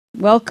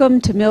Welcome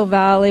to Mill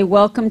Valley,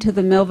 welcome to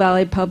the Mill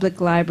Valley Public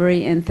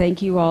Library, and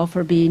thank you all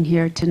for being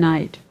here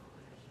tonight.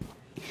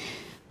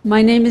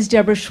 My name is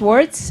Deborah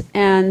Schwartz,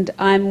 and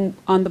I'm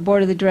on the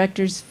board of the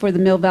directors for the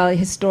Mill Valley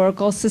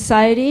Historical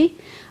Society.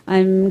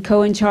 I'm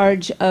co-in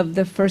charge of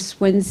the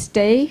First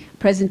Wednesday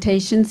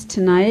presentations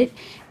tonight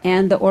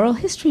and the oral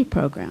history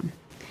program.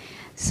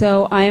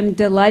 So I am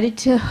delighted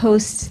to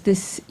host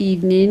this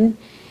evening,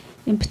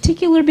 in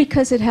particular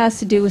because it has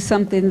to do with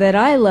something that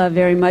I love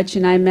very much,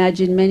 and I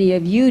imagine many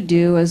of you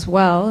do as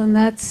well, and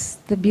that's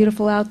the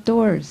beautiful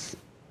outdoors.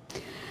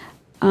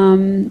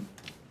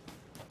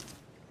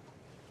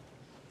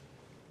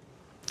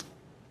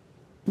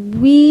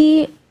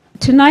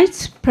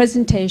 Tonight's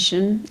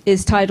presentation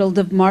is titled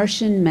 "Of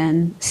Martian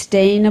Men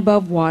Staying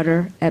Above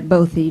Water at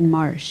Bothin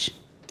Marsh."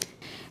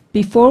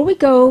 Before we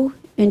go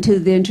into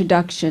the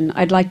introduction,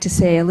 I'd like to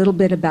say a little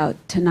bit about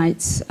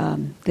tonight's,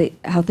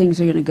 how things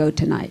are going to go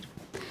tonight.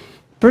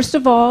 First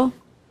of all,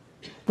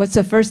 what's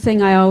the first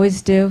thing I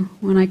always do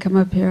when I come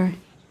up here?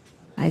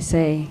 I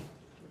say,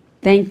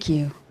 thank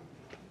you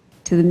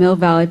to the Mill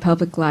Valley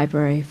Public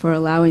Library for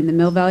allowing the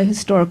Mill Valley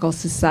Historical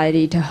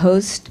Society to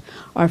host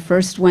our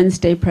First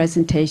Wednesday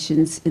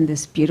presentations in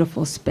this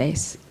beautiful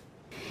space.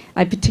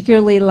 I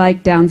particularly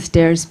like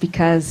downstairs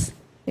because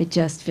it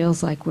just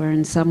feels like we're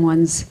in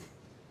someone's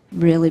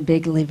really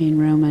big living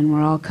room and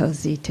we're all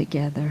cozy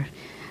together.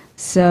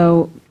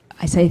 So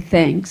I say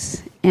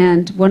thanks.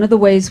 And one of the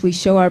ways we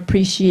show our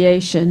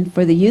appreciation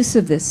for the use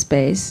of this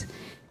space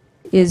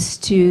is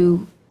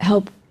to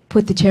help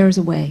put the chairs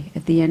away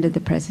at the end of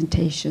the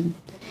presentation.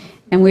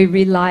 And we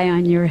rely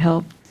on your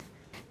help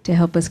to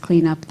help us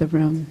clean up the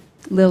room.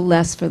 A little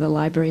less for the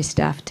library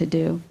staff to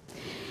do.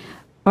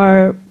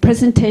 Our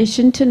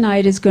presentation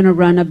tonight is going to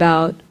run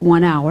about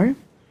 1 hour.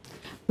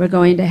 We're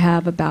going to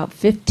have about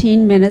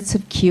 15 minutes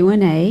of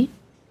Q&A,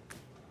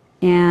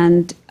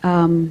 and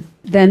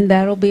then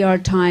that'll be our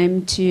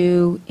time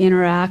to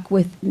interact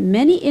with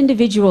many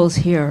individuals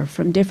here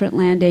from different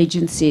land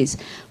agencies.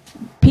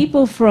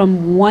 People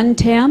from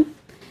OneTAM,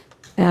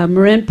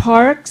 Marin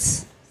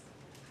Parks,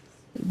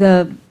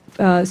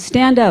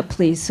 stand up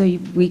please so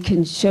we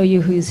can show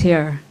you who's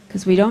here.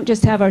 Because we don't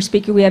just have our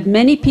speaker, we have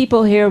many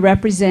people here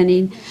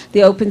representing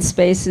the open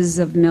spaces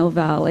of Mill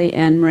Valley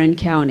and Marin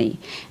County.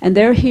 And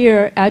they're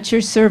here at your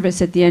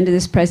service at the end of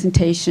this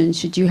presentation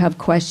should you have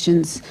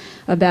questions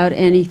about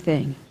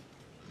anything.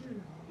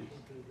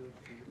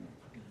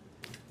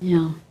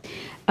 Yeah.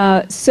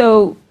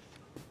 So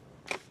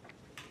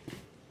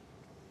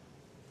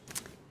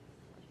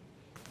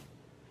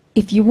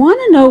if you want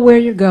to know where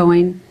you're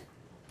going,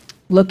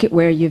 look at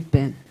where you've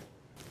been.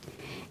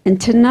 And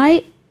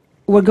tonight,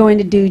 we're going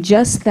to do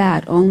just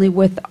that, only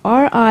with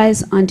our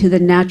eyes onto the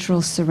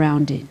natural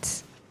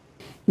surroundings,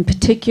 in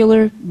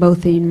particular,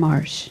 Bothin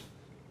Marsh.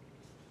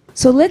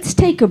 So let's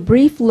take a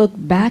brief look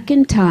back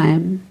in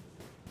time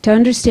to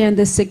understand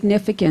the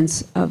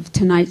significance of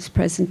tonight's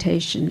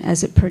presentation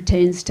as it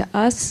pertains to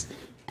us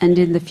and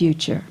in the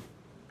future.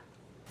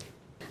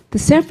 The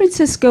San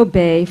Francisco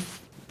Bay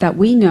that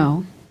we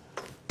know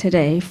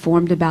today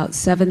formed about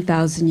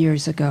 7,000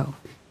 years ago,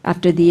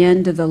 after the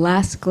end of the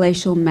last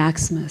glacial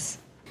maximus,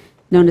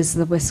 known as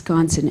the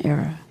Wisconsin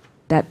era,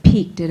 that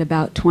peaked at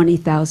about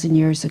 20,000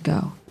 years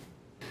ago.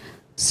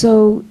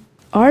 So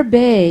our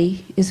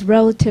bay is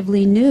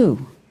relatively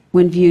new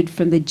when viewed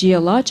from the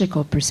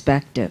geological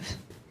perspective.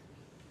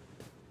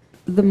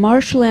 The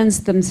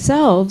marshlands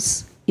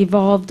themselves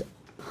evolved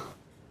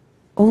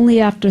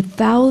only after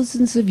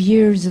thousands of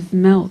years of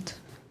melt,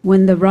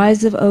 when the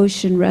rise of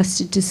ocean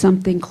rested to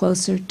something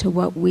closer to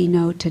what we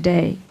know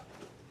today.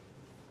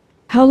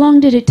 How long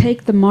did it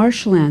take the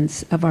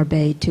marshlands of our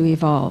bay to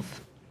evolve?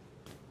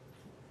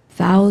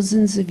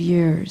 Thousands of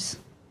years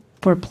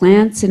for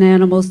plants and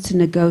animals to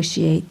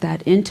negotiate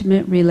that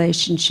intimate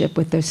relationship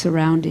with their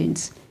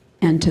surroundings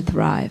and to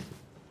thrive.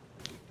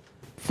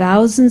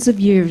 Thousands of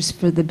years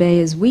for the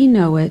bay as we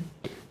know it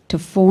to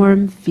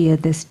form via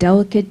this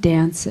delicate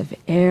dance of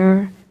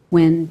air,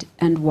 wind,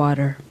 and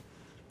water.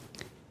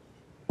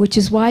 Which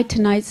is why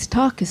tonight's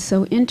talk is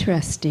so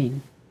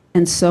interesting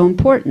and so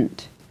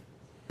important,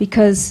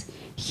 because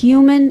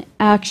human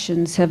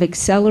actions have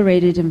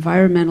accelerated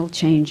environmental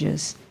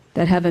changes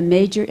that have a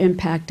major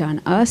impact on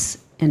us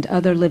and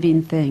other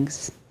living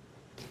things.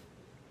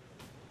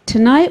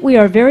 Tonight, we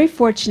are very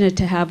fortunate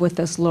to have with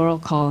us Laurel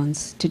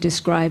Collins to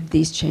describe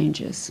these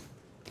changes.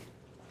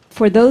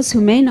 For those who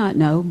may not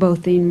know,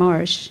 Bothin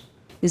Marsh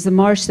is the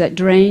marsh that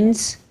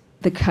drains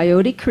the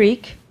Coyote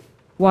Creek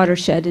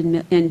watershed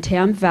in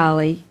Tam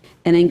Valley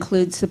and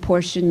includes the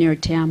portion near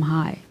Tam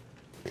High.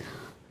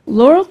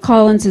 Laurel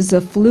Collins is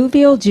a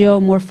fluvial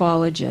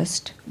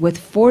geomorphologist with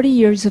 40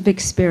 years of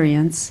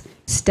experience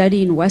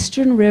studying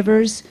western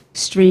rivers,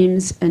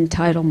 streams, and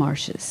tidal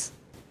marshes.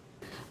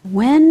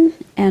 When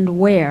and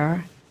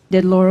where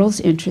did Laurel's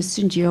interest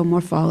in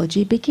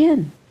geomorphology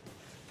begin?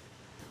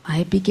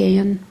 I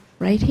began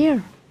right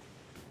here,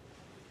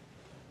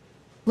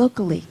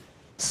 locally,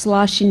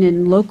 sloshing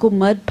in local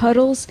mud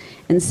puddles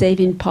and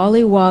saving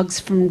pollywogs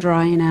from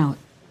drying out.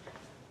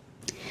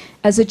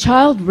 As a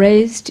child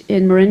raised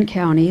in Marin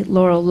County,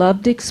 Laurel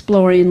loved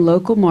exploring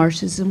local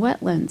marshes and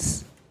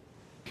wetlands,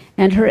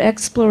 and her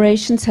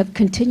explorations have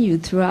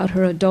continued throughout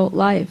her adult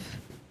life.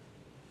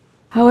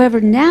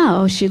 However,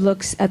 now she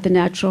looks at the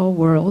natural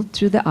world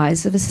through the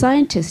eyes of a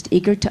scientist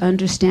eager to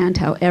understand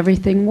how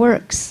everything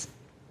works.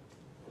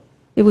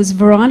 It was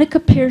Veronica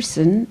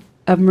Pearson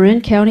of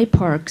Marin County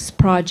Parks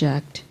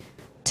project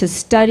to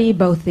study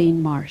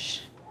Bothin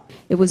Marsh.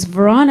 It was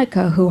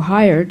Veronica who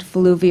hired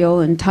fluvial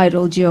and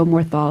tidal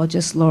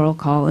geomorphologist Laurel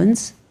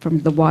Collins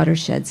from the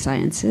Watershed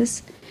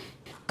Sciences,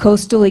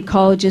 coastal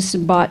ecologist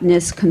and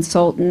botanist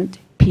consultant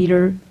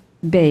Peter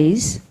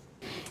Bays,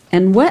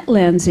 and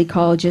wetlands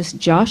ecologist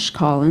Josh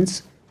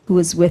Collins, who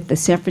was with the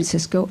San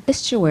Francisco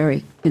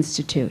Estuary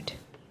Institute,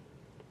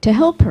 to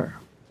help her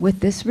with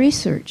this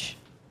research.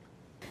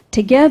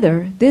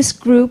 Together, this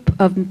group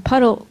of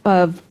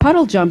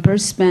puddle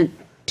jumpers spent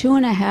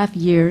 2.5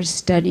 years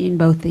studying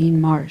Bothin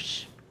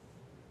Marsh.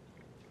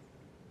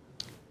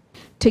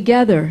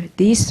 Together,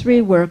 these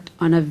three worked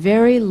on a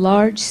very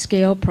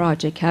large-scale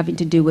project having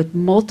to do with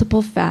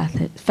multiple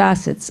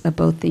facets of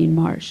Bothin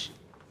Marsh.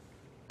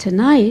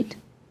 Tonight,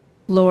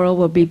 Laurel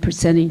will be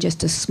presenting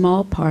just a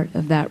small part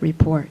of that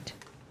report.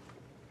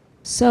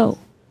 So,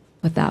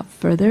 without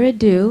further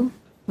ado,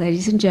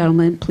 ladies and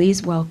gentlemen,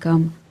 please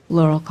welcome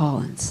Laurel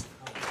Collins.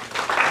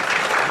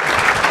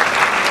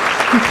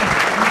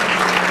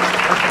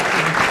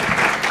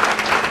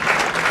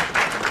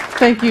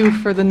 Thank you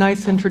for the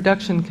nice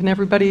introduction. Can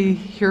everybody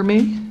hear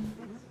me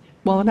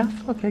well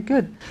enough? Okay,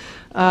 good.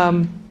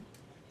 Well,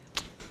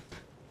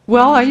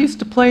 I used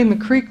to play in the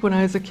creek when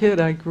I was a kid.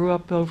 I grew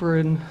up over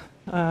in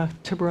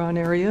Tiburon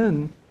area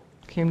and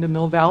came to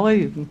Mill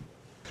Valley and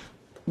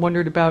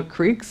wondered about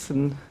creeks,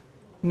 and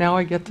now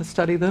I get to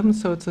study them,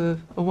 so it's a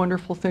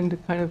wonderful thing to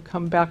kind of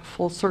come back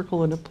full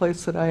circle in a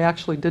place that I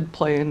actually did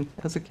play in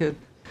as a kid.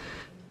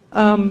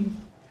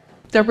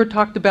 Deborah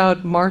talked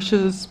about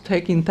marshes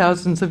taking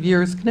thousands of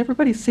years. Can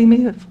everybody see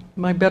me?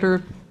 Am I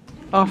better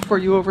off for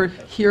you over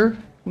here?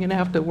 I'm going to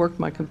have to work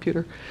my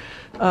computer.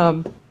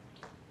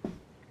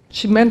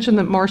 She mentioned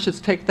that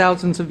marshes take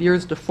thousands of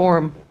years to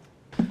form,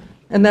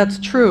 and that's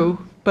true,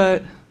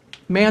 but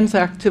man's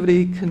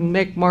activity can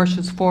make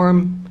marshes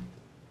form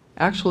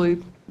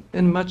actually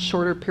in a much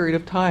shorter period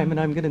of time, and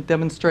I'm going to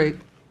demonstrate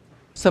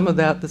some of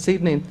that this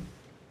evening.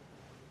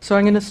 So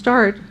I'm going to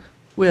start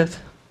with,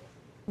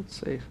 let's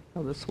see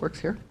how this works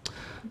here.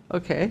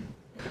 Okay.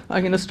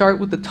 I'm going to start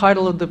with the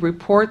title of the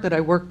report that I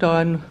worked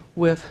on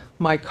with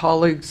my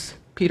colleagues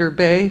Peter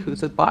Bay,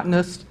 who's a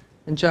botanist,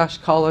 and Josh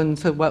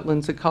Collins, a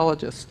wetlands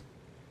ecologist.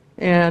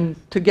 And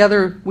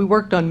together we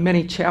worked on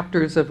many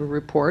chapters of a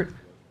report,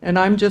 and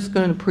I'm just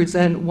going to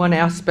present one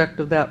aspect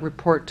of that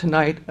report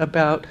tonight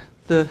about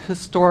the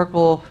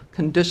historical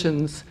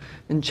conditions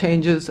and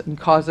changes and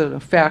cause and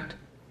effect.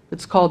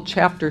 It's called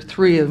Chapter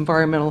 3,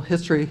 Environmental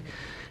History.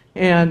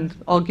 And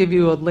I'll give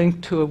you a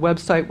link to a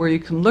website where you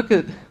can look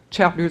at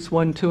chapters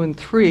 1, 2, and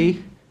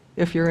 3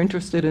 if you're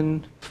interested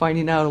in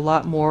finding out a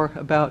lot more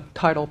about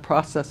tidal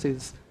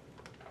processes.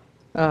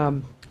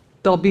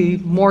 There'll be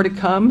more to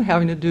come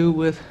having to do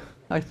with,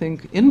 I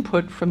think,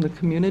 input from the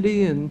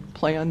community and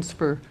plans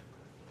for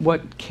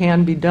what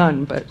can be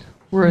done, but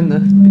we're in the...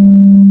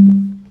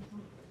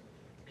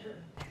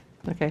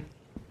 Okay.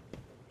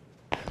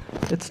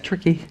 It's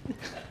tricky.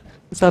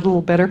 Is that a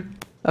little better?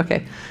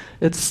 Okay.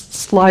 It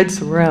slides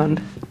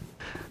around.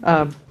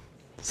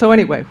 So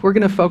anyway, we're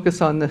going to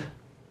focus on the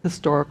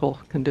historical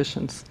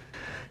conditions.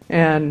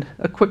 And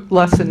a quick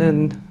lesson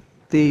in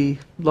the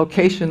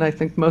location, I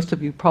think most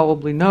of you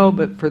probably know,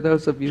 but for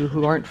those of you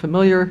who aren't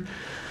familiar,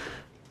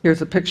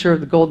 here's a picture of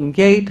the Golden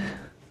Gate,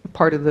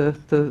 part of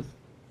the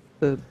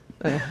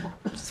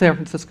San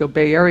Francisco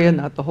Bay Area,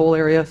 not the whole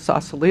area,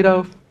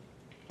 Sausalito,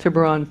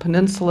 Tiburon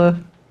Peninsula,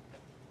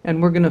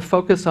 and we're going to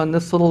focus on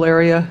this little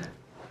area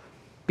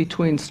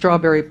between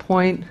Strawberry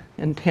Point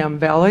and Tam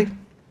Valley.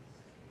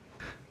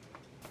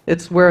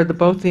 It's where the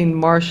Bothin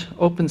Marsh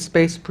Open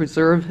Space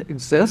Preserve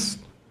exists,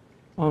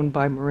 owned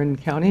by Marin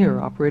County or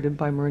operated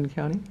by Marin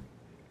County.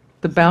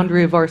 The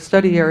boundary of our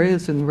study area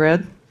is in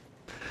red.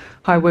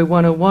 Highway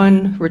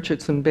 101,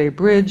 Richardson Bay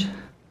Bridge.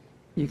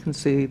 You can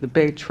see the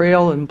Bay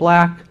Trail in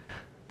black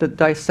that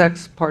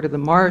dissects part of the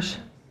marsh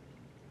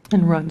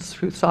and runs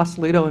through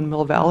Sausalito and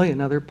Mill Valley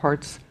and other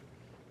parts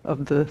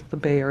of the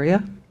Bay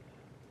Area.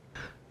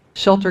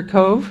 Shelter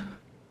Cove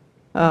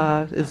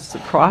is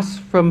across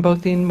from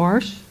Bothin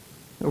Marsh.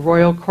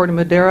 Arroyo Corte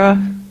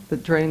Madera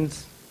that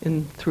drains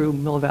in through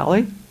Mill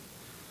Valley.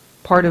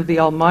 Part of the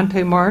El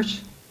Monte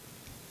Marsh.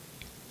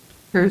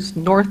 Here's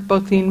North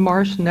Bothin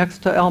Marsh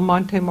next to El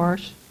Monte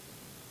Marsh.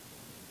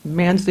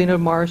 Manzanita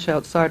Marsh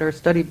outside our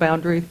study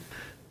boundary,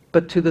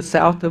 but to the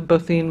south of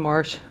Bothin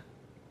Marsh,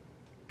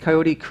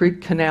 Coyote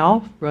Creek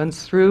Canal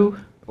runs through,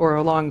 or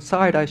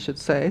alongside, I should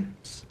say,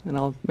 and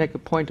I'll make a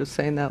point of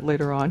saying that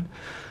later on.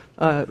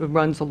 It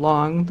runs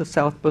along the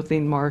South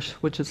Bothin Marsh,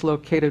 which is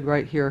located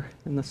right here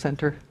in the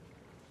center.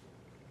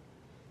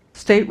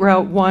 State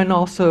Route 1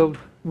 also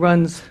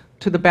runs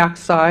to the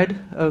backside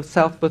of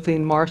South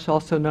Bothin Marsh,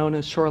 also known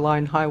as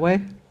Shoreline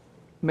Highway.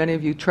 Many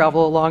of you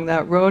travel along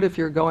that road if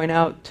you're going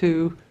out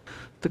to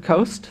the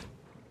coast.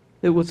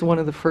 It was one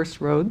of the first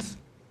roads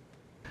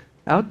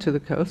out to the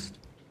coast.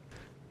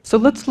 So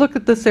let's look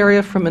at this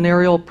area from an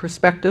aerial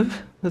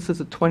perspective. This is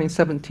a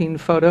 2017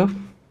 photo.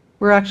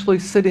 We're actually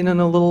sitting in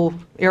a little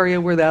area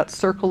where that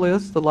circle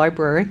is, the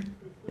library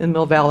in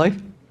Mill Valley.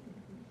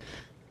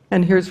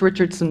 And here's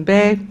Richardson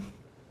Bay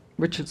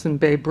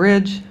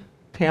Bridge,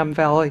 Tam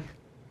Valley,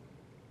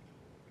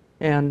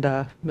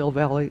 and Mill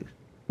Valley.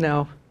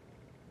 Now,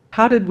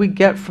 how did we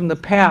get from the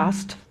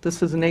past? This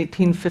is an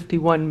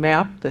 1851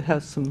 map that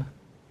has some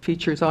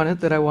features on it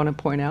that I want to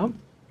point out.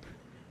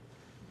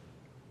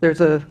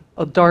 There's a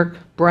dark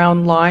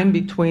brown line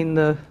between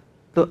the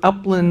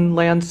upland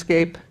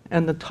landscape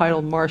and the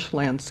tidal marsh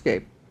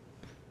landscape.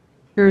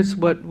 Here's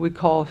what we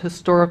call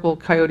historical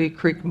Coyote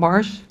Creek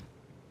Marsh,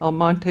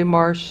 Almonte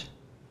Marsh,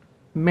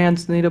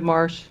 Manzanita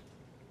Marsh.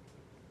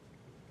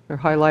 They're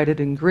highlighted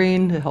in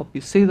green to help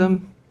you see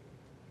them.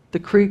 The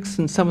creeks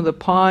and some of the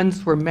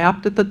ponds were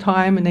mapped at the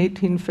time in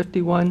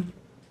 1851.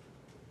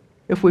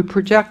 If we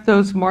project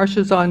those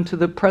marshes onto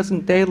the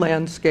present day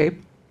landscape,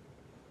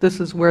 this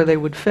is where they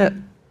would fit.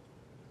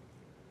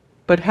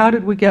 But how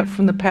did we get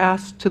from the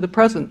past to the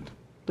present?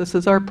 This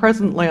is our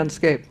present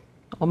landscape.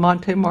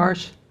 Almonte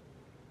Marsh,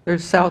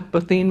 there's South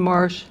Bothin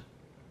Marsh,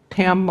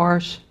 Tam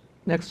Marsh,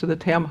 next to the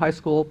Tam High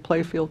School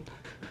playfield,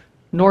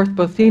 North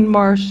Bothin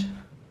Marsh,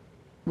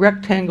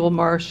 Rectangle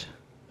Marsh.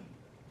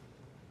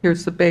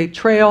 Here's the Bay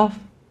Trail,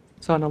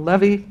 it's on a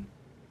levee,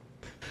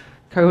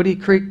 Coyote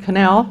Creek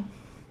Canal.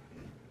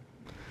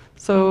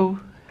 So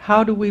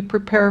how do we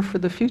prepare for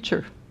the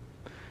future?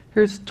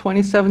 Here's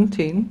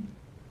 2017,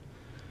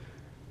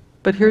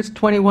 but here's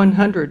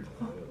 2100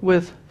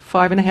 with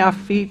 5.5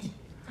 feet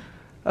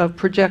of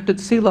projected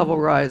sea level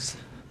rise.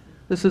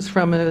 This is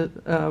from a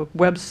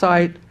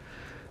website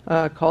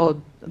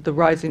called The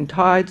Rising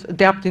Tides,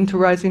 Adapting to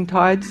Rising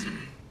Tides.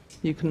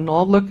 You can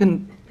all look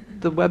in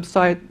the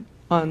website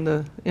on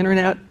the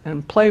internet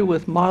and play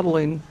with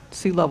modeling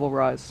sea level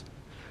rise.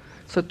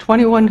 So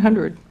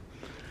 2100.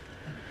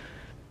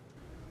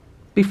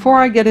 Before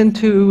I get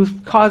into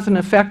cause and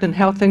effect and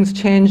how things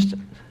changed,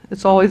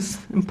 it's always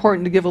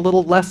important to give a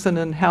little lesson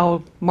in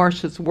how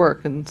marshes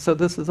work. And so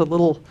this is a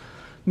little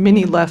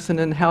mini lesson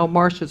in how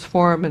marshes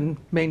form and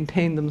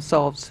maintain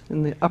themselves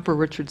in the upper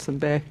Richardson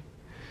Bay.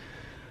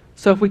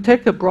 So if we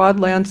take a broad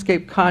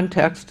landscape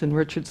context in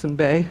Richardson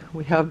Bay,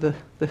 we have the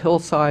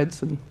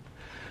hillsides, and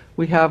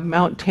we have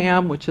Mount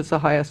Tam, which is the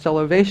highest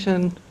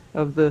elevation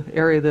of the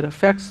area that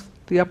affects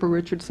the upper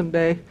Richardson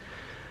Bay,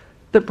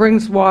 that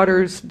brings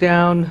waters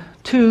down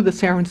to the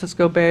San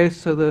Francisco Bay.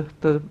 So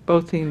the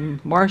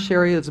Bothin Marsh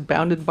area is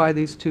bounded by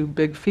these two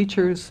big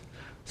features.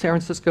 San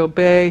Francisco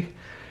Bay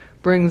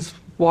brings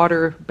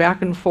water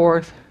back and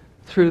forth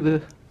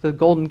through the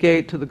Golden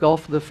Gate to the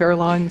Gulf of the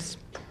Farallons.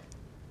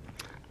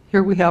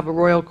 Here we have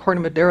Arroyo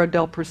Corte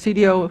del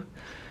Presidio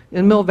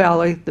in Mill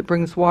Valley that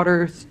brings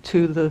waters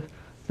to the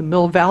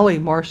Mill Valley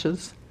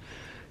marshes,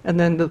 and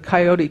then the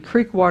Coyote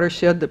Creek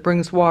watershed that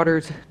brings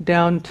waters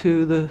down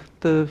to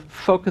the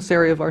focus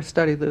area of our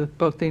study, the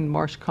Bothin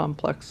Marsh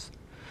Complex.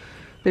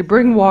 They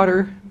bring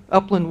water,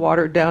 upland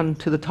water, down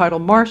to the tidal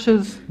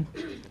marshes,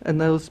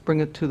 and those bring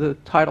it to the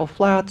tidal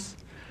flats,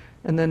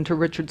 and then to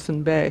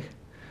Richardson Bay.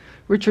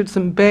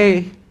 Richardson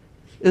Bay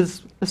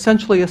is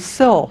essentially a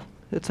sill.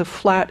 It's a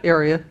flat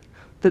area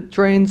that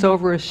drains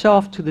over a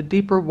shelf to the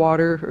deeper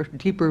water or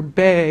deeper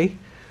bay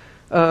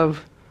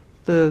of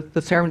the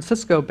San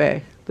Francisco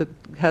Bay that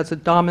has a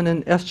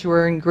dominant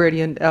estuary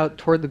gradient out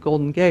toward the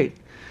Golden Gate.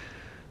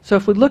 So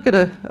if we look at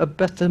a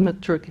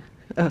bathymetric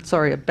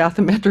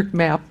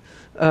map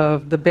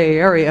of the Bay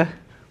Area,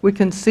 we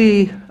can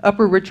see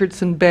upper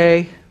Richardson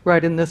Bay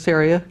right in this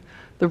area.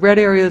 The red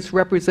areas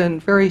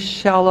represent very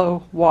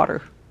shallow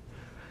water.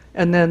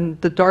 And then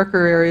the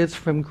darker areas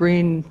from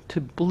green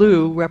to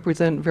blue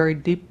represent very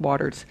deep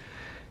waters.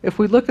 If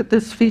we look at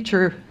this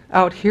feature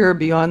out here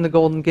beyond the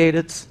Golden Gate,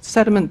 it's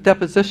sediment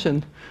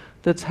deposition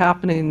that's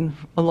happening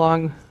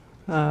along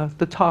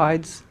the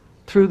tides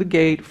through the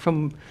gate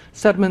from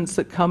sediments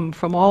that come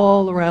from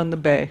all around the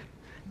bay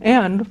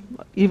and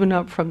even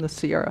up from the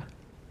Sierra.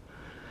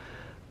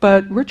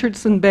 But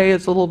Richardson Bay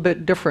is a little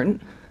bit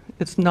different.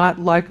 It's not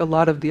like a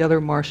lot of the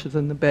other marshes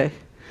in the bay.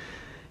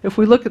 If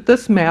we look at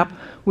this map,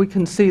 we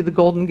can see the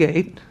Golden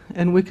Gate,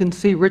 and we can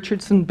see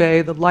Richardson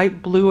Bay. The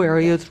light blue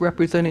area is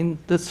representing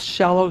this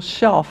shallow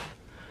shelf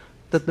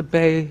that the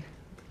bay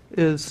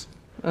is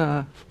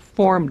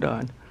formed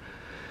on.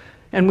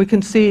 And we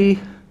can see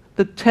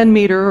the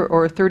 10-meter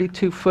or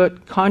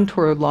 32-foot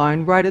contour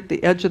line right at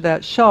the edge of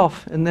that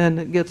shelf, and then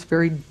it gets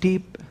very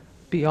deep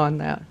beyond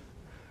that.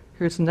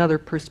 Here's another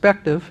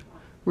perspective.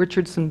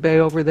 Richardson Bay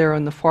over there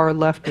on the far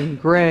left in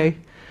gray,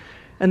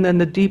 and then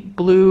the deep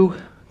blue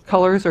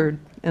colors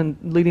and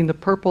leading to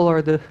purple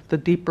are the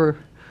deeper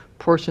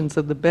portions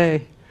of the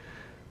bay.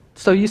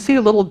 So you see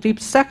a little deep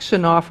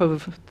section off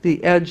of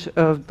the edge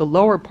of the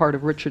lower part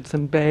of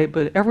Richardson Bay,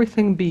 but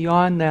everything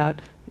beyond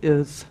that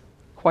is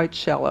quite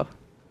shallow.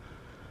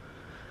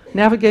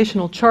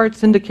 Navigational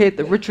charts indicate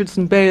that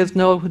Richardson Bay is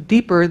no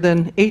deeper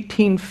than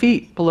 18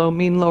 feet below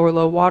mean lower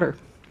low water.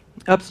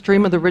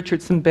 Upstream of the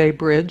Richardson Bay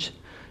Bridge,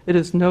 it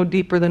is no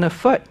deeper than a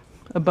foot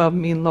above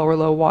mean lower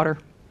low water.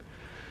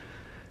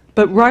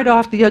 But right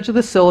off the edge of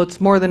the sill,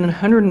 it's more than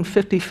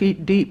 150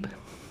 feet deep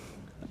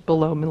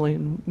below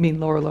mean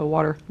lower low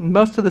water. And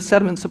most of the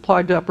sediment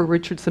supplied to upper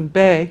Richardson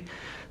Bay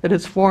that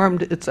has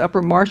formed its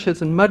upper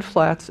marshes and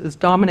mudflats is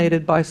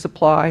dominated by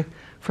supply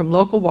from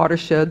local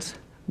watersheds,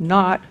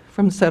 not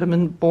from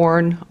sediment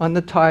borne on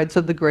the tides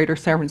of the greater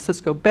San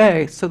Francisco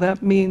Bay. So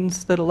that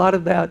means that a lot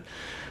of that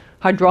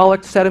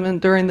hydraulic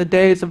sediment during the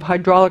days of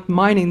hydraulic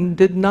mining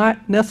did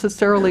not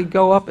necessarily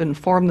go up and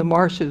form the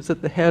marshes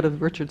at the head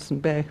of Richardson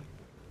Bay.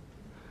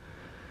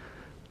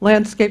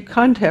 Landscape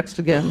context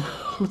again.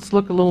 Let's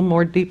look a little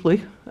more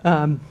deeply.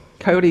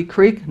 Coyote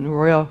Creek and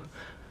Arroyo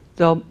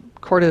del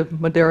Corte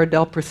Madera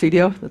del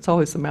Presidio. That's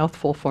always a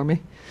mouthful for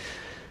me.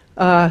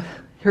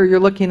 Here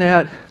you're looking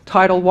at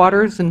tidal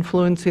waters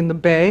influencing the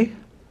bay.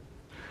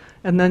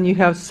 And then you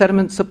have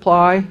sediment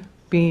supply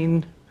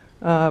being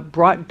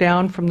brought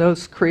down from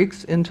those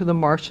creeks into the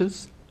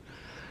marshes.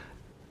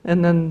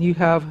 And then you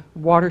have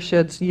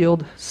watersheds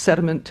yield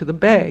sediment to the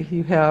bay.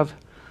 You have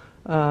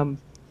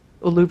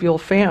alluvial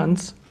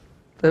fans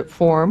that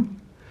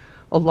form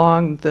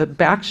along the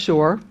back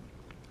shore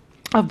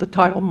of the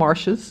tidal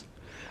marshes.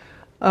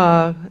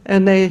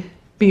 And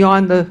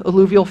beyond the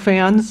alluvial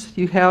fans,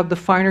 you have the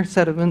finer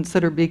sediments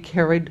that are being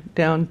carried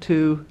down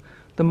to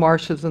the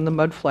marshes and the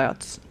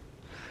mudflats.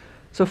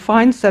 So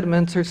fine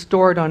sediments are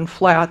stored on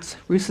flats,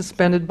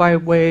 resuspended by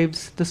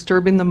waves,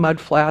 disturbing the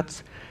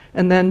mudflats,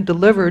 and then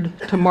delivered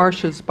to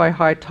marshes by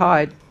high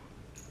tide.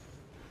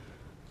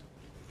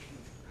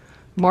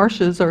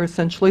 Marshes are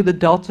essentially the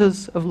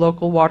deltas of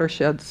local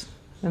watersheds,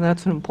 and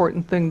that's an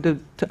important thing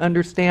to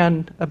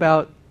understand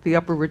about the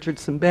upper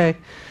Richardson Bay.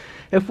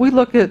 If we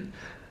look at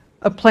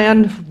a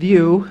planned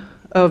view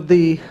of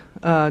the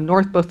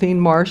North Bothin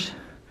Marsh,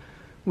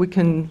 we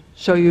can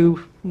show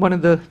you one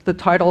of the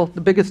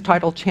biggest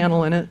tidal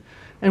channel in it,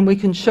 and we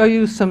can show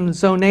you some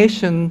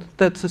zonation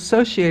that's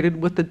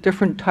associated with the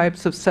different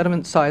types of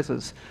sediment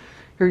sizes.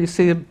 Here you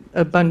see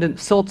abundant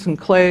silts and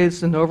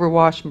clays and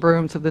overwash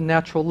berms of the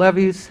natural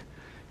levees.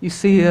 You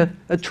see a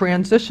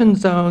transition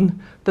zone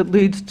that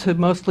leads to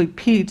mostly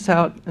peats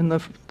out in the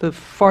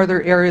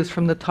farther areas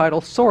from the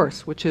tidal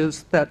source, which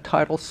is that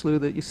tidal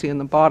slough that you see in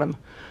the bottom.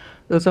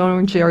 Those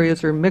orange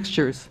areas are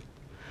mixtures.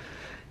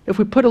 If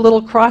we put a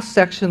little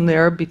cross-section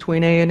there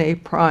between A and A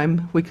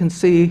prime, we can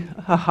see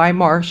a high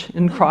marsh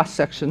in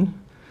cross-section.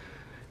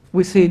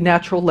 We see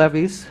natural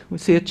levees, we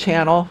see a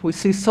channel, we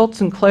see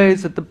silts and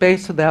clays at the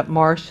base of that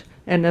marsh,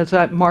 and as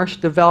that marsh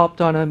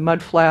developed on a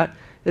mudflat,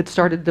 it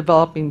started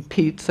developing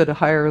peats at a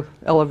higher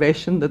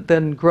elevation that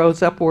then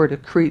grows upward,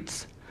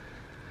 accretes.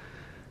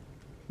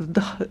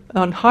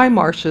 On high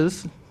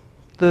marshes,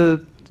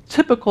 the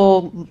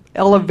typical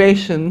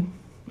elevation,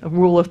 a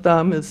rule of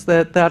thumb, is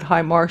that that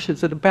high marsh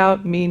is at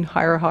about mean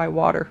higher high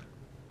water.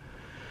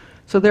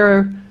 So there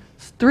are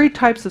three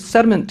types of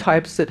sediment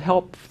types that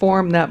help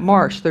form that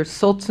marsh. There's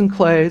silts and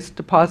clays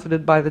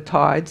deposited by the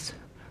tides.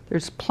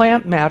 There's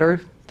plant matter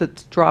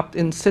that's dropped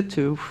in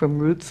situ from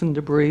roots and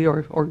debris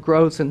or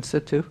grows in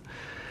situ.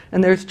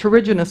 And there's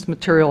terrigenous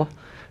material,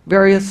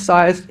 various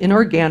sized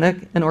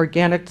inorganic and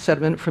organic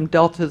sediment from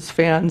deltas,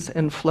 fans,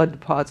 and flood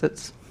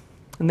deposits.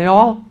 And they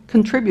all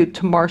contribute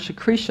to marsh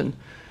accretion.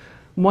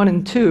 1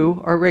 and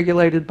 2 are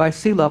regulated by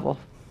sea level.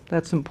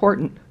 That's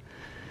important.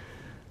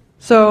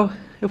 So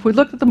if we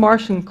look at the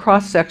marsh in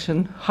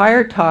cross-section,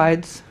 higher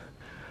tides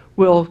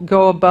will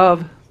go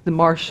above the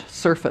marsh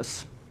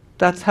surface.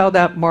 That's how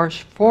that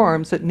marsh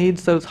forms. It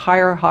needs those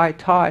higher high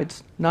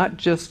tides, not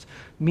just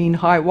mean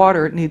high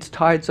water. It needs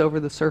tides over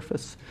the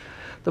surface.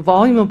 The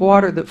volume of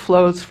water that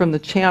flows from the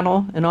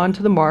channel and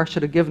onto the marsh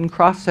at a given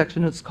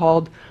cross-section is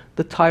called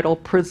the tidal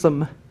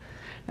prism.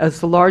 As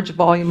the large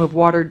volume of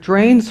water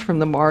drains from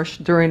the marsh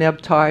during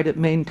ebb tide, it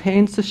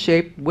maintains the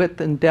shape,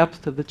 width, and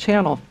depth of the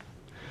channel.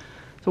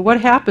 So what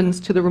happens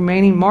to the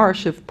remaining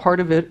marsh if part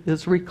of it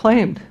is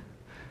reclaimed?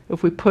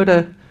 If we put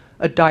a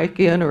dike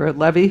in or a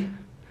levee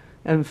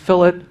and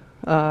fill it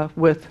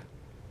with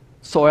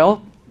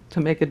soil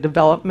to make a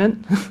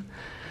development,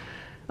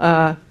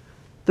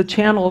 the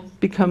channel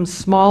becomes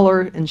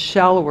smaller and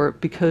shallower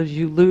because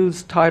you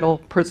lose tidal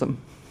prism.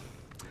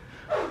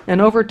 And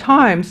over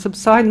time,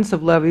 subsidence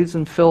of levees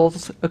and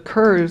fills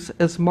occurs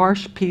as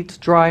marsh peats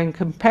dry and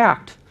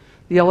compact.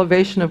 The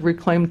elevation of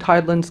reclaimed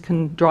tidelands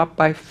can drop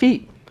by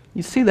feet.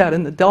 You see that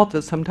in the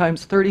delta,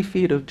 sometimes 30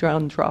 feet of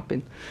ground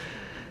dropping,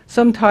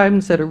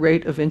 sometimes at a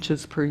rate of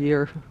inches per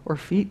year, or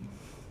feet,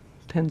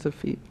 tens of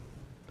feet.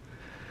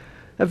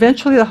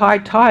 Eventually, the high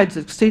tides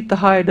exceed the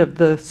height of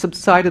the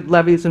subsided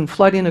levees, and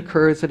flooding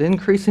occurs at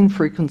increasing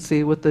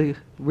frequency with the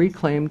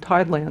reclaimed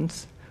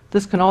tidelands.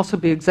 This can also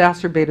be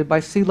exacerbated by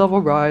sea level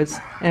rise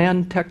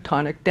and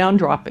tectonic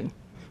downdropping.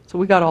 So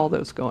we got all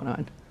those going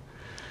on.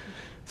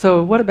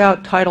 So what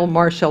about tidal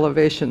marsh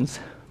elevations?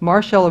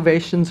 Marsh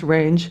elevations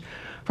range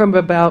from from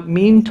about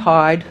mean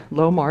tide,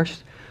 low marsh,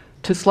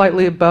 to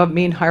slightly above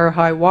mean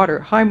high water,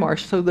 high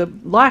marsh. So the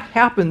lot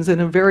happens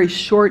in a very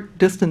short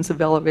distance of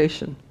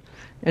elevation.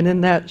 And in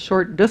that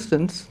short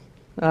distance,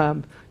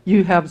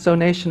 you have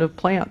zonation of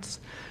plants.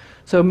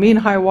 So mean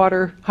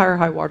higher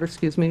high water,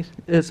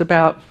 is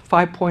about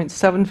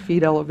 5.7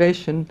 feet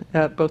elevation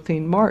at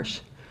Bothin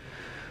Marsh.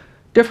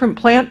 Different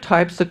plant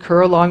types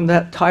occur along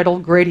that tidal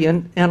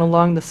gradient and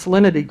along the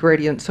salinity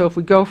gradient. So if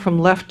we go from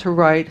left to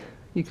right,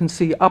 you can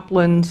see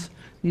uplands,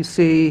 you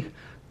see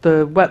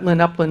the wetland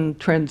upland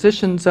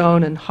transition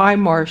zone and high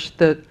marsh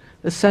that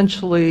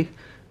essentially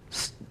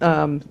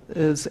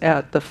is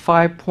at the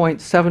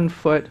 5.7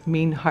 foot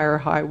mean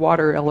high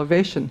water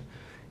elevation.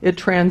 It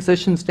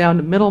transitions down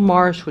to middle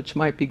marsh, which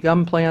might be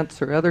gum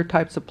plants or other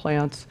types of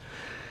plants,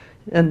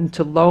 and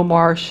to low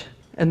marsh,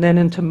 and then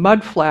into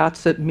mud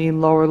flats at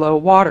mean low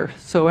water.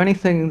 So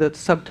anything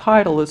that's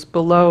subtidal is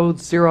below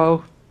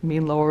zero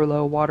mean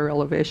low water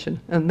elevation.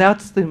 And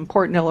that's the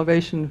important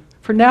elevation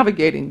for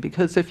navigating,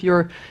 because if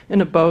you're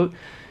in a boat,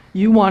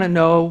 you want to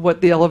know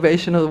what the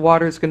elevation of the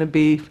water is going to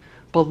be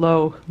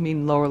below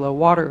mean low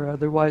water,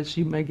 otherwise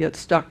you may get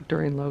stuck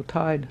during low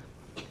tide.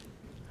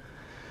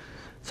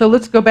 So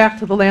let's go back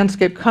to the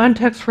landscape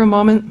context for a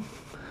moment.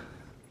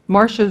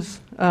 Marshes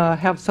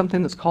have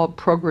something that's called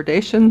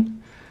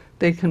progradation.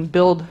 They can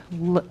build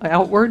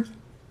outward.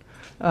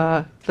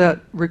 That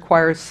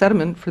requires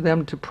sediment for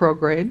them to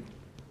prograde.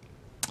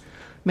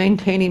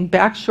 Maintaining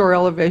backshore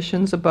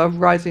elevations above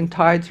rising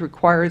tides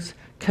requires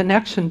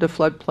connection to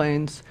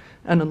floodplains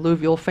and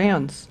alluvial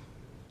fans.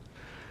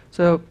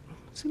 So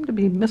I seem to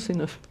be missing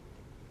a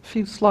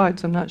few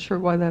slides. I'm not sure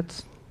why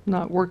that's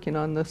not working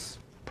on this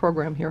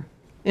program here.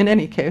 In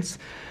any case,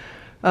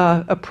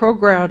 a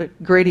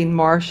prograding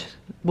marsh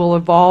will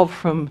evolve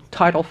from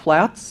tidal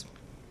flats,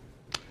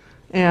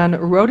 and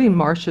eroding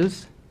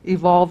marshes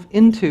evolve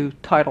into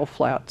tidal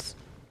flats.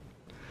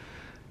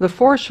 The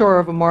foreshore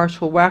of a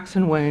marsh will wax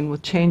and wane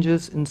with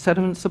changes in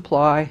sediment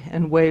supply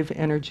and wave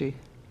energy.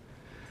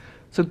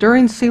 So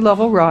during sea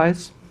level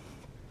rise,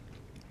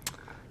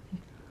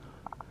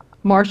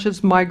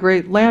 marshes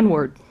migrate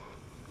landward,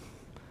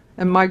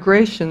 and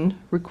migration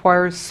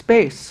requires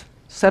space,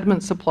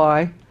 sediment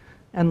supply,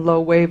 and low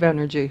wave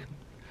energy.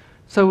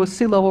 So with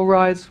sea level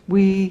rise,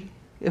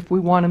 if we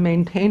want to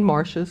maintain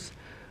marshes,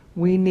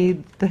 we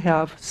need to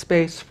have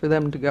space for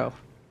them to go.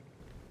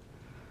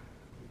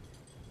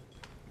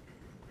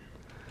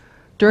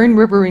 During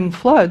riverine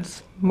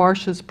floods,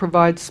 marshes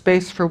provide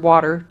space for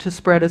water to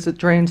spread as it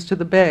drains to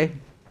the bay.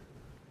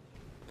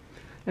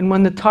 And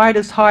when the tide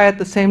is high at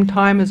the same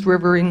time as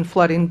riverine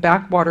flooding,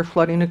 backwater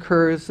flooding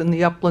occurs in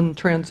the upland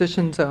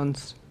transition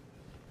zones.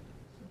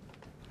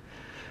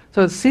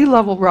 So as sea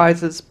level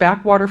rises,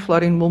 backwater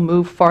flooding will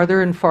move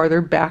farther and farther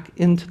back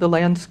into the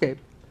landscape.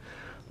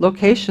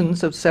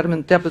 Locations of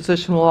sediment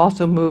deposition will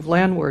also move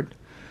landward.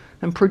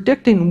 And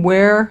predicting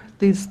where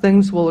these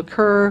things will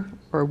occur,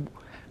 or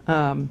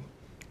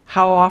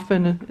how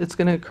often it's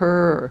going to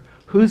occur, or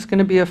who's going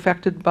to be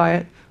affected by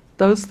it,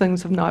 those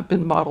things have not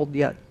been modeled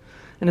yet.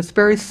 And it's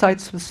very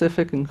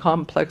site-specific and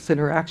complex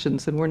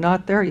interactions, and we're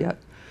not there yet.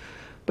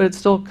 But it's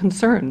still a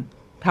concern.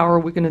 How are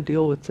we going to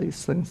deal with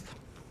these things?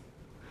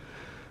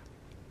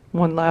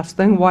 One last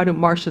thing, why do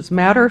marshes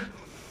matter?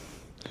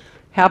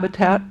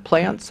 Habitat,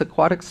 plants,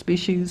 aquatic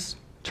species,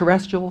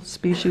 terrestrial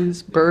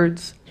species,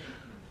 birds.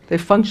 They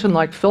function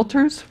like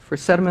filters for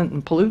sediment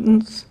and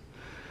pollutants.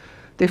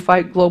 They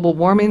fight global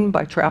warming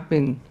by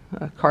trapping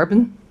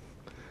carbon.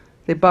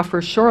 They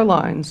buffer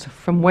shorelines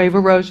from wave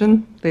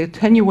erosion. They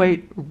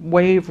attenuate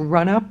wave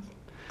run-up,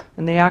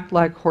 and they act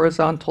like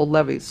horizontal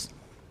levees.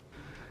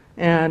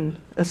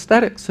 And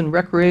aesthetics and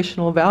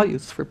recreational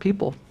values for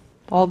people.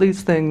 All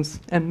these things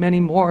and many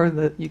more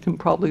that you can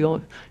probably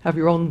have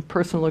your own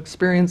personal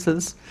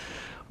experiences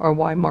are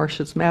why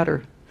marshes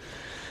matter.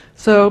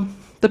 So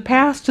the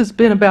past has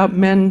been about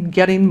men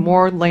getting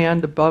more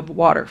land above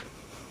water.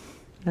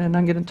 And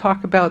I'm going to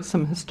talk about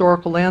some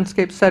historical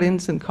landscape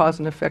settings and cause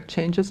and effect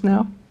changes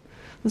now.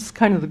 This is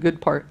kind of the good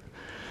part.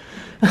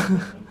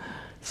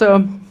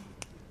 So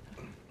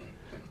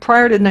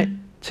prior to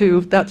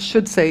that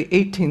should say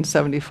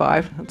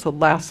 1875. That's a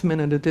last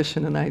minute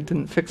addition and I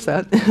didn't fix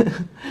that.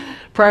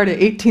 Prior to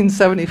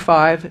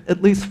 1875,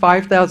 at least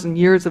 5,000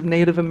 years of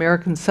Native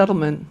American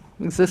settlement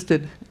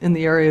existed in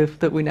the area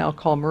that we now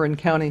call Marin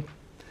County.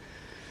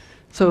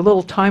 So a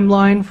little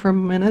timeline for a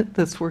minute.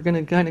 We're going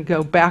to kind of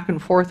go back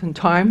and forth in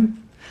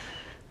time.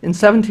 In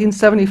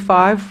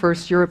 1775,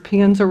 first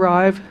Europeans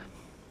arrive.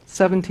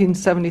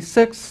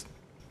 1776,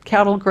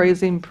 cattle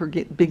grazing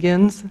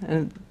begins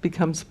and it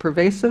becomes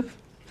pervasive.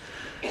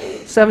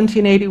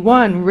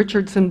 1781,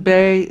 Richardson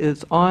Bay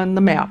is on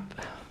the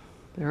map.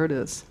 There it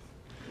is.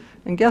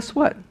 And guess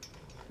what?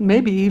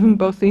 Maybe even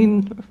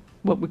Bothin,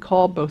 what we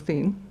call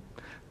Bothin,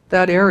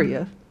 that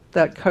area,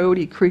 that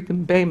Coyote Creek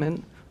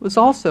embayment, was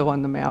also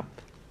on the map.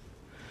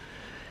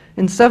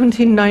 In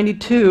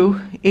 1792,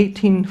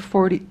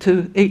 1840 to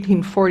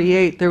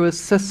 1848, there was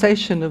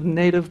cessation of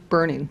native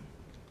burning.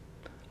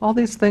 All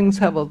these things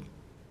have an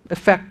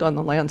effect on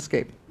the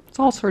landscape. There's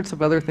all sorts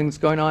of other things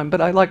going on,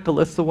 but I like to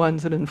list the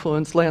ones that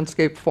influence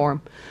landscape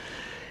form.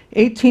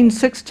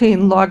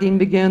 1816, logging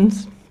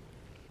begins.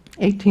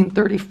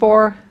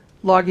 1834,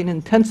 logging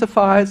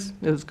intensifies.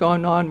 It was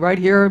going on right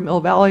here,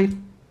 Mill Valley,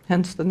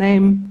 hence the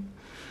name.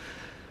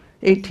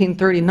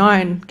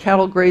 1839,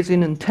 cattle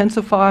grazing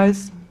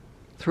intensifies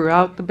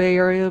throughout the Bay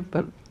Area,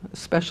 but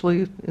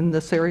especially in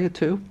this area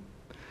too.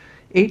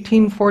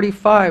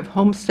 1845,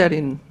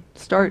 homesteading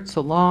starts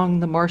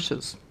along the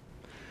marshes.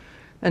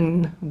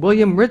 And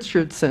William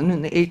Richardson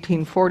in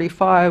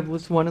 1845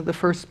 was one of the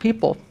first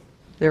people.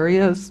 There he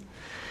is.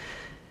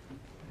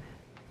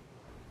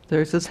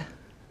 There's this,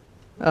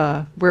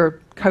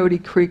 where Coyote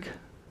Creek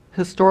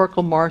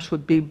Historical Marsh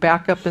would be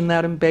back up in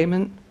that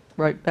embayment,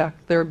 right back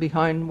there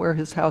behind where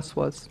his house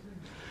was.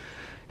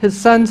 His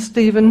son,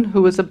 Stephen,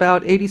 who was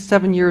about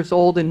 87 years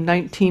old in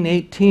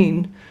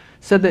 1918,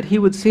 said that he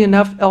would see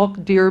enough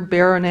elk, deer,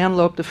 bear, and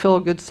antelope to fill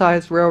a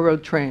good-sized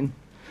railroad train.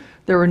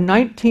 There were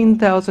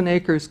 19,000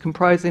 acres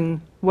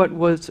comprising what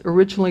was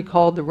originally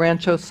called the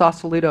Rancho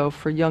Sausalito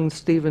for young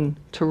Stephen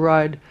to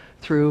ride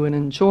through and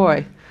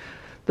enjoy.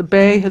 The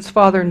bay, his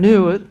father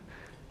knew it,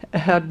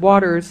 had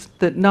waters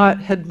that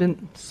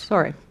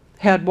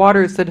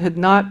had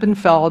not been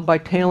fouled by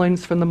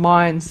tailings from the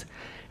mines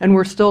and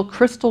were still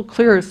crystal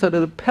clear so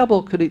that a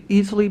pebble could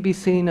easily be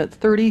seen at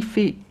 30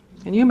 feet.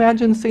 Can you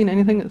imagine seeing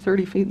anything at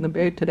 30 feet in the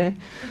bay today?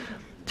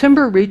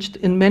 Timber reached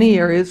in many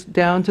areas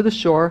down to the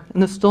shore,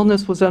 and the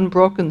stillness was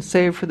unbroken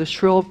save for the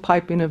shrill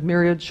piping of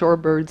myriad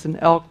shorebirds and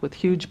elk with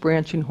huge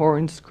branching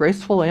horns,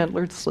 graceful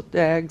antlered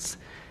stags,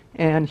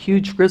 and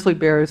huge grizzly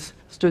bears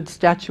stood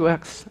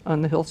statuesque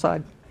on the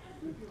hillside.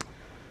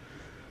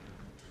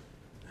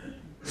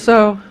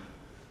 So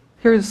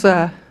here's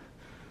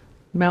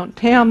Mount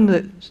Tam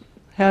that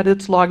had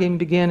its logging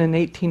begin in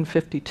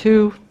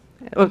 1852.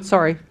 Oh,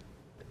 sorry,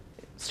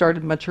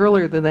 started much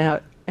earlier than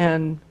that,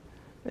 and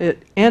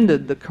it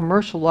ended, the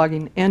commercial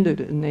logging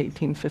ended in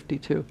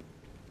 1852.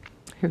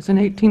 Here's an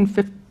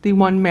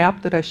 1851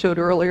 map that I showed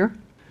earlier.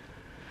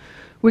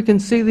 We can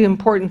see the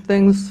important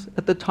things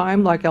at the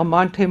time, like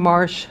Almonte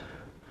Marsh,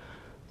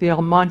 the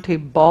Almonte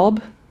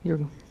bulb.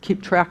 You'll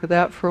keep track of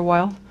that for a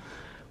while.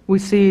 We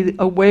see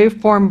a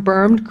waveform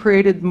berm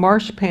created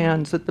marsh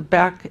pans at the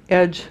back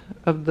edge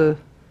of the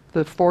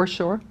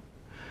foreshore.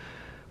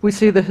 We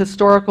see the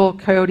historical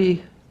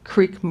Coyote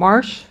Creek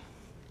Marsh.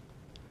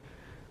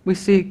 We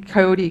see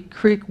Coyote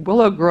Creek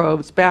willow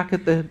groves back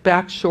at the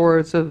back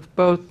shores of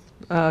both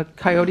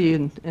Coyote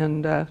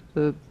and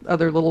the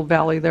other little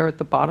valley there at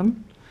the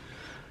bottom.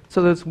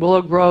 So those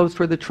willow groves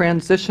were the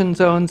transition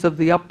zones of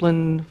the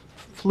upland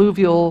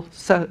fluvial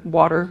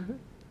water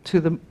to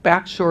the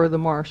back shore of the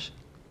marsh.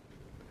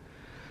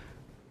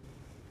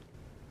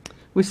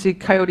 We see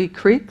Coyote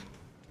Creek.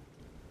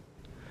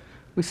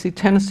 We see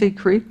Tennessee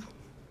Creek.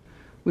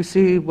 We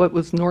see what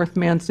was North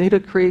Manzanita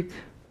Creek,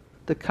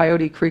 the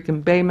Coyote Creek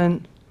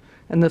embayment,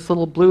 and this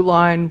little blue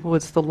line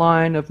was the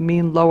line of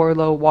mean lower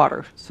low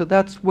water. So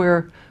that's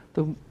where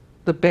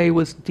the bay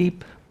was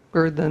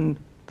deeper than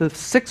the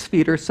 6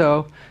 feet or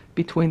so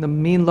between the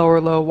mean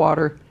lower low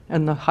water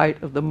and the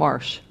height of the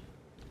marsh.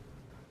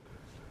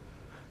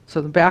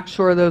 So the back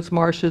shore of those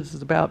marshes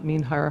is about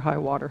mean higher high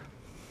water.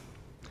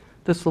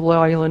 This little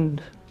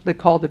island, they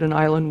called it an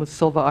island, was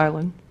Silva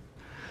Island.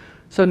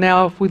 So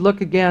now if we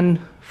look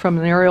again from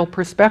an aerial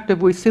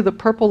perspective, we see the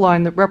purple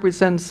line that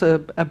represents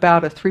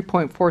about a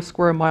 3.4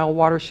 square mile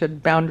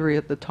watershed boundary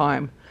at the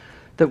time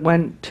that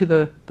went to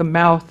the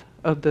mouth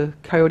of the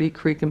Coyote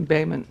Creek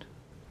embayment.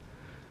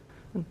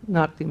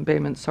 Not the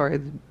embayment, sorry,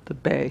 the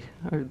bay,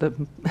 or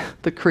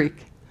the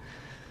creek.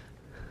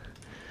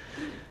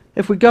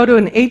 If we go to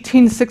an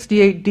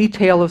 1868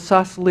 detail of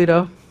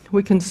Sausalito,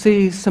 we can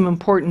see some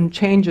important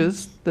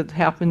changes that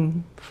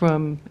happened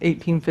from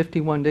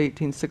 1851 to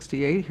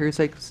 1868. Here's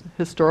a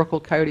historical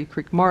Coyote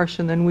Creek Marsh,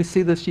 and then we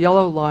see this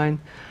yellow line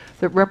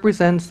that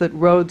represents that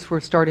roads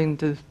were starting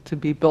to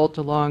be built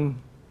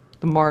along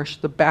the marsh,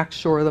 the back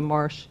shore of the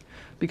marsh,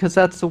 because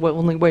that's the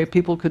only way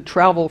people could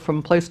travel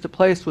from place to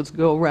place was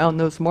go around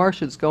those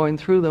marshes. Going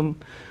through them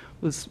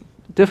was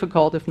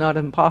difficult, if not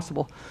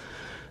impossible.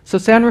 So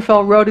San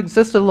Rafael Road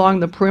existed along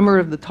the perimeter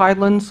of the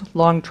tidelands.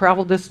 Long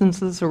travel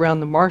distances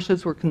around the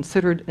marshes were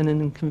considered an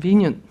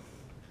inconvenient.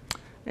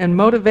 And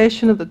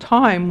motivation at the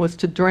time was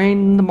to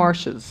drain the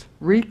marshes,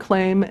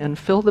 reclaim and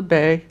fill the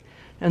bay,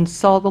 and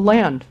sell the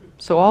land.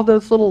 So all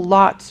those little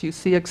lots you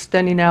see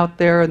extending out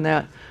there in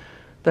that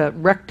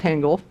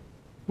rectangle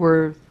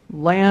were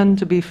land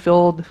to be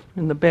filled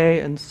in the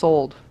bay and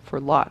sold for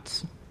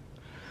lots.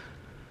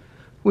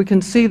 We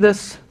can see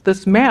this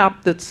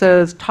map that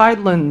says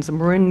Tidelands,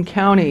 Marin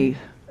County,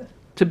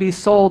 to be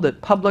sold at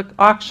public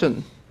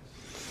auction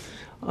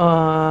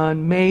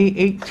on May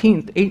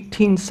 18th,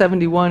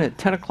 1871 at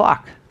 10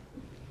 o'clock.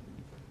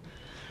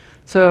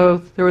 So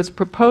there was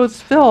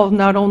proposed fill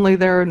not only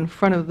there in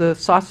front of the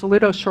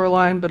Sausalito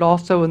shoreline, but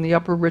also in the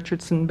upper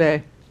Richardson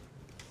Bay.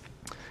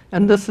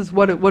 And this is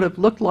what it would have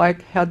looked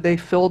like had they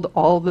filled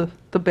all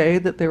the bay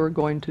that they were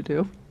going to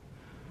do.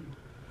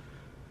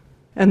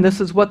 And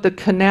this is what the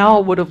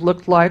canal would have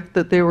looked like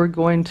that they were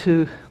going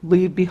to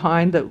leave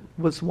behind that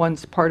was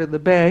once part of the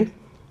bay.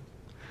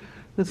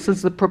 This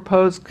is the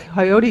proposed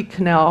Coyote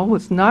Canal,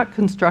 was not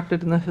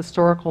constructed in the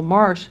historical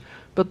marsh,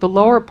 but the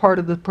lower part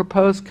of the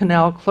proposed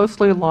canal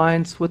closely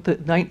aligns with the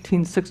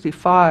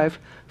 1965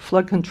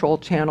 flood control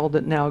channel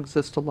that now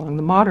exists along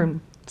the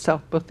modern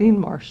South Bothin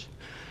Marsh.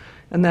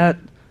 And that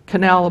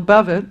canal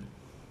above it,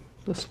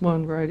 this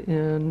one right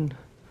in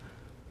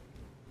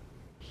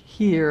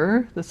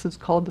here, this is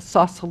called the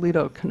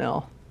Sausalito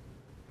Canal.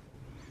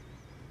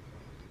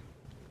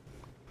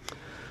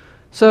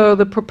 So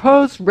the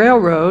proposed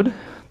railroad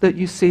that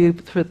you see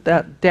with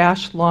that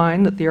dashed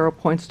line that the arrow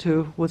points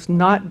to was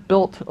not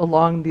built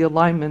along the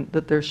alignment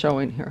that they're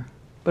showing here,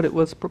 but it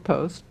was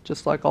proposed,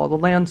 just like all the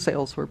land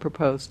sales were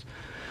proposed.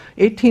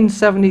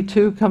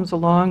 1872 comes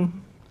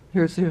along.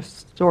 Here's the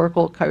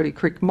historical Coyote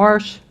Creek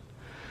Marsh.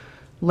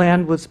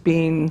 Land was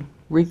being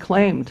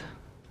reclaimed.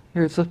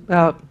 Here's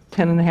about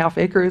 10.5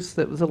 acres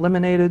that was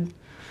eliminated.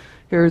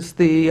 Here's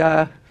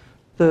the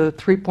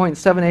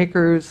 3.7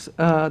 acres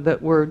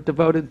that were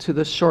devoted to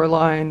the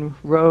shoreline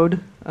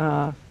road.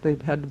 They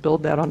had to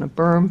build that on a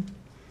berm.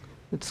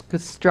 It's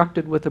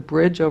constructed with a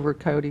bridge over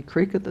Coyote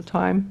Creek at the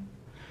time.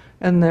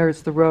 And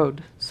there's the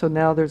road. So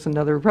now there's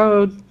another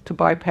road to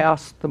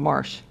bypass the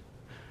marsh.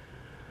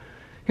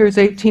 Here's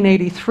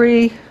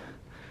 1883.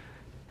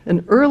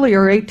 An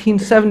earlier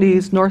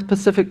 1870s North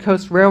Pacific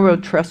Coast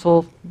Railroad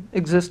trestle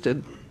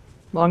existed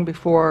long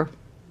before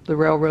the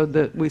railroad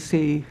that we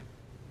see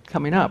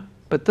coming up.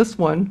 But this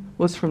one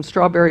was from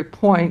Strawberry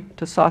Point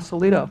to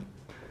Sausalito,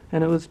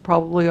 and it was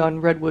probably on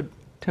redwood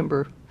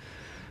timber.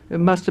 It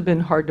must have been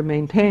hard to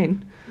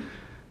maintain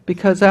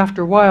because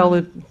after a while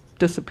it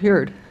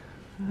disappeared.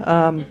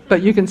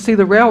 But you can see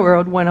the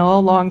railroad went all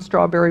along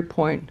Strawberry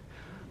Point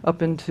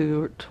up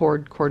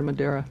toward Corte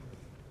Madera.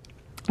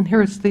 And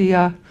here's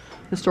the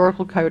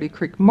historical Coyote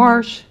Creek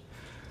Marsh.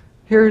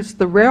 Here's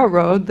the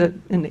railroad that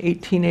in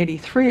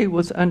 1883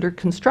 was under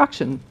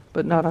construction,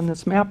 but not on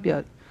this map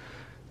yet.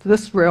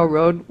 This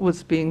railroad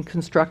was being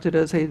constructed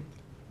as a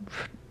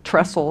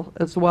trestle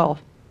as well.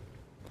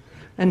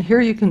 And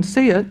here you can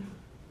see it.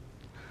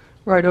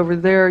 Right over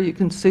there you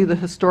can see the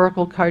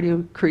historical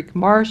Coyote Creek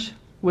Marsh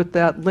with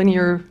that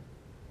linear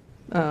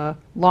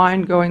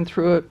line going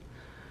through it.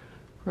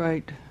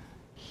 Right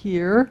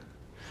here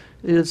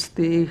is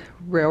the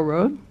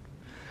railroad.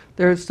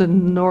 There's the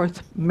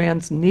North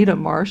Manzanita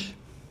Marsh,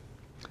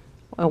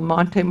 El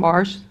Monte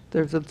Marsh.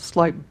 There's a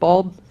slight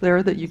bulb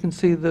there that you can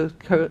see the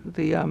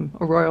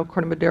Arroyo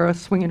Corte Madera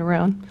swinging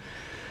around.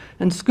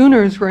 And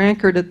schooners were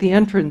anchored at the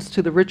entrance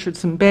to the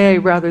Richardson Bay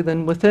rather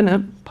than within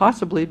it,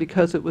 possibly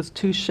because it was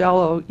too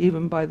shallow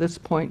even by this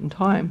point in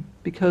time,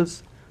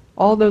 because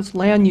all those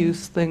land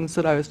use things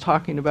that I was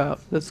talking about,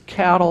 this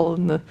cattle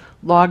and the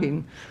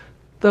logging,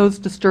 those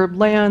disturb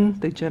land,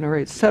 they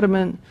generate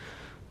sediment.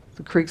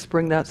 The creeks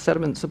bring that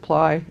sediment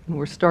supply, and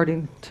we're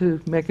starting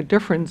to make a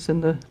difference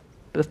in the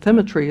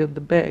bathymetry of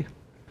the bay.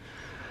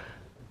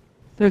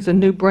 There's a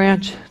new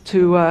branch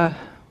to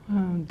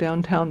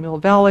downtown Mill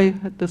Valley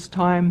at this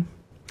time.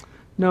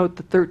 Note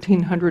the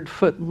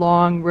 1,300-foot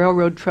long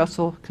railroad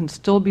trestle can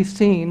still be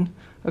seen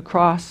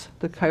across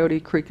the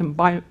Coyote Creek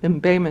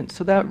embayment.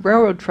 So that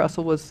railroad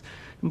trestle was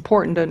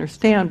important to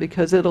understand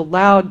because it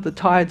allowed the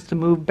tides to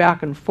move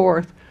back and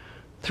forth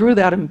through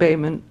that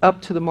embayment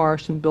up to the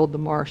marsh and build the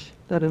marsh.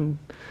 That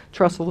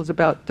trestle was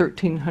about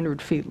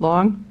 1,300 feet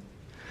long.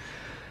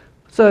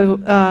 So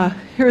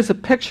here's a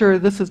picture.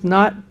 This is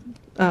not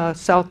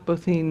South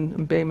Bothin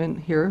embayment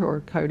here,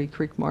 or Coyote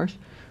Creek Marsh.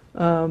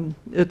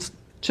 It's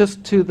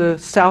just to the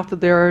south of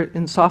there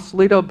in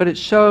Sausalito, but it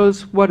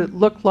shows what it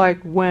looked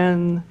like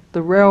when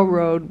the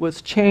railroad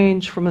was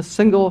changed from a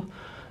single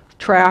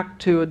track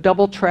to a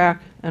double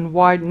track and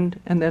widened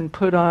and then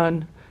put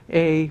on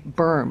a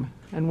berm.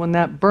 And when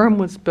that berm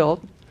was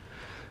built,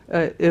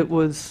 it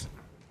was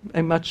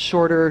a much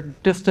shorter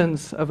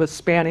distance of a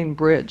spanning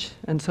bridge.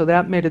 And so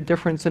that made a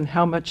difference in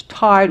how much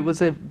tide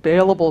was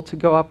available to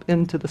go up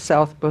into the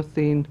South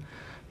Bothin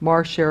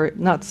Marsh area,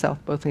 not South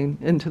Bothin,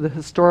 into the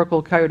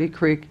historical Coyote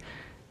Creek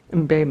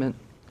embayment.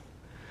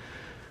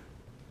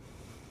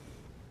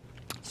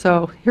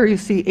 So here you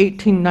see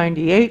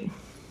 1898.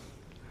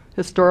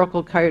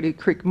 Historical Coyote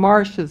Creek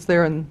Marsh is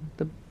there in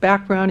the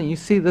background, and you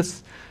see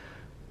this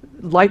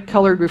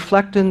light-colored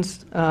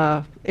reflectance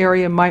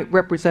area might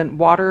represent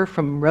water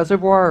from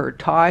reservoir or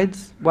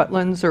tides,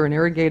 wetlands, or an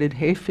irrigated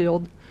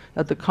hayfield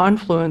at the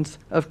confluence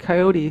of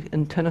Coyote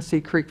and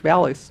Tennessee Creek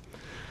valleys.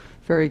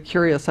 Very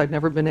curious. I'd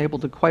never been able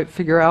to quite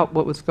figure out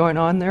what was going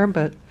on there,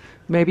 but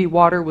maybe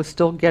water was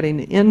still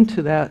getting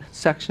into that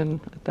section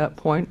at that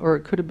point, or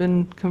it could have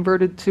been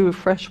converted to a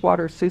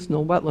freshwater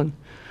seasonal wetland.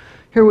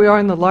 Here we are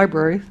in the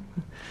library,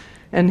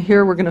 and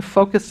here we're going to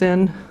focus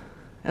in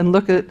and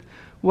look at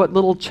what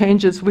little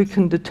changes we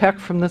can detect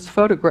from this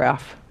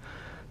photograph.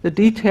 The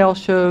detail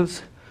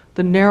shows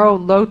the narrow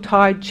low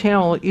tide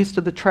channel east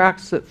of the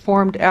tracks that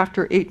formed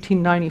after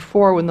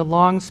 1894 when the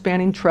long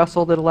spanning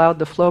trestle that allowed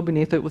the flow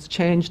beneath it was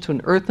changed to an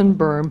earthen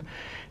berm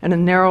and a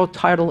narrow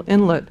tidal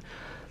inlet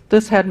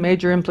This had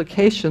major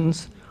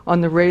implications on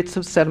the rates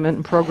of sediment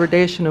and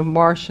progradation of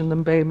marsh and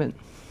embayment.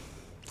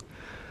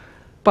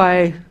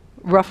 By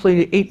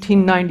roughly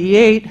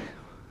 1898,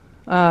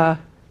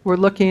 we're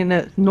looking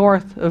at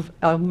north of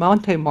El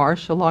Monte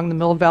Marsh along the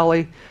Mill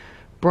Valley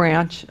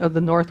branch of the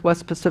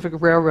Northwest Pacific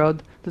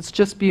Railroad that's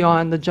just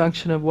beyond the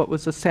junction of what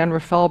was the San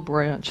Rafael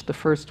branch, the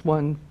first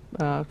one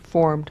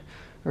formed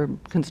or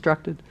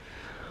constructed.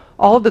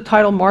 All of the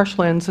tidal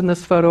marshlands in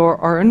this photo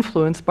are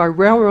influenced by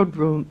railroad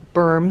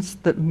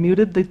berms that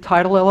muted the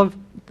tidal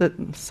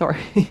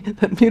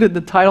that muted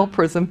the tidal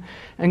prism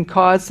and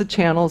caused the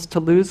channels to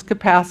lose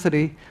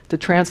capacity to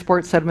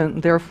transport sediment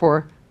and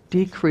therefore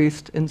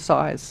decreased in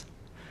size.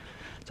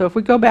 So if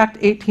we go back to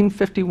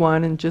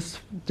 1851 and just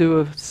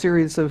do a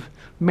series of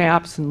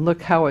maps and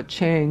look how it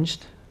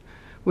changed,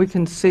 we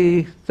can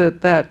see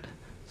that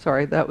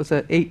was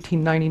an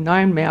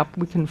 1899 map.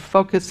 We can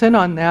focus in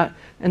on that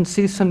and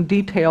see some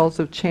details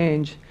of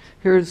change.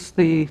 Here's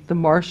the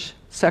marsh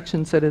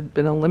sections that had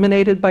been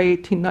eliminated by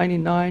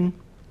 1899.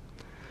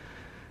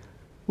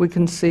 We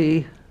can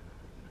see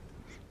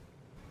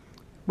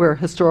where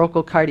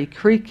historical Coyote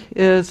Creek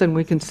is, and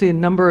we can see a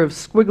number of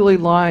squiggly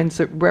lines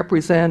that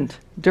represent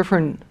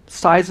different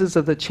sizes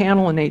of the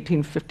channel. In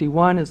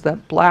 1851 is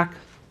that black,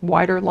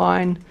 wider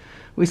line.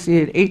 We see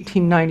an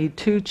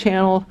 1892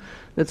 channel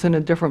that's in a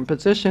different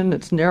position,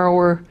 it's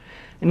narrower,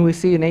 and we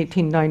see an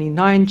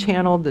 1899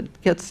 channel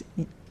that gets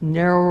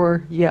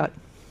narrower yet.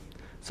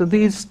 So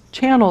this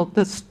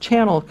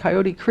channel,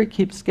 Coyote Creek,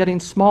 keeps getting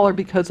smaller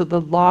because of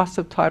the loss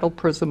of tidal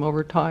prism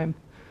over time.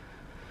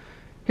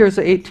 Here's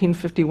the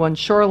 1851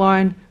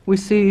 shoreline. We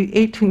see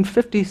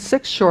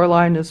 1856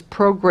 shoreline is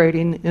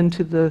prograding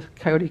into the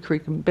Coyote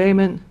Creek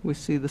embayment. We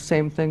see the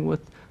same thing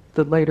with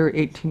the later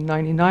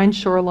 1899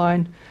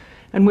 shoreline.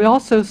 And we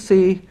also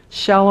see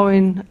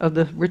shallowing of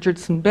the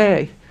Richardson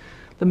Bay.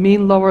 The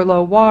mean lower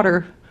low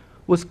water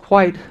was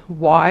quite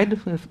wide.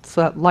 It's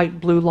that light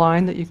blue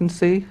line that you can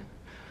see.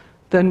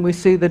 Then we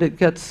see that it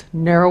gets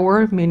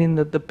narrower, meaning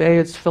that the bay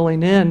is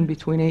filling in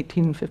between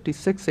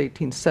 1856 and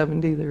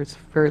 1870. There's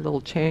very little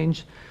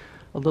change,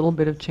 a little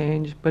bit of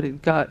change, but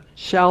it got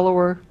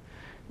shallower,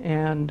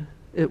 and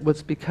it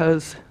was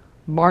because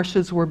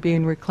marshes were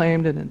being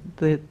reclaimed and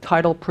the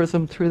tidal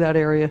prism through that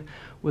area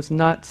was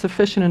not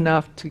sufficient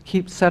enough to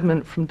keep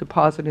sediment from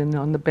depositing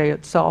on the bay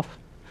itself.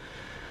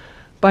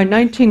 By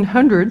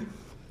 1900,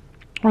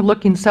 we're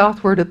looking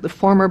southward at the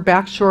former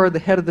backshore of the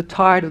head of the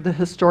tide of the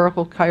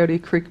historical Coyote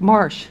Creek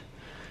Marsh.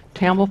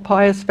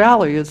 Tamalpais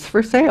Valley is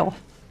for sale.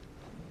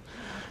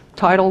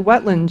 Tidal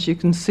wetlands you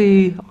can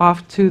see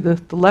off to the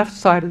left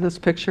side of this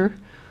picture,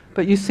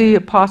 but you see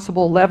a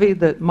possible levee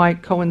that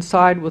might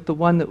coincide with the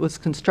one that was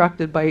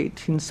constructed by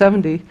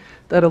 1870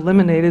 that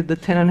eliminated the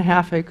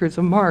 10.5 acres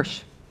of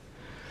marsh.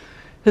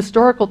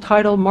 Historical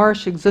tidal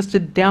marsh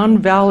existed down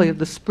valley of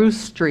the Spruce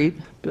Street,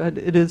 but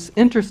it is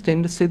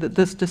interesting to see that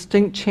this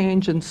distinct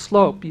change in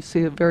slope, you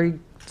see a very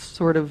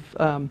sort of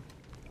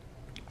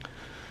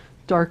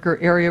darker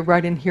area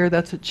right in here,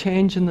 that's a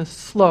change in the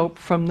slope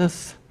from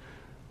this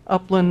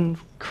upland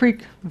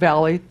creek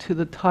valley to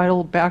the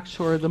tidal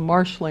backshore of the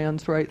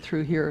marshlands right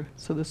through here.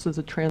 So this is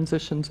a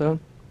transition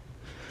zone.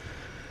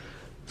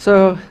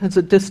 So it's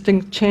a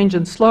distinct change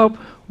in slope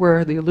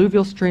where the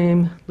alluvial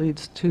stream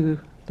leads to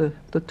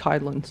the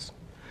tidelands.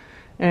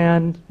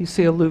 And you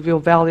see alluvial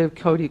valley of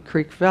Coyote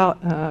Creek,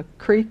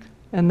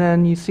 and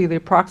then you see the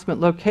approximate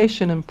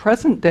location and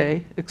present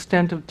day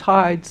extent of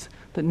tides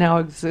that now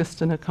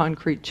exist in a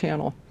concrete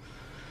channel.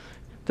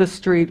 This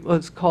street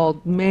was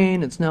called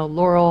Main, it's now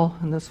Laurel,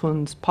 and this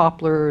one's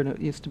Poplar, and it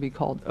used to be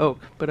called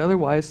Oak. But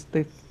otherwise,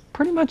 they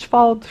pretty much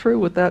followed through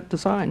with that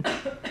design.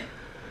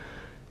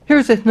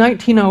 Here's a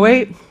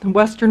 1908, the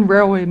Western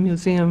Railway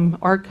Museum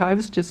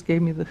Archives just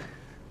gave me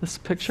this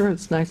picture.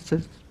 It's nice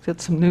to get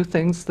some new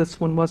things. This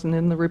one wasn't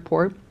in the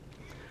report.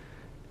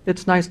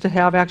 It's nice to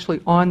have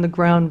actually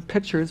on-the-ground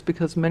pictures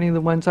because many of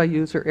the ones I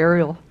use are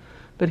aerial.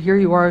 But here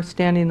you are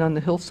standing on the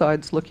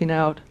hillsides looking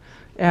out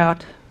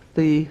at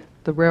the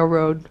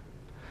railroad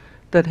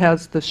that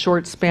has the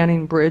short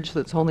spanning bridge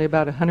that's only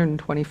about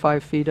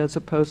 125 feet as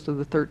opposed to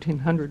the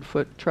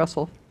 1,300-foot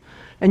trestle.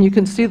 And you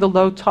can see the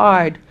low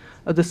tide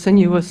of the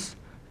sinuous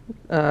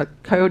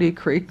Coyote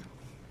Creek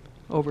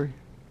over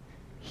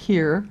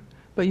here.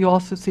 But you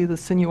also see the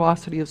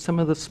sinuosity of some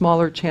of the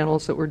smaller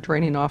channels that were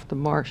draining off the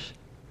marsh.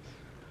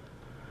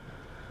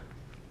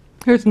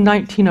 Here's a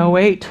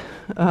 1908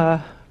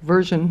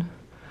 version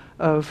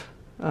of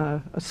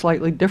a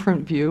slightly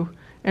different view.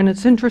 And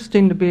it's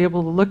interesting to be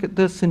able to look at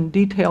this in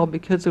detail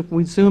because if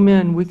we zoom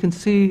in, we can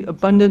see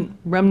abundant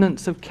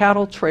remnants of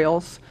cattle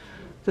trails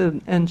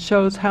and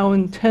shows how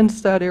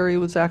intense that area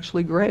was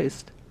actually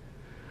grazed.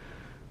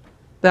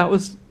 That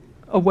was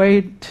a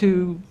way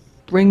to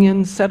bring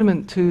in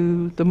sediment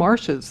to the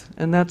marshes,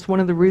 and that's one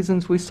of the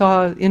reasons we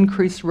saw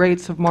increased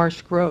rates of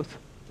marsh growth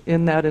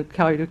in that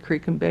Coyote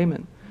Creek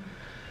embayment.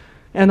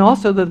 And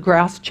also the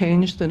grass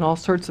changed and all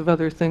sorts of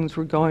other things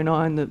were going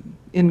on that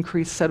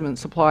increased sediment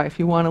supply. If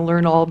you want to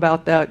learn all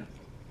about that,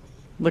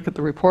 look at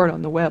the report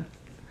on the web.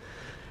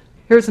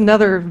 Here's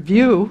another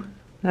view.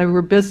 They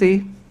were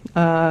busy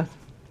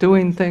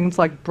doing things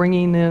like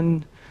bringing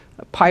in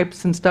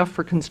pipes and stuff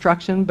for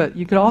construction, but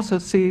you could also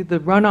see the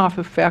runoff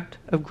effect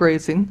of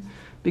grazing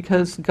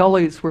because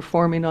gullies were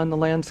forming on the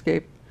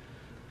landscape.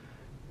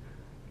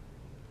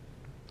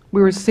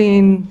 We were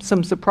seeing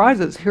some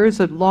surprises. Here's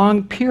a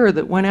long pier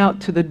that went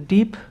out to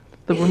the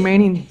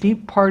remaining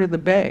deep part of the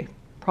bay,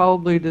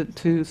 probably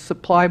to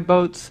supply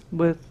boats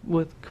with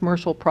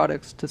commercial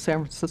products to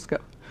San Francisco.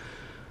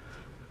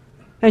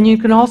 And you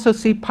can also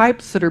see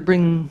pipes that are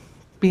being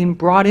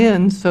brought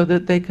in so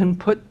that they can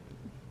put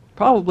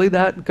probably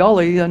that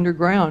gully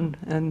underground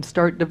and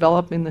start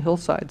developing the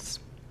hillsides.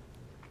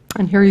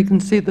 And here you can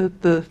see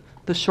the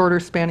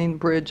shorter spanning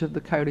bridge of the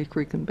Coyote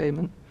Creek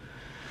embayment.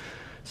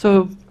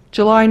 So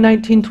July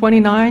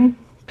 1929,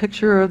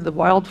 picture of the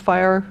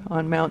wildfire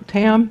on Mount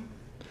Tam.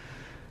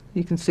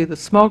 You can see the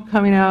smoke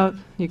coming out.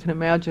 You can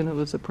imagine it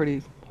was a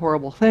pretty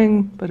horrible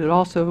thing, but it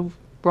also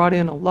brought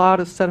in a lot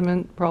of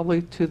sediment,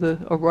 probably to the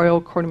Arroyo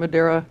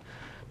Cortamadera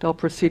del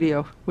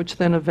Presidio, which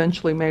then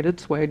eventually made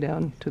its way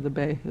down to the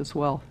bay as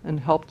well and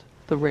helped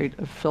the rate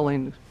of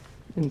filling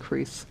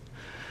increase.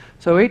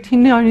 So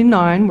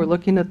 1899, we're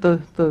looking at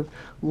the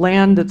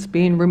land that's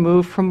being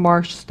removed from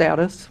marsh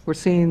status. We're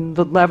seeing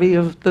the levee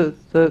of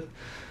the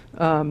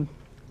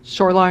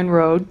shoreline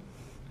road.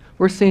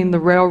 We're seeing the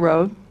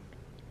railroad.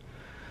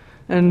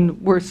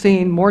 And we're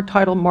seeing more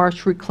tidal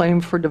marsh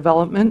reclaimed for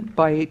development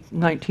by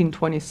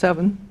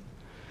 1927.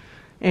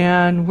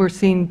 And we're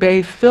seeing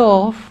bay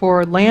fill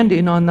for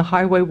landing on the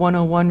Highway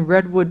 101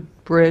 Redwood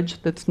Bridge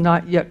that's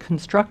not yet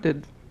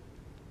constructed.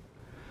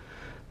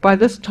 By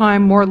this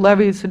time, more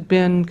levees had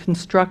been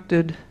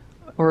constructed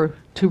or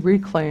to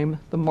reclaim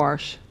the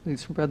marsh,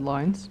 these red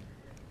lines.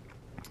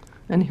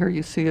 And here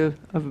you see a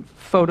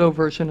photo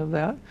version of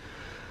that.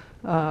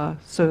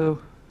 So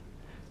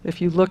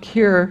if you look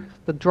here,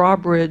 the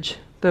drawbridge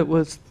that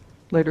was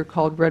later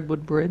called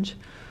Redwood Bridge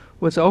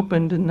was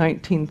opened in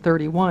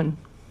 1931.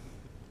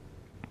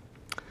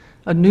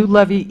 A new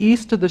levee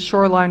east of the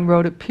shoreline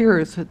road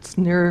appears. It's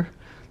near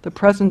the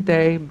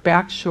present-day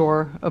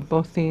backshore of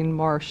Bothin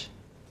Marsh.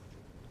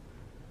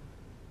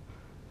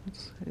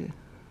 Let's see.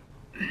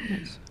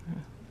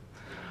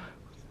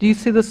 Do you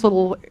see this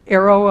little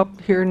arrow up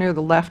here near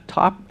the left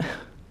top?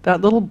 That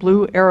little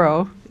blue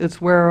arrow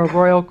is where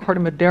Arroyo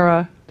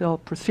Cortamadera del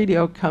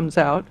Presidio comes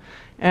out,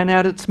 and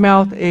at its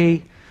mouth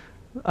a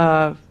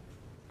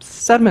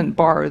sediment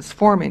bar is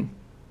forming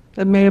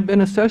that may have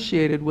been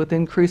associated with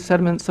increased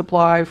sediment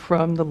supply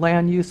from the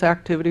land use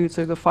activities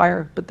or the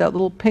fire, but that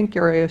little pink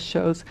area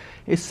shows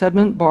a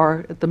sediment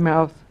bar at the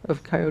mouth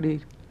of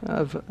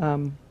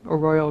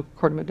Arroyo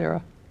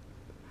Cortamadera.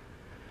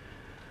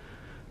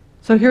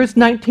 So here's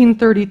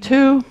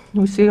 1932.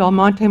 We see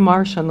Almonte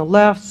Marsh on the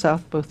left,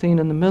 South Bothin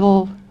in the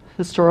middle,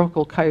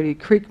 historical Coyote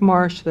Creek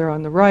Marsh there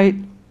on the right.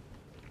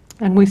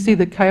 And we see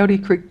the Coyote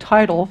Creek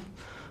tidal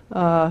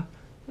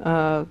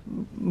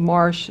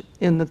marsh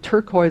in the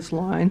turquoise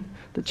line.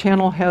 The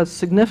channel has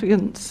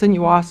significant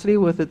sinuosity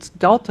with its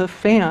delta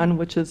fan,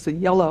 which is the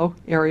yellow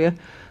area,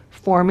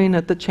 forming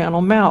at the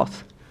channel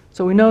mouth.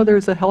 So we know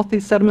there's a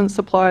healthy sediment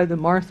supply. The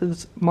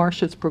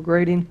marsh is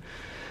prograding.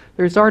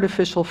 There's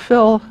artificial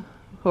fill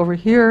over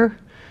here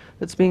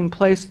that's being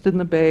placed in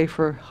the bay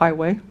for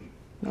highway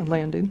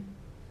landing.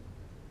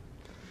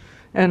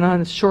 And on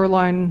the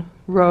shoreline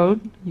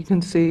road, you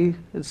can see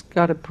it's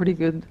got a pretty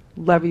good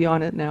levee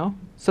on it now.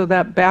 So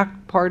that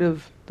back part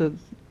of the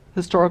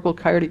historical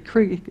Coyote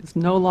Creek is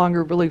no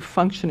longer really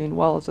functioning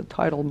well as a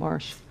tidal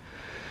marsh.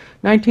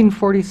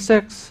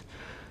 1946,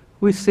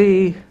 we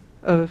see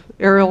an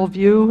aerial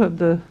view of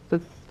the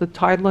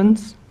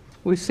tidelands.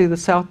 We see the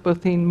South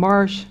Bothin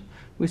Marsh.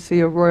 We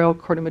see Arroyo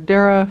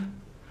Cortamadera.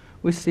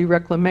 We see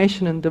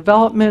reclamation and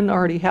development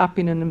already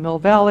happening in the Mill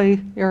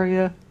Valley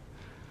area.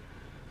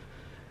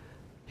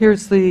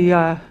 Here's the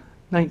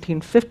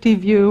 1950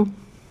 view,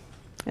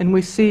 and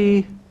we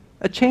see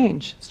a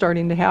change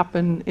starting to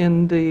happen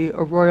in the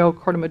Arroyo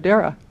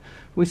Cortamadera.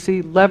 We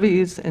see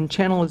levees and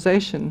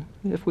channelization.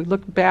 If we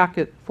look back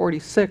at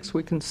 46,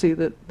 we can see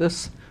that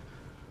this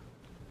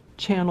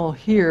channel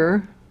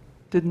here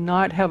did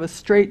not have a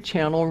straight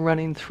channel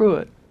running through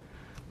it.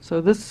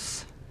 So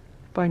this,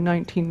 by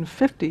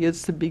 1950,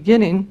 is the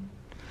beginning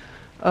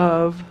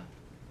of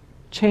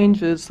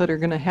changes that are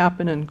going to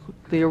happen in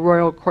the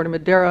Arroyo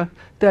Cortamadera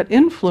that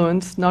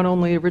influence not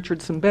only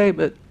Richardson Bay,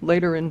 but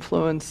later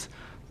influence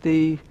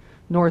the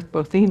North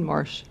Bothin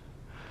Marsh.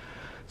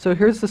 So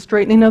here's the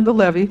straightening of the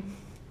levee.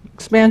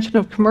 Expansion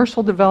of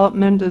commercial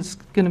development is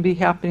going to be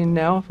happening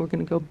now. We're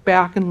going to go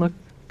back and look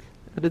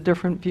at a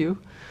different view.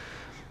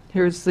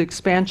 Here's the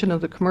expansion of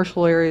the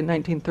commercial area in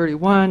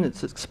 1931.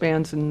 It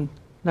expands in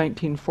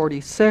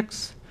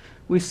 1946.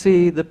 We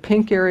see the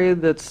pink area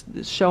that's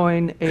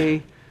showing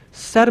a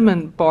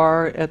sediment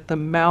bar at the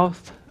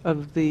mouth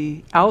of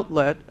the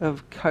outlet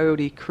of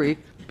Coyote Creek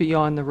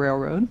beyond the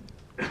railroad.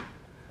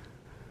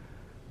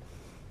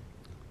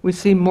 We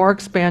see more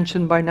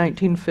expansion by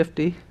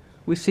 1950.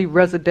 We see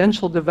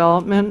residential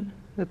development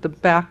at the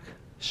back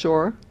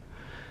shore.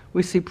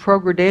 We see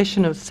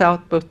progradation of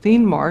South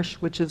Bothin Marsh,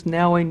 which is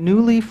now a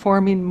newly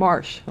forming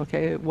marsh.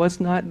 Okay, it was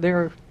not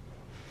there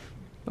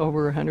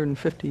over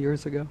 150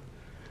 years ago.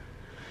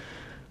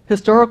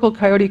 Historical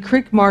Coyote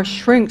Creek Marsh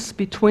shrinks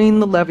between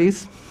the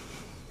levees.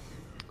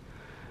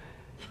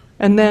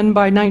 And then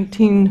by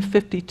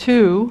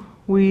 1952,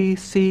 we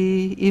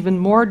see even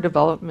more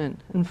development.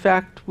 In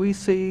fact, we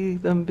see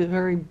them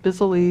very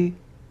busily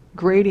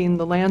grading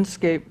the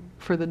landscape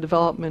for the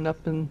development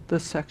up in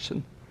this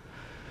section.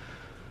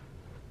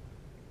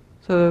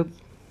 So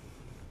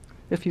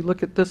if you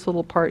look at this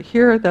little part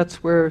here,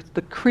 that's where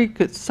the creek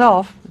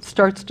itself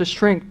starts to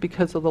shrink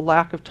because of the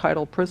lack of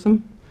tidal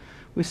prism.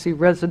 We see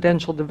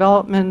residential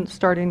development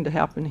starting to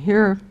happen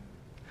here.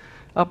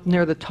 Up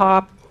near the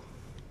top,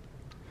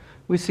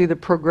 we see the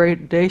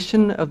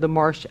progradation of the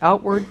marsh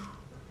outward.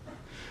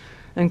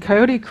 And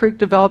Coyote Creek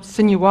develops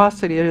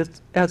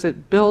sinuosity as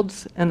it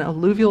builds an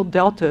alluvial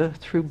delta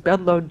through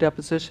bedload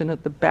deposition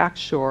at the back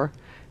shore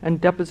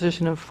and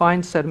deposition of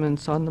fine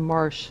sediments on the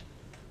marsh.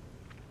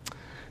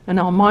 An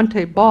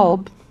Almonte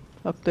bulb,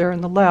 up there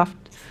on the left,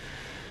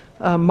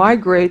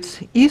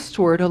 migrates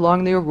eastward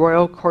along the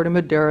Arroyo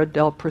Corte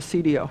del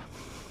Presidio.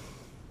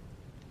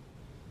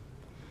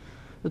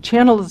 The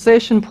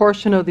channelization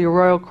portion of the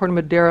Arroyo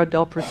Corte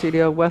del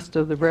Presidio west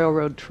of the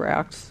railroad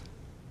tracks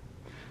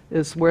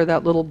is where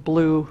that little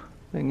blue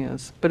thing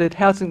is, but it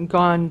hasn't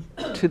gone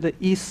to the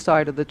east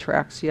side of the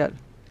tracks yet.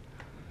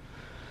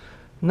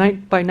 By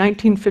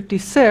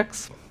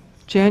 1956,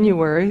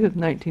 January of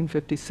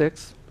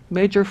 1956,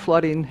 major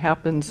flooding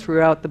happens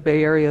throughout the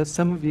Bay Area.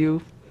 Some of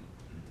you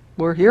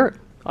were here.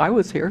 I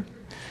was here.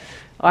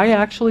 I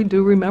actually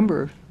do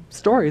remember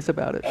stories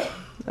about it.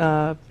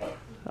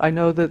 I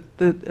know that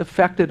it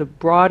affected a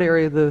broad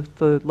area of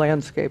the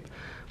landscape,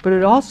 but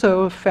it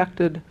also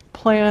affected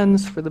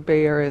plans for the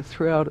Bay Area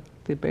throughout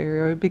the Bay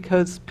Area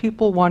because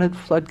people wanted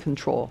flood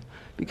control,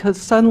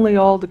 because suddenly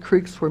all the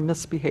creeks were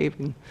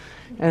misbehaving.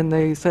 And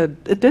they said,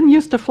 it didn't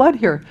used to flood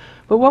here.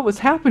 But what was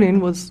happening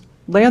was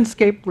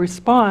landscape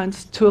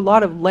response to a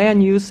lot of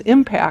land use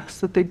impacts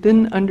that they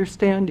didn't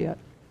understand yet.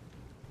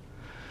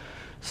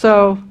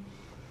 So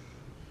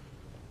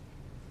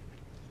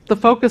the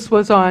focus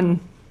was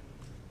on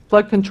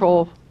flood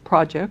control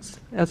projects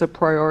as a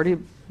priority,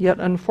 yet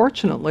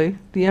unfortunately,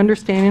 the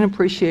understanding and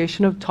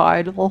appreciation of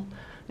tidal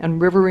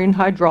and riverine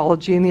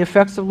hydrology and the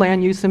effects of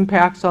land use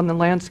impacts on the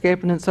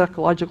landscape and its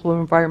ecological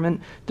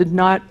environment did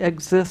not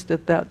exist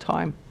at that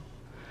time.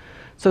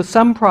 So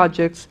some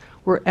projects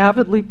were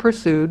avidly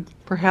pursued,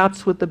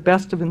 perhaps with the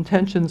best of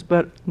intentions,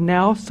 but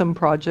now some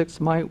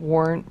projects might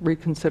warrant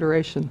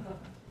reconsideration.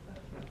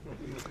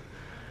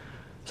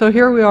 So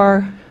here we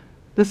are.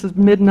 This is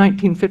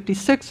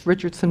mid-1956,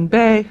 Richardson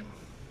Bay.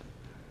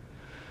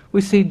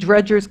 We see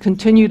dredgers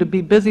continue to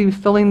be busy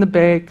filling the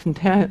bay.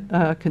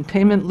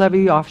 Containment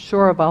levee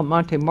offshore of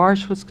Almonte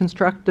Marsh was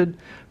constructed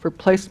for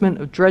placement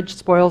of dredge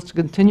spoils to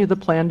continue the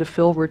plan to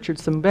fill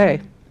Richardson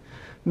Bay.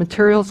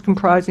 Materials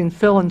comprising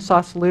fill and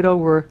Sausalito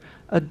were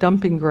a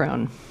dumping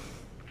ground.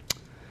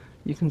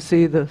 You can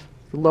see the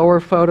lower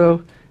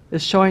photo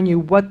is showing you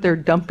what they're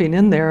dumping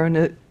in there, and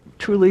it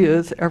truly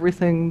is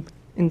everything,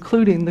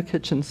 including the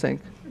kitchen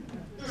sink.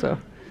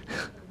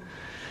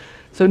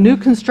 So new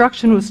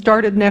construction was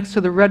started next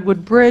to the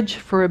Redwood Bridge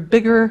for a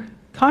bigger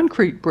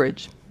concrete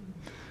bridge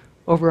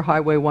over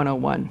Highway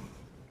 101.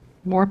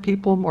 More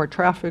people, more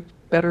traffic,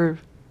 better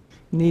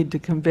need to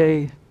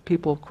convey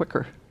people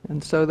quicker.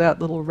 And so that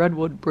little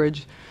Redwood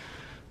Bridge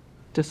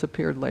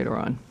disappeared later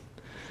on.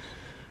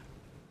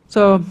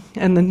 So,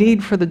 and the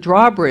need for the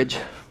drawbridge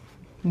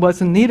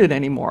wasn't needed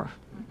anymore.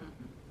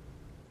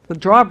 The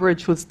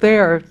drawbridge was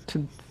there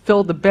to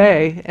fill the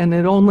bay, and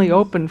it only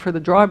opened for the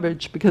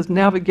drawbridge because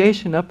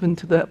navigation up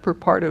into the upper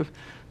part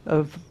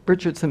of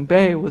Richardson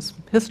Bay was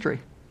history.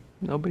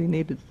 Nobody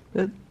needed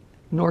it,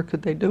 nor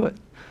could they do it.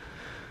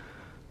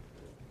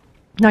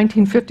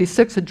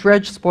 1956, a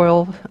dredge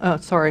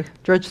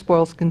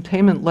spoils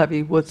containment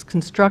levee was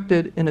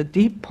constructed in a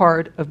deep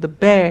part of the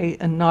bay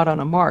and not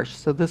on a marsh.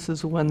 So this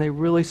is when they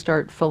really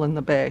start filling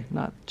the bay,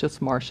 not just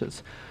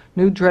marshes.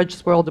 New dredge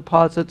spoil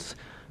deposits,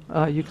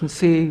 you can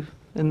see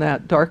in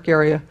that dark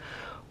area,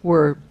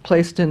 were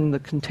placed in the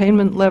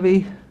containment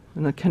levee,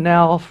 and the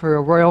canal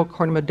for Arroyo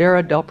Corte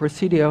del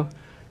Presidio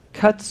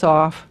cuts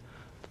off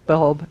the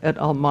bulb at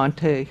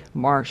Almonte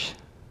Marsh.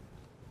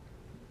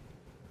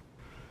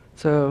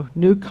 So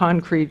new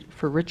concrete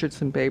for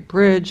Richardson Bay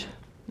Bridge.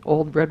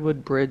 Old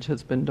Redwood Bridge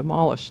has been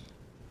demolished,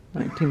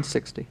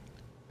 1960.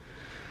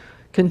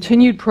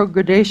 Continued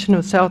progradation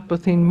of South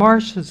Bothin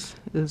Marsh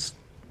is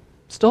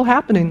still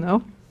happening,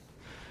 though.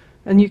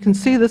 And you can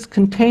see this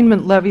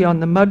containment levee on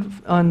the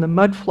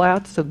mud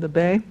flats of the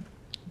bay,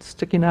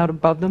 sticking out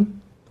above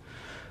them.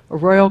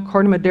 Arroyo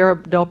Corte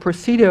del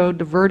Presidio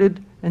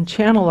diverted and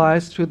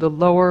channelized through the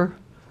lower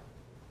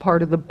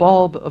part of the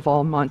bulb of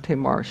Almonte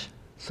Marsh.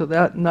 So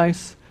that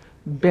nice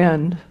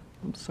bend,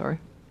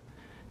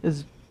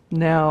 is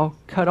now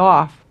cut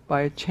off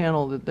by a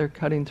channel that they're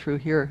cutting through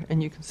here.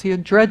 And you can see a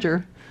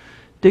dredger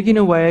digging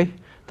away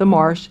the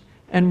marsh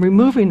and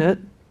removing it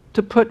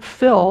to put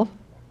fill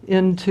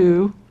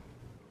into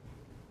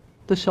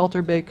the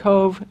Shelter Bay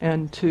Cove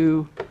and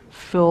to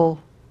fill,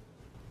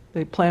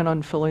 they plan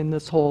on filling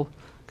this whole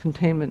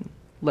containment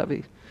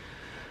levee.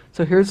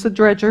 So here's the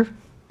dredger.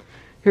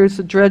 Here's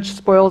the dredge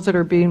spoils that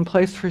are being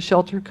placed for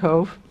Shelter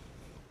Cove.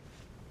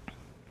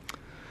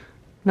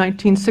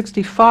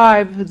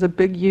 1965 is a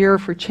big year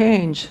for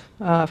change.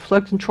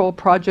 Flood control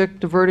project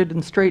diverted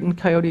and straightened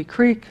Coyote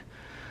Creek.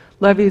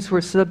 Levees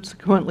were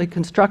subsequently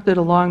constructed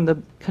along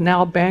the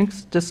canal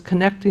banks,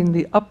 disconnecting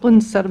the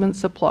upland sediment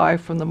supply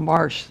from the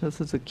marsh. This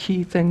is a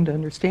key thing to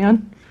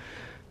understand.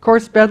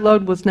 Coarse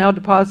bedload was now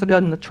deposited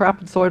in the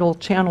trapezoidal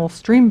channel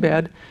stream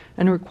bed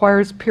and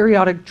requires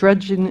periodic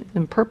dredging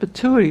in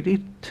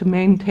perpetuity to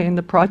maintain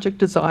the project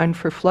design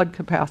for flood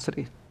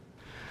capacity.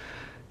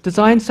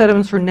 Design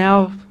sediments were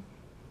now,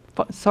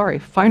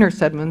 finer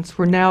sediments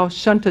were now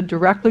shunted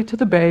directly to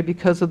the bay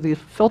because of the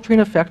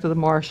filtering effect of the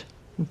marsh,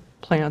 and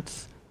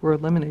plants were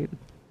eliminated.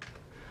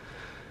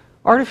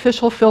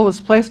 Artificial fill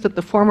was placed at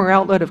the former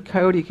outlet of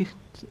Coyote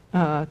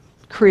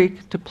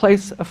Creek to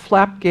place a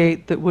flap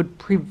gate that would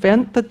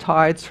prevent the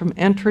tides from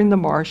entering the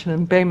marsh and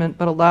embayment,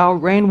 but allow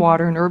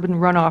rainwater and urban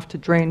runoff to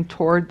drain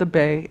toward the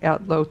bay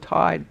at low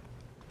tide.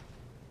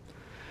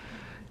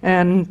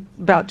 And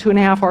about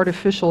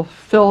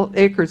 2.5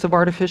 acres of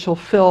artificial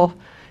fill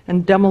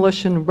and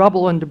demolition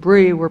rubble and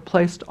debris were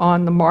placed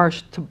on the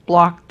marsh to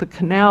block the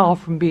canal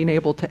from being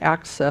able to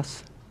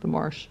access the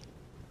marsh.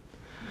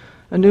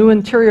 A new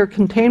interior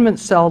containment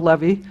cell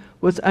levee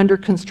was under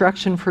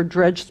construction for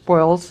dredge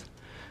spoils.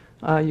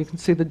 You can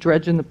see the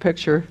dredge in the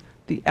picture.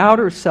 The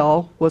outer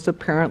cell was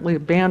apparently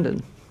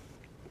abandoned.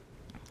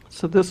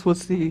 So this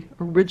was the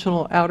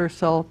original outer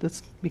cell.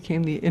 This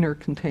became the inner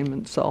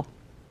containment cell.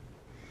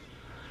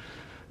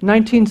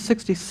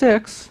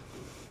 1966,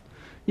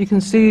 you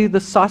can see the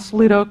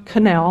Sausalito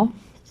Canal.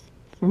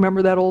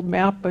 Remember that old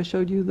map I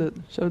showed you that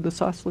showed the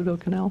Sausalito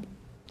Canal?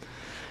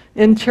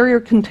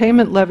 Interior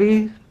containment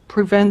levee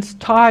prevents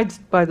tides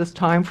by this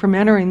time from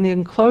entering the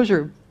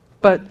enclosure,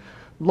 but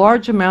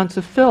large amounts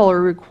of fill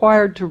are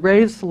required to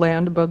raise the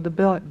land above the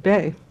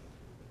bay.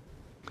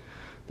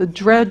 The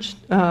dredge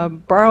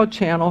borrow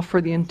channel for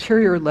the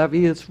interior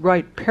levee is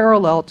right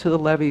parallel to the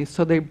levee,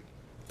 so they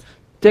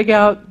dig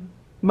out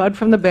mud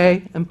from the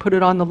bay and put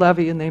it on the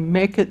levee, and they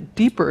make it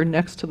deeper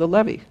next to the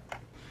levee.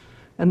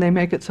 And they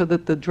make it so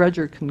that the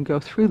dredger can go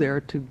through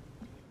there to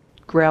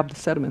grab the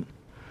sediment.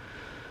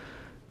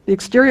 The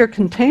exterior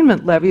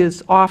containment levee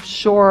is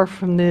offshore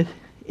from the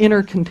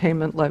inner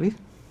containment levee,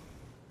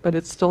 but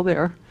it's still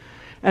there.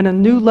 And a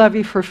new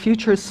levee for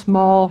future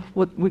small,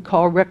 what we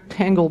call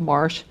rectangle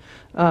marsh,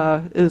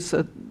 is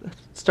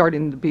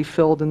starting to be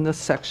filled in this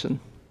section.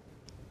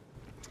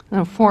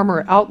 And a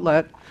former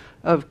outlet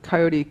of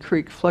Coyote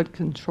Creek flood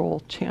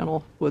control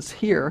channel was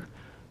here,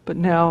 but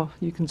now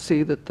you can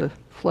see that the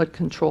flood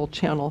control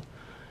channel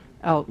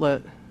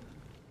outlet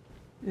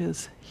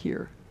is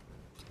here.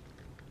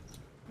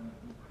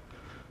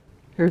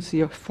 Here's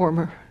the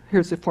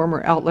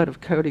former outlet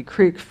of Coyote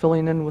Creek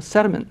filling in with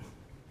sediment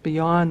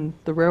beyond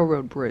the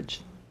railroad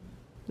bridge.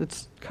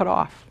 It's cut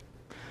off.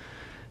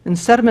 And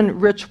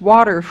sediment-rich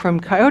water from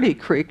Coyote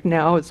Creek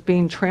now is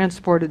being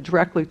transported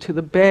directly to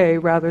the bay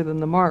rather than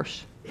the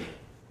marsh.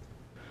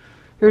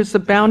 Here's the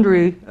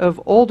boundary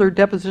of older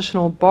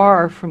depositional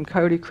bar from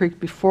Coyote Creek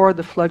before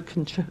the flood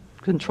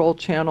control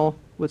channel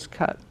was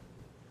cut.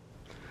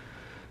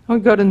 We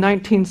go to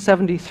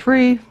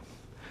 1973.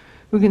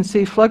 We can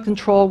see flood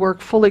control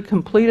work fully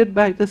completed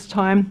by this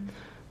time,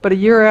 but a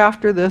year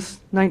after this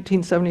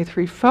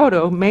 1973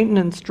 photo,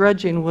 maintenance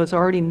dredging was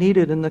already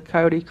needed in the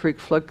Coyote Creek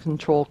flood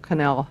control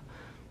canal.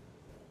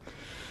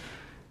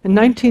 In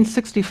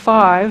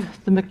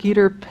 1965, the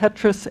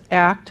McEater-Petras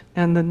Act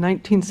and the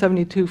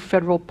 1972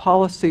 federal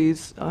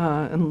policies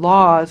and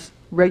laws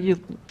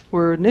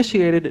were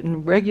initiated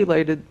and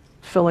regulated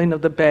filling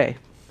of the bay.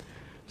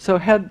 So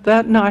had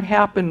that not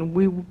happened,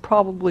 we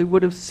probably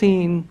would have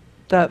seen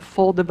that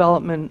full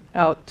development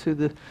out to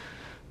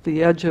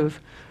the edge of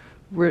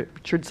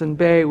Richardson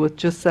Bay with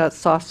just that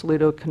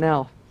Sausalito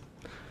Canal.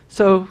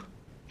 So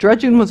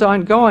dredging was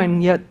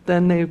ongoing, yet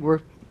then they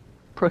were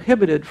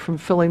prohibited from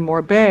filling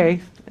more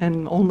bay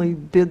and only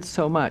did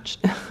so much.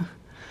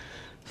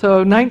 So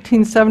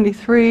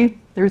 1973,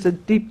 there's a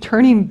deep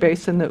turning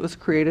basin that was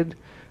created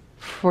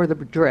for the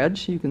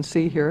dredge, you can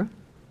see here.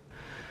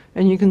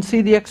 And you can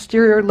see the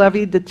exterior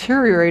levee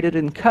deteriorated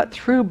and cut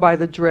through by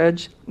the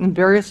dredge in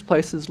various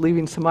places,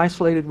 leaving some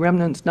isolated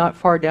remnants not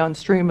far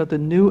downstream of the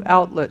new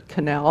outlet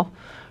canal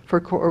for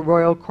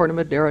Arroyo Corte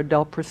Madera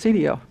del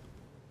Presidio.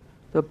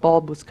 The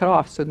bulb was cut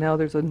off, so now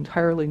there's an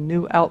entirely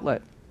new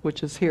outlet,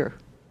 which is here.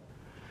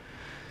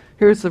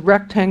 Here's the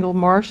rectangle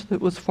marsh that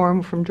was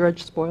formed from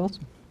dredge spoils.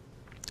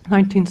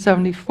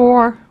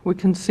 1974, we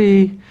can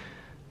see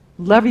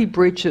levee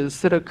breaches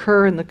that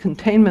occur in the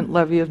containment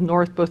levee of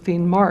North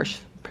Bothin Marsh.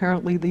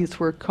 Apparently these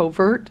were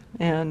covert,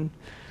 and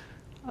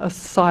a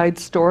side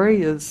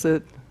story is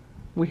that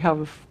we have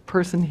a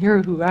person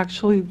here who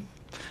actually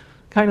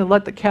kind of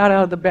let the cat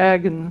out of the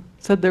bag and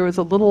said there was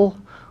a little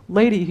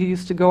lady who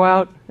used to go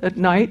out at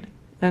night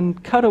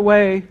and cut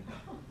away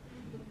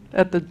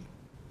at the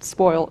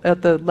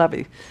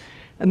levee.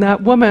 And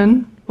that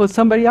woman was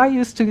somebody I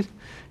used to,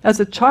 as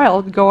a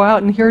child, go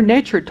out and hear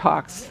nature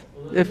talks.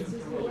 If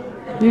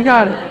you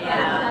got it.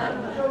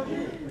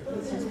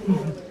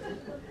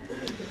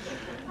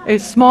 A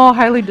small,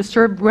 highly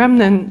disturbed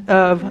remnant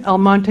of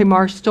Almonte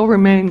Marsh still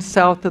remains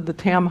south of the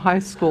Tam High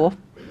School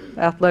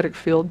athletic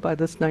field by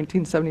this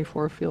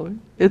 1974 field.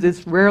 It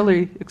is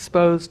rarely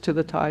exposed to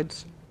the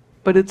tides,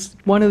 but it's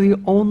one of the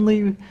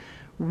only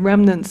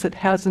remnants that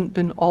hasn't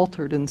been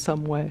altered in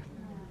some way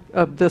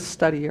of this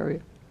study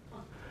area.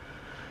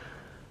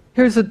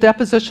 Here's a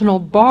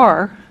depositional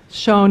bar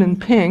shown in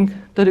pink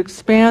that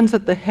expands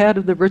at the head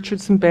of the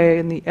Richardson Bay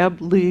in the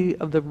ebb lee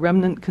of the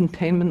remnant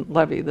containment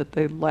levee that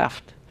they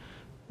left.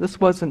 This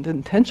wasn't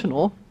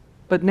intentional,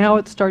 but now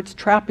it starts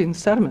trapping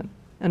sediment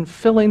and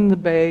filling the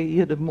bay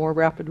at a more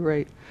rapid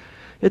rate.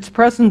 Its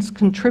presence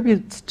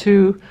contributes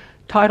to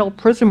tidal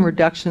prism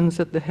reductions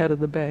at the head of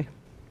the bay,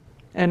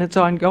 and it's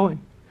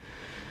ongoing.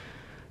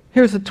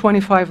 Here's a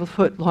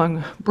 25-foot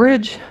long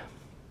bridge.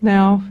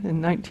 Now,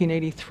 in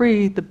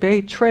 1983, the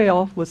Bay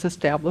Trail was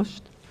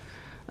established,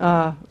 in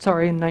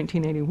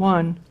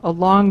 1981,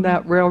 along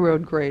that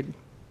railroad grade.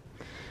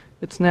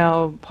 It's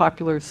now a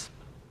popular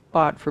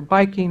spot for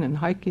biking and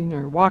hiking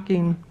or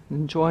walking,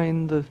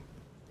 enjoying the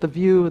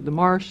view of the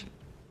marsh.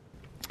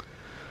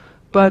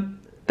 But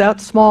that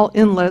small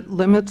inlet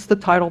limits the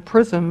tidal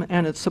prism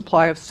and its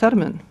supply of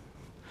sediment.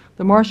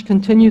 The marsh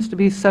continues to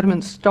be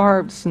sediment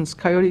starved since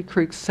Coyote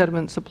Creek's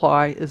sediment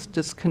supply is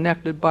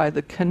disconnected by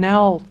the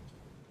canal.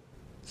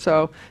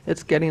 So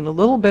it's getting a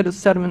little bit of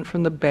sediment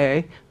from the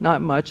bay,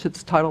 not much,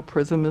 its tidal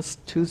prism is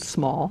too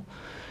small,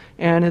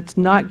 and it's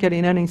not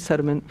getting any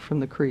sediment from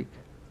the creek.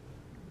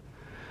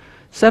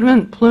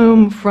 Sediment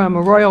plume from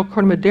Arroyo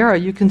Corte Madera,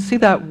 you can see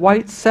that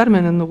white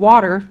sediment in the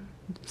water,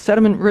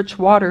 sediment-rich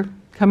water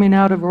coming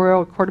out of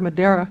Arroyo Corte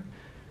Madera,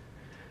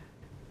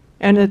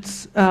 and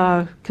it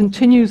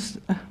continues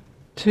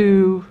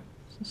to,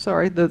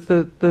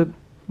 the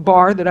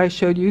bar that I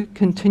showed you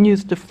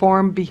continues to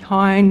form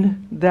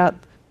behind that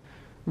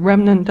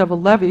remnant of a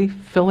levee,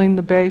 filling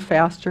the bay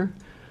faster,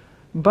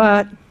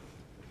 but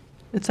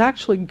it's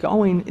actually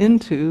going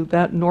into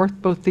that North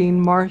Bothin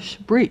Marsh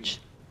breach.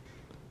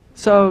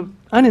 So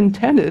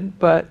unintended,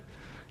 but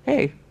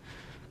hey,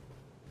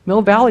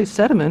 Mill Valley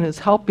sediment is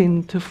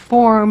helping to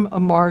form a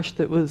marsh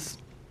that was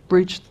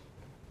breached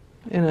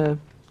in a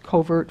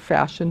covert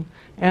fashion,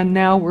 and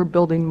now we're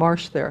building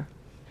marsh there.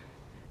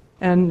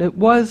 And it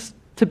was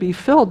to be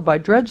filled by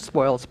dredge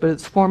spoils, but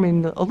it's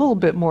forming a little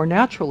bit more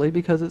naturally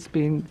because it's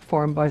being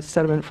formed by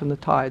sediment from the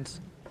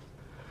tides.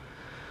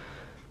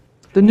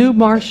 The new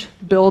marsh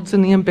builds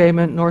in the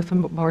embayment north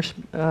of Marsh,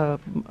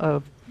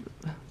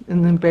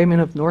 in the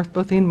embayment of North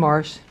Bothin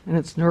Marsh, and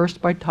it's nourished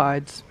by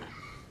tides.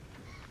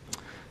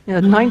 A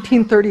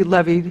 1930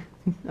 levee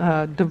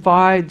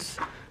divides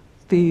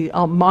the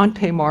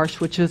Almonte Marsh,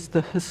 which is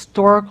the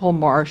historical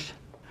marsh,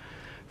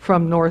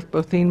 from North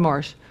Bothin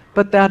Marsh.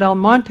 But that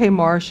Almonte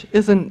Marsh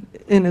isn't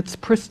in its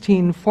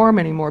pristine form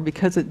anymore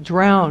because it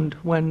drowned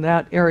when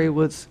that area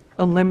was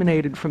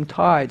eliminated from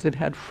tides. It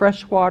had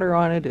fresh water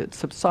on it, it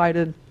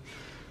subsided.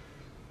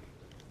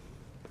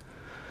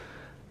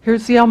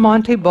 Here's the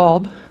Almonte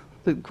bulb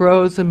that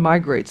grows and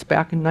migrates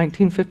back in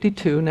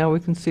 1952. Now we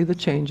can see the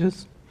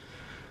changes.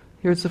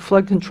 Here's the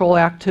flood control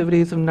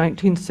activities of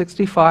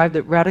 1965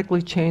 that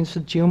radically changed the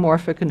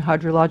geomorphic and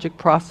hydrologic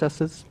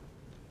processes.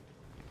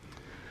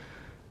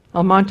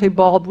 Almonte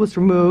bulb was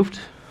removed.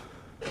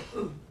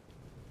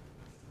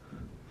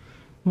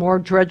 More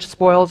dredge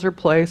spoils are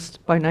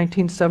placed by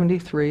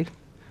 1973.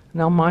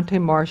 And Almonte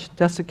Marsh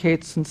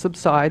desiccates and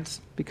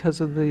subsides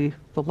because of the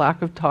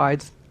lack of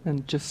tides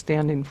and just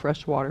standing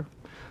fresh water.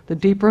 The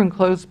deeper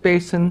enclosed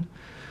basin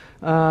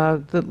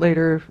that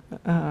later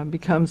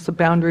becomes the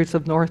boundaries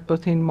of North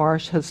Bothin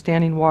Marsh has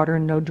standing water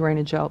and no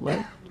drainage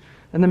outlet.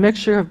 And the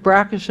mixture of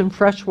brackish and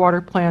freshwater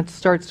plants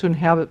starts to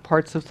inhabit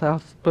parts of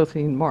South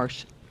Bothin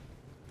Marsh.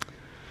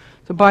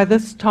 So by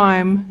this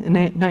time, in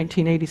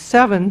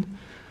 1987,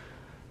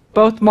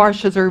 both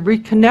marshes are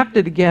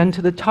reconnected again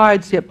to the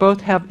tides, yet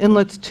both have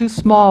inlets too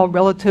small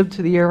relative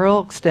to the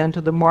aerial extent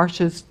of the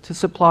marshes to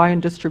supply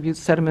and distribute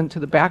sediment to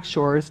the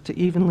backshores to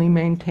evenly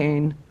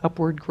maintain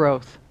upward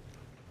growth.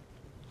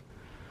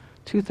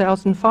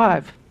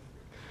 2005.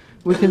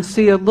 We can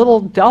see a little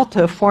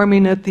delta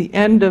forming at the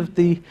end of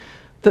the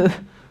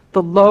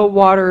low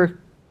water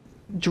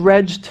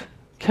dredged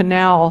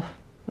canal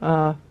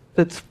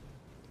that's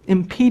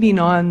impeding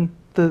on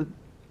the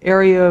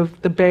area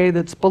of the bay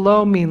that's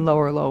below mean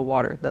lower low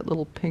water, that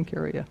little pink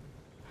area.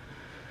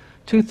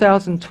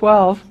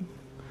 2012,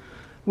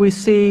 we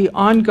see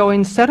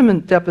ongoing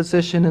sediment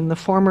deposition in the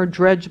former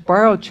dredge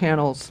borrow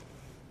channels.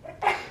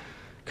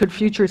 Could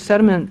future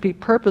sediment be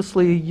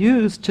purposely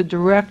used to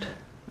direct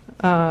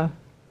to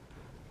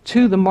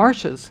the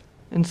marshes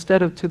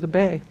instead of to the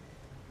bay?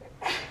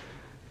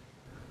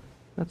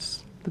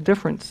 That's the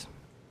difference.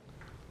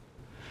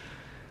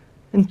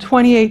 In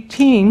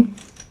 2018,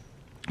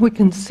 we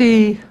can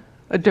see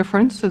a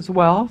difference as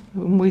well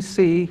when we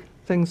see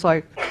things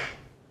like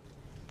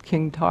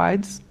king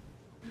tides.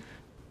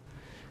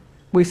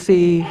 We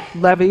see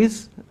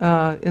levees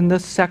in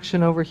this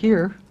section over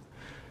here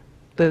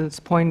that it's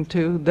pointing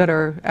to that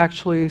are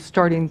actually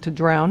starting to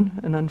drown,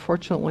 and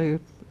unfortunately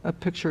a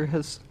picture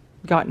has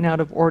gotten out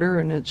of order,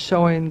 and it's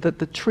showing that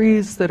the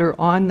trees that are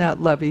on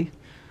that levee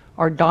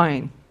are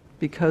dying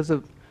because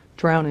of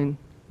drowning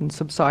and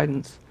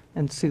subsidence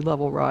and sea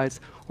level rise,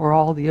 or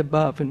all the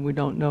above, and we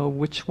don't know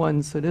which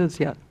ones it is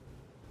yet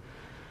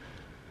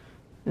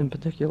in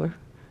particular.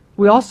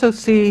 We also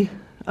see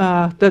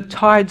the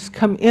tides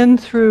come in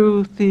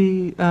through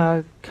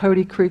the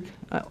Cody Creek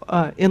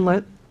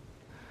Inlet,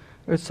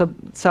 or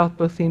South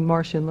Bothin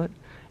Marsh Inlet,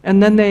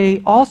 and then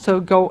they also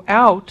go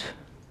out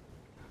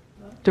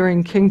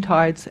during king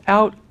tides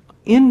out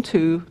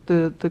into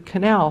the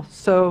canal.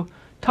 So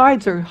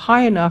tides are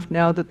high enough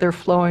now that they're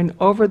flowing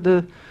over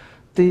the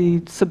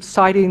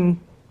subsiding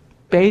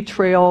Bay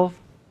Trail,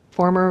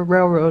 former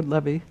railroad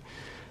levee,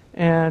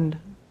 and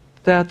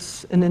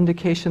that's an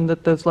indication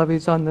that those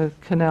levees on the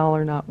canal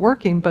are not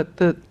working, but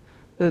that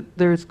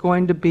there's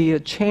going to be a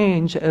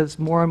change as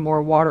more and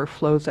more water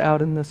flows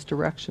out in this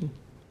direction.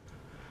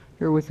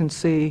 Here we can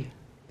see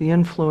the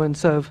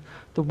influence of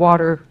the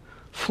water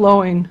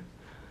flowing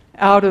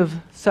out of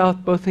South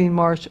Bothin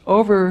Marsh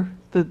over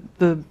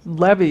the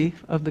levee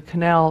of the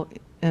canal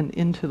and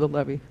into the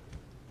levee.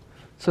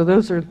 So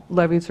those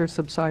levees are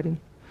subsiding.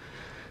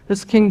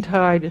 This king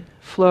tide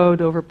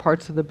flowed over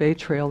parts of the Bay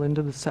Trail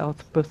into the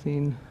South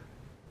Bothin.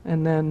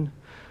 And then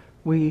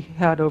we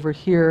had over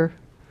here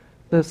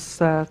this,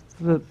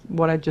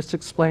 what I just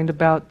explained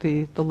about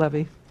the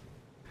levee.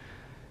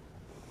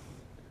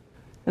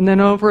 And then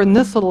over in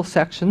this little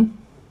section,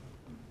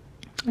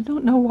 I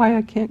don't know why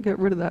I can't get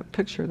rid of that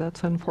picture.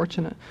 That's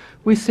unfortunate.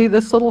 We see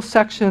this little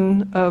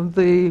section of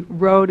the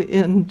road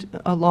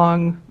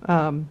along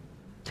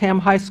Tam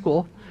High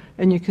School,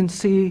 and you can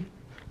see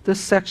this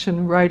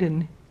section right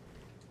in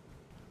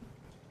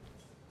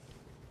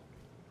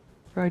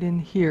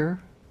here.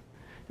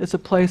 It's a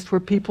place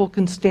where people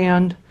can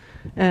stand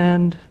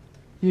and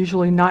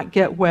usually not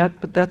get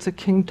wet, but that's a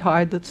king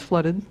tide that's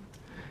flooded.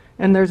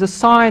 And there's a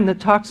sign that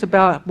talks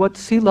about what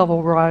sea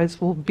level rise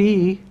will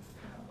be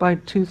by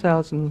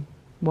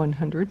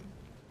 2100.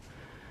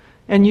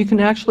 And you can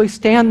actually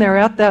stand there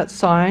at that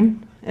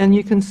sign and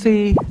you can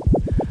see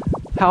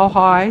how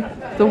high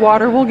the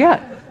water will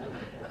get.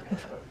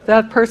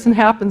 That person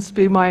happens to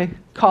be my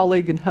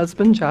colleague and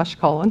husband, Josh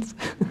Collins.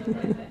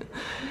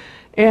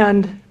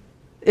 And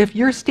if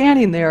you're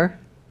standing there,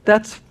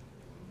 that's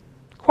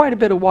quite a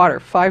bit of water,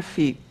 5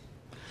 feet.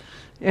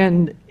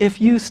 And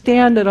if you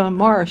stand at a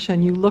marsh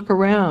and you look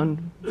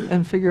around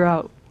and figure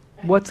out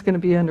what's going to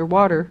be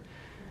underwater,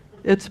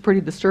 it's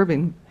pretty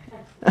disturbing.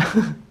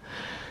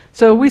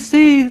 So we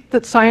see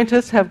that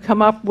scientists have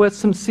come up with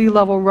some sea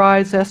level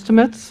rise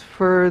estimates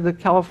for the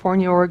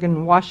California,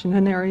 Oregon,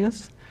 Washington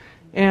areas.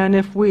 And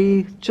if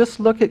we just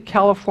look at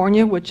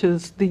California, which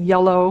is the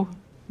yellow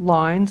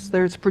lines,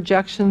 there's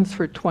projections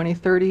for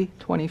 2030,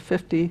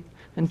 2050,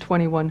 and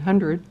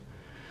 2100.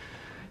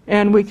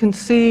 And we can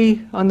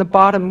see on the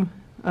bottom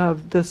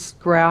of this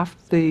graph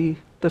the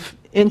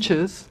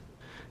inches,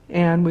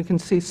 and we can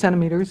see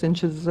centimeters,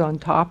 inches on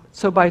top.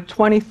 So by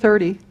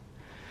 2030,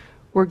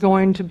 we're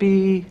going to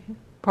be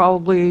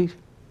probably,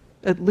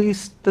 at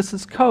least, this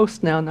is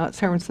coast now, not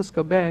San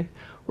Francisco Bay,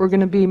 we're going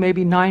to be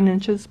maybe 9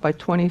 inches. By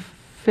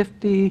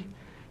 2050,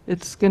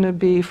 it's going to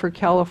be for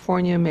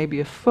California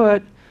maybe a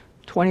foot.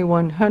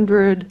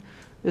 2100,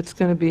 it's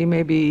going to be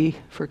maybe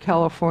for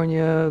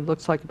California,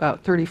 looks like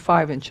about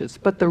 35 inches.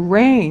 But the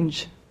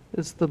range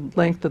is the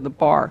length of the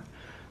bar.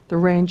 The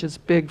range is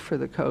big for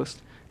the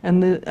coast.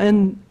 And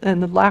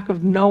the lack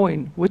of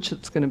knowing which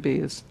it's going to be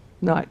is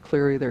not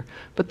clear either.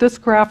 But this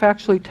graph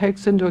actually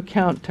takes into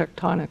account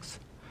tectonics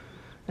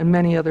and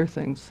many other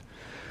things.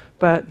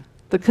 But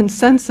the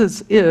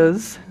consensus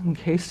is, in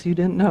case you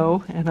didn't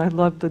know, and I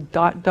love the ...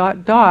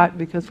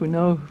 because we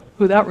know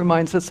who that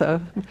reminds us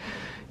of,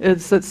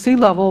 is that sea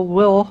level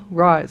will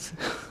rise.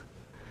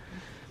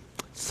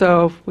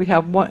 So we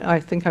have one, I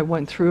think I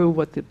went through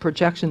what the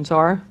projections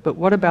are, but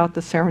what about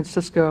the San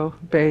Francisco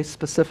Bay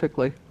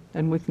specifically?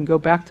 And we can go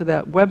back to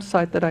that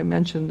website that I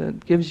mentioned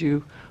that gives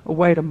you a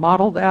way to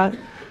model that.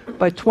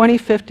 By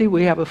 2050,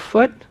 we have a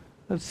foot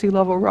of sea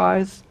level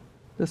rise.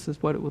 This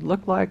is what it would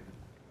look like.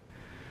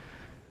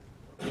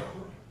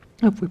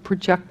 If we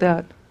project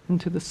that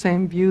into the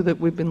same view that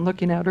we've been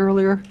looking at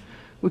earlier,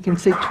 we can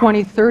see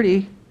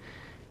 2030.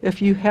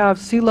 If you have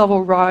sea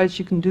level rise,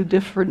 you can do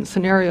different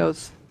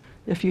scenarios.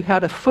 If you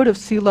had a foot of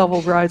sea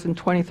level rise in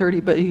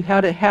 2030, but you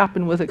had it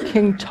happen with a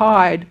king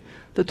tide,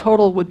 the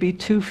total would be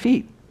 2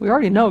 feet. We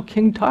already know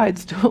king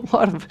tides do a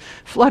lot of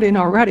flooding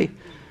already.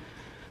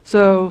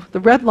 So the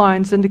red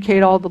lines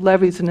indicate all the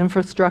levees and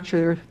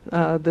infrastructure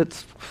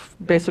that's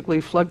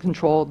basically flood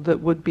controlled that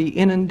would be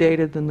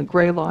inundated, and the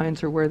gray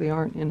lines are where they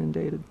aren't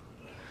inundated.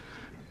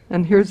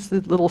 And here's the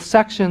little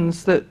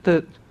sections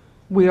that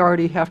we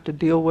already have to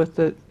deal with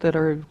that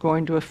are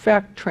going to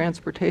affect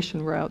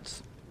transportation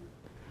routes.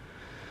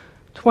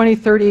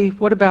 2030,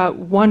 what about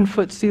 1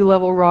 foot sea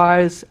level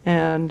rise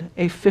and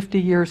a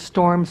 50-year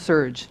storm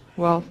surge?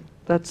 Well,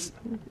 that's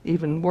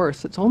even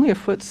worse. It's only a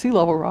foot sea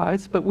level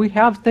rise, but we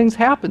have things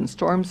happen,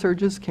 storm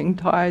surges, king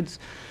tides,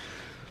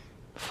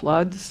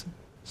 floods.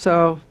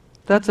 So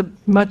that's a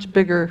much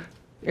bigger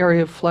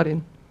area of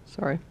flooding,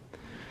 sorry.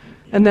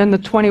 And then the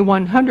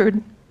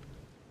 2100,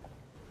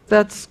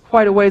 that's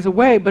quite a ways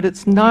away, but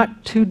it's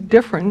not too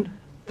different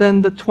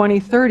than the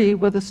 2030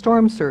 with a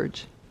storm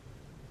surge.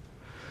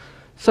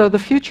 So the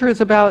future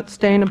is about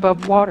staying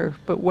above water,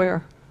 but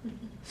where?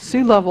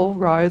 Sea level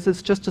rise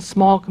is just a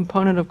small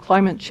component of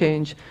climate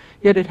change,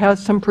 yet it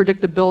has some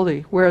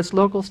predictability, whereas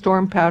local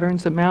storm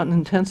patterns, amount and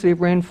intensity of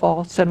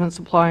rainfall, sediment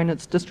supply, and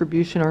its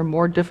distribution are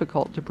more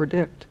difficult to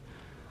predict.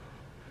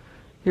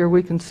 Here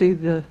we can see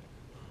the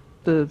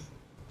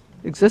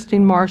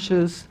existing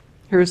marshes.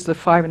 Here's the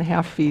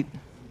 5.5 feet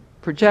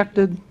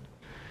projected.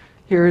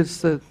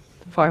 Here's the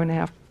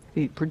 5.5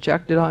 feet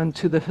projected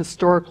onto the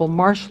historical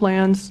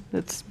marshlands.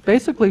 It's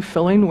basically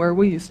filling where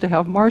we used to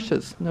have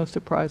marshes. No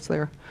surprise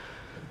there.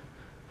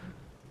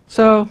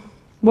 So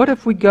what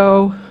if we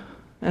go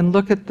and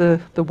look at the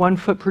 1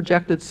 foot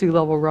projected sea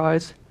level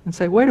rise and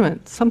say, wait a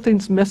minute,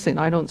 something's missing.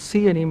 I don't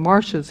see any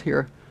marshes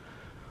here.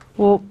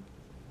 Well,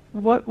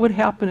 what would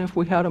happen if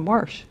we had a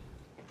marsh?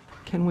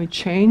 Can we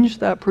change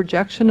that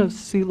projection of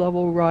sea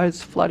level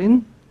rise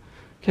flooding?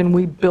 Can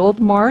we build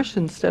marsh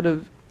instead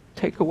of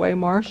take away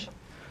marsh?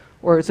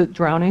 Or is it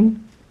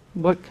drowning?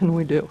 What can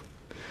we do?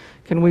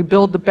 Can we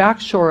build the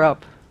backshore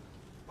up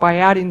by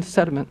adding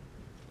sediment?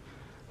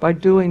 By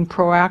doing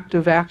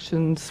proactive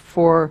actions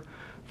for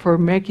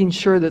making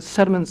sure that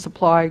sediment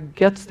supply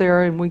gets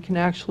there and we can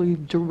actually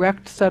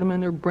direct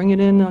sediment or bring it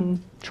in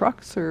on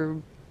trucks,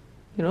 or,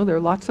 you know, there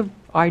are lots of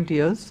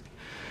ideas.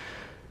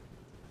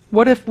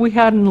 What if we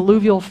had an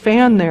alluvial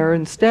fan there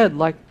instead,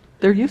 like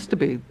there used to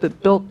be,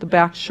 that built the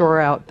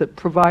backshore out, that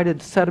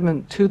provided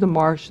sediment to the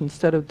marsh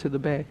instead of to the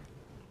bay?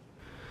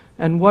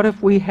 And what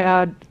if we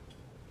had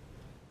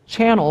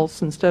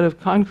channels instead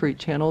of concrete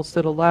channels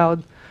that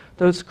allowed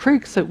those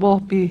creeks that will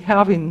be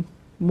having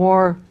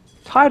more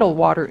tidal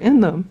water in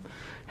them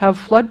have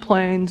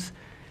floodplains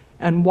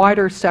and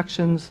wider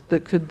sections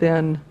that could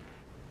then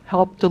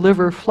help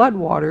deliver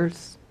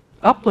floodwaters,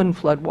 upland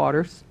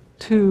floodwaters,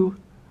 to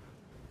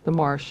the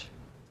marsh?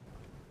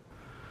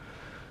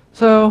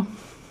 So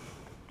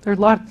there are a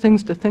lot of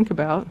things to think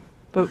about,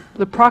 but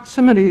the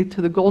proximity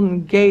to the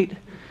Golden Gate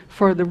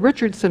for the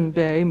Richardson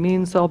Bay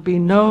means there'll be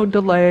no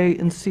delay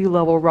in sea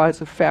level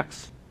rise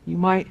effects. You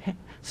might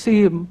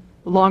see a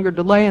longer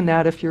delay in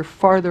that if you're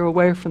farther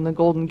away from the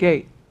Golden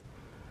Gate.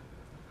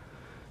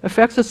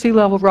 Effects of sea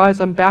level rise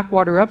on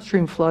backwater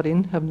upstream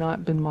flooding have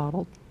not been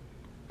modeled.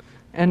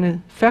 And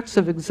effects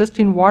of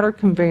existing water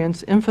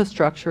conveyance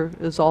infrastructure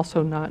is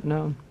also not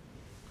known.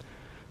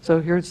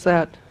 So here's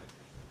that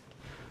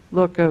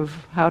look of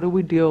how do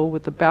we deal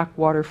with the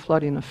backwater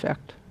flooding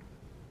effect.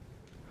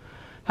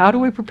 How do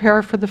we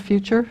prepare for the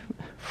future?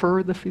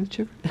 For the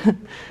future?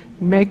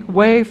 Make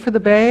way for the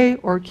bay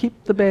or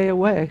keep the bay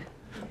away?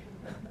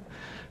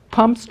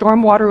 Pump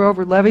stormwater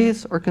over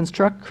levees or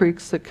construct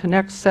creeks that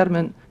connect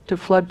sediment to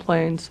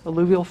floodplains,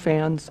 alluvial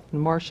fans,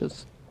 and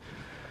marshes.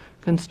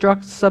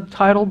 Construct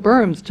subtidal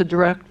berms to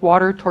direct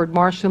water toward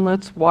marsh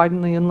inlets,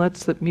 widen the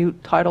inlets that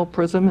mute tidal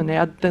prism, and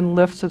add thin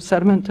lifts of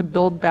sediment to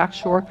build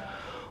backshore,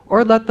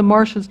 or let the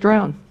marshes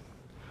drown.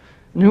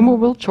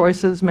 Innumerable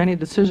choices, many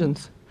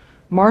decisions.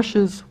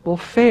 Marshes will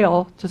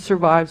fail to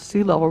survive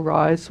sea level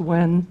rise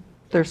when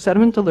their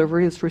sediment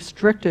delivery is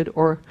restricted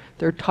or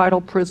their tidal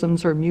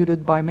prisms are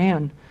muted by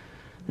man.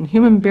 And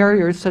human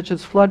barriers such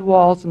as flood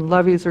walls and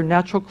levees or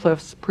natural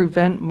cliffs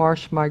prevent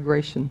marsh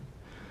migration.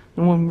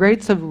 And when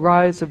rates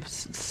of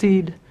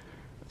sea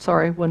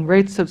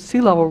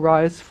level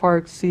rise far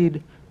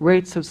exceed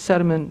rates of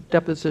sediment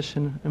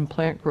deposition and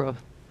plant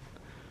growth.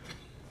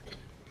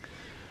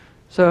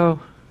 So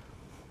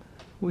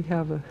we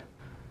have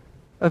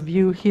a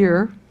view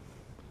here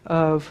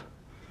of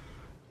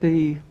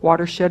the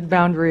watershed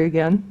boundary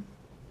again,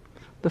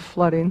 the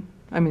flooding,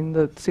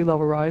 the sea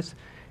level rise,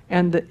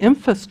 and the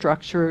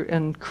infrastructure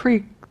and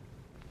creek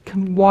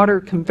water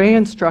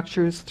conveyance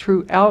structures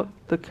throughout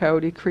the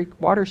Coyote Creek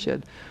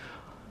watershed.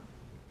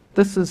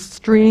 This is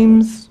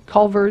streams,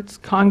 culverts,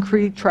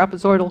 concrete,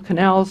 trapezoidal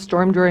canals,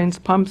 storm drains,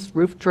 pumps,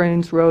 roof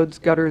drains, roads,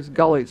 gutters,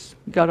 gullies.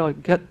 You've got to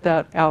get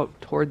that out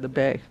toward the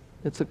bay.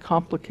 It's a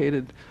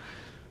complicated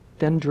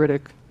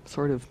dendritic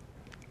sort of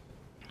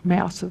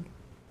mass of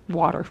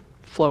water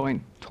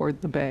flowing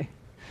toward the bay.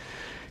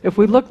 If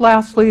we look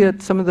lastly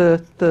at some of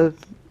the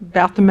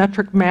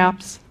bathymetric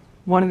maps,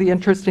 one of the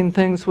interesting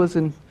things was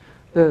in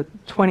the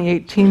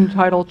 2018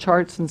 tidal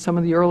charts and some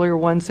of the earlier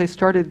ones, they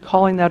started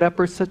calling that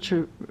upper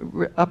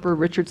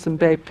Richardson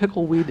Bay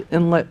pickleweed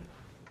inlet.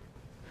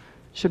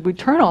 Should we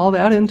turn all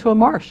that into a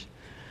marsh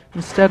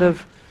instead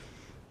of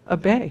a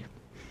bay?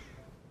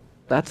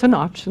 That's an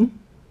option.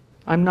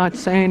 I'm not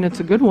saying it's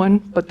a good one,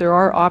 but there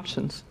are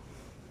options.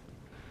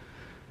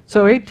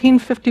 So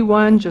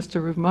 1851, just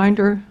a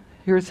reminder,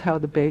 here's how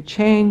the bay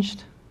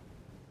changed.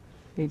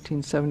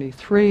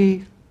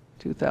 1873,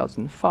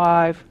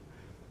 2005.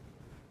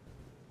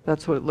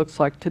 That's what it looks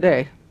like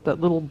today. That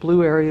little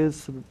blue area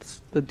is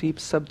the deep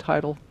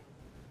subtidal.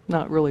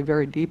 Not really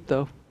very deep,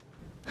 though.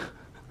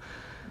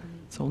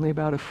 It's only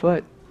about a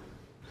foot.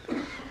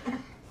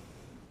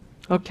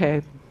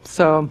 Okay,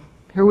 so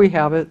here we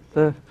have it,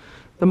 the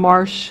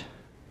marsh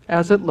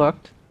as it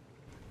looked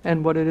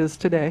and what it is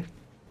today.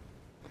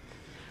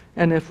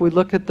 And if we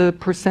look at the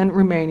percent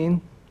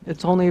remaining,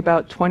 it's only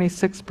about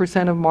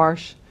 26% of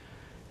marsh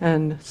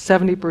and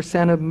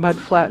 70% of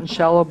mudflat and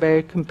shallow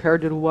bay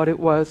compared to what it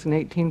was in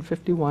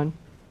 1851.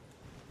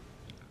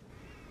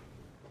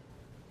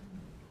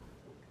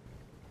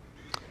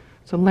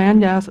 So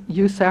land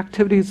use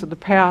activities of the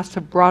past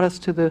have brought us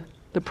to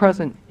the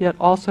present, yet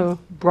also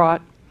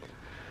brought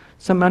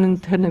some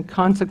unintended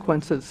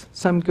consequences,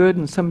 some good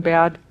and some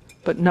bad,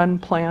 but none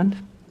planned.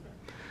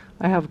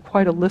 I have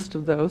quite a list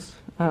of those.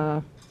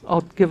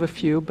 I'll give a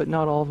few, but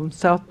not all of them.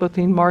 South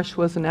Bothin Marsh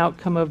was an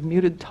outcome of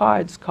muted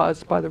tides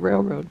caused by the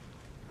railroad.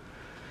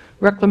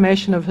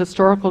 Reclamation of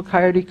historical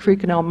Coyote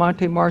Creek and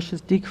Almonte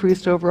marshes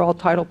decreased overall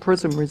tidal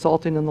prism,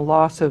 resulting in the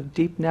loss of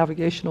deep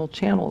navigational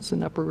channels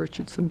in upper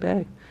Richardson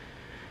Bay.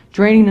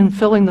 Draining and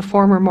filling the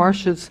former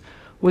marshes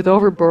with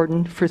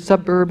overburden for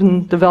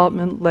suburban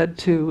development led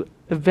to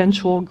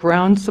eventual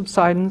ground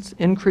subsidence,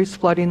 increased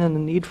flooding, and the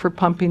need for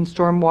pumping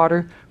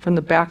stormwater from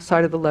the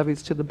backside of the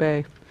levees to the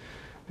bay.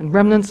 And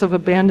remnants of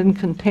abandoned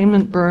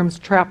containment berms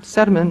trapped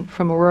sediment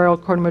from Arroyo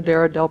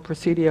Cormadera del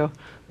Presidio,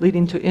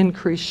 leading to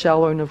increased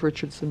shallowing of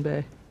Richardson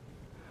Bay.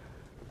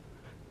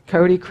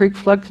 Coyote Creek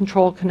Flood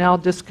Control Canal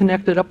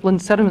disconnected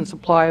upland sediment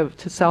supply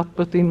to South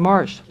Bothin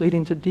Marsh,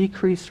 leading to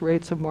decreased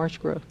rates of marsh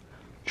growth.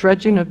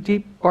 Dredging of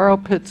deep borrow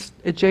pits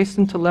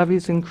adjacent to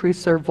levees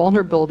increased their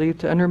vulnerability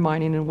to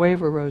undermining and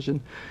wave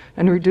erosion,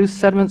 and reduced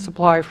sediment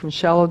supply from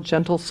shallow,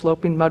 gentle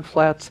sloping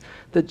mudflats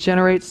that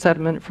generate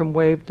sediment from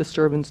wave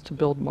disturbance to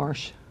build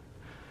marsh.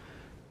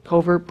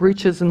 Culvert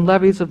breaches and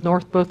levees of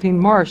North Bothin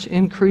Marsh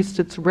increased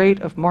its rate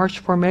of marsh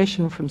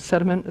formation from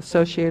sediment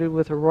associated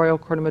with Arroyo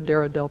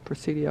Cormadera del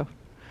Presidio.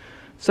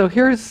 So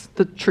here's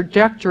the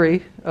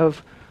trajectory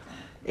of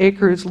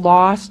acres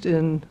lost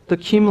in the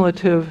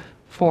cumulative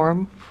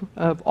form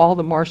of all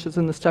the marshes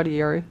in the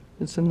study area.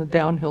 It's in the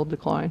downhill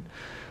decline.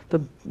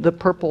 The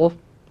purple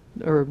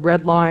or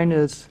red line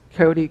is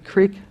Coyote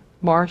Creek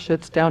Marsh.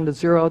 It's down to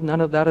 0.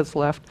 None of that is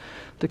left.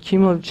 The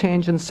cumulative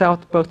change in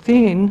South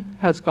Bothin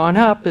has gone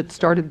up. It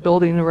started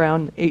building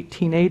around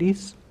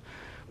 1880s.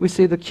 We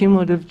see the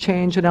cumulative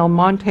change in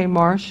Almonte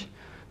Marsh,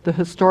 the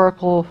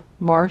historical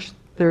marsh.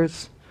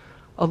 There's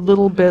a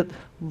little bit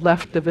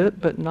left of it,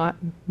 but not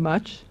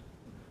much.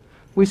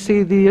 We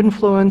see the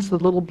influence, the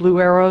little blue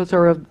arrows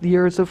are of the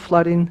years of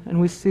flooding, and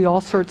we see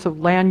all sorts of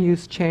land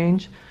use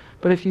change.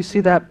 But if you see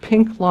that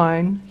pink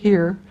line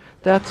here,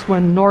 that's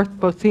when North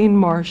Bothin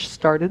Marsh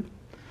started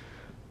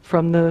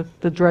from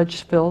the dredge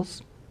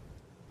spills.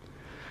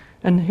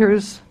 And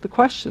here's the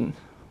question: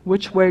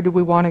 which way do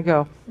we want to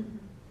go?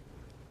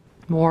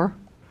 More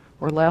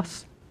or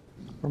less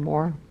or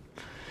more?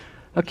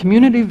 A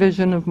community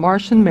vision of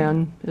marsh and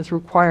men is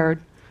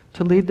required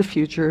to lead the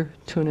future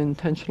to an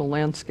intentional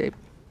landscape.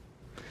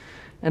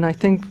 And I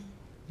think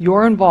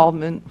your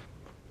involvement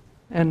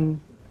and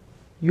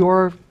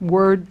your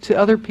word to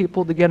other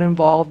people to get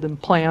involved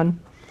and plan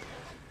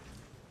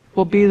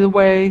will be the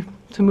way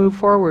to move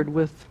forward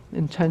with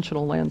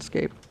intentional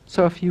landscape.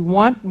 So if you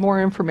want more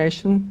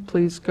information,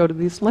 please go to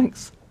these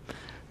links.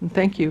 And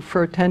thank you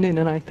for attending,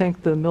 and I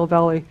thank the Mill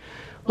Valley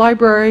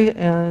Library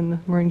and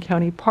Marin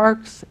County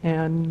Parks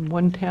and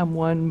One Tam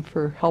One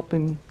for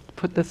helping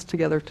put this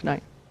together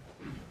tonight.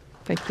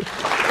 Thank you.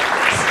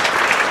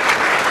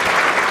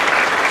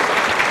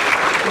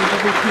 We'll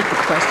repeat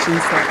the questions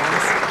that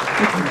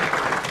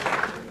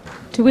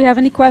asked. Do we have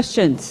any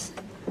questions?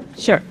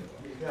 Sure.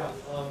 Yeah,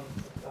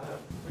 I have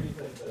three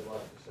things I'd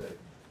like to say.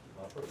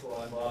 First of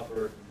all, I'm Bob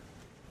Burton.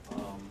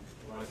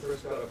 When I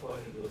first got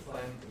appointed to the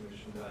Planning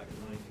Commission back in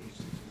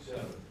 1967,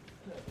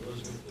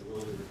 Elizabeth and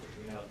Willie were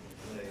picking out in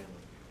the bay and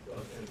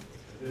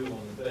canoe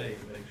on the bay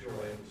to make sure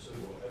I understood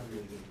what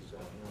everything was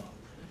going on.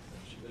 And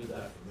she did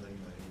that for many,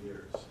 many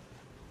years.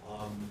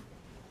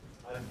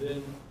 I've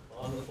been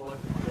on the flood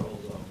control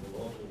zone, the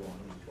local one,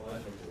 the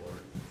advisory board,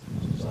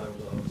 since I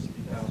was on the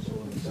city council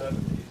in the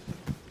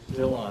 70s.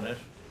 Still on it.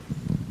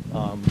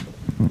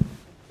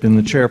 Been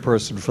the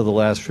chairperson for the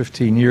last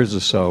 15 years or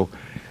so.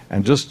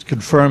 And just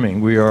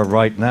confirming, we are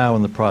right now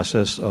in the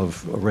process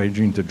of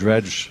arranging to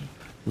dredge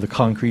the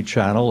concrete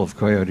channel of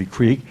Coyote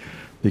Creek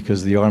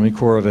because the Army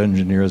Corps of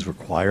Engineers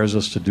requires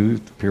us to do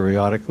it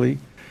periodically.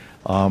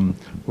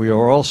 We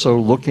are also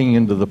looking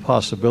into the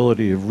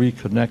possibility of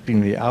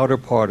reconnecting the outer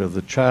part of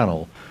the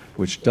channel,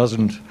 which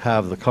doesn't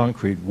have the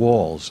concrete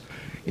walls,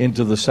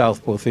 into the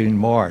South Bothin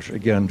Marsh,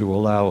 again to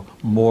allow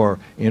more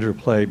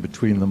interplay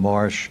between the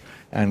marsh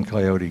and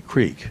Coyote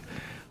Creek.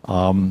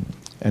 And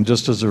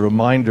just as a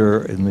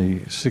reminder,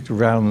 in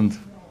around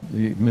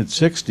the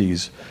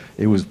mid-60s,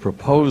 it was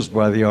proposed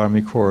by the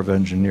Army Corps of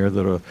Engineers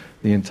that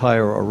the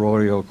entire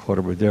Arroyo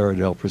Cormadera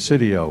del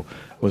Presidio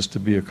was to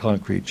be a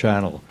concrete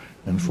channel.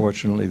 And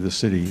fortunately, the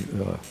city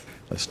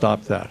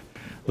stopped that.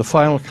 The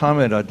final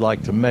comment I'd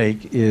like to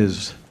make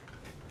is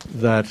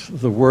that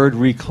the word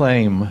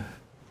reclaim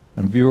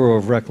and Bureau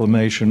of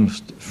Reclamation,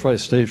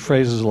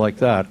 phrases like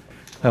that,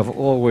 have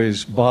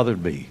always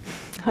bothered me.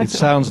 It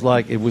sounds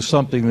like it was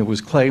something that was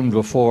claimed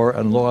before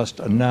and lost,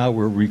 and now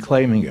we're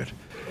reclaiming it.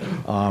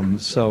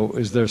 So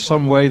is there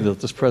some way that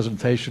this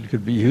presentation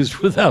could be used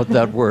without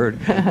that word?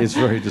 It's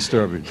very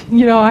disturbing.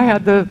 You know, I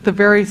had the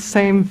very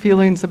same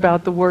feelings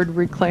about the word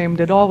reclaimed.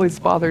 It always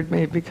bothered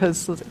me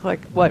because,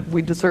 like, what,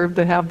 we deserved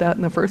to have that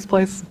in the first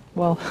place?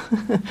 Well,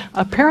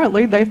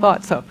 apparently they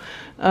thought so.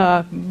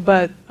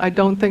 But I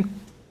don't think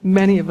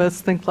many of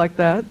us think like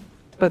that,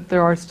 but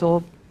there are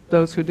still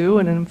those who do.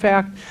 And in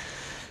fact,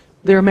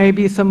 there may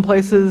be some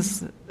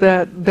places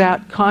that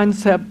that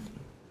concept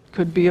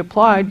could be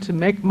applied to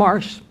make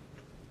marsh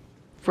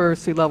for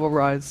sea level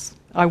rise.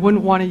 I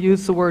wouldn't want to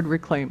use the word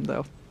reclaim,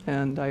 though,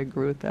 and I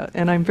agree with that.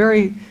 And I'm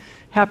very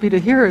happy to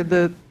hear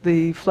that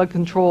the flood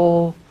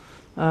control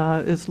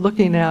is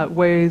looking at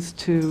ways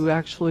to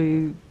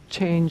actually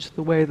change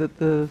the way that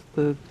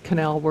the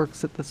canal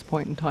works at this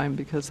point in time,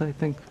 because I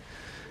think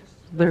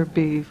there'd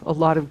be a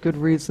lot of good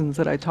reasons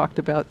that I talked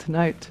about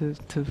tonight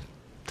to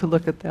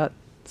look at that.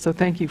 So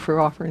thank you for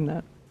offering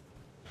that.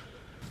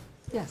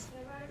 Yes.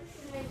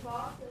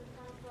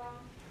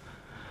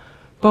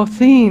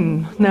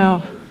 Bothin.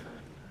 Now,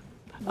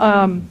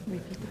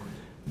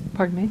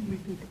 pardon me?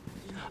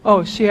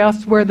 Oh, she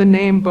asked where the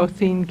name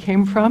Bothin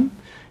came from.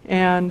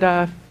 And,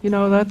 you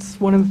know, that's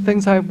one of the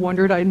things I've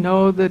wondered. I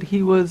know that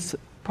he was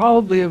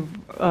probably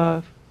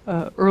a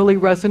early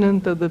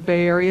resident of the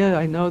Bay Area.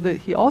 I know that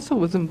he also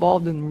was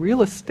involved in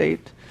real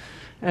estate.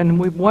 And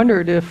we've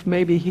wondered if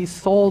maybe he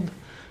sold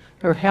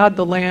or had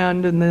the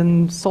land and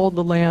then sold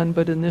the land,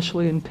 but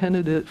initially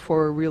intended it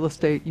for real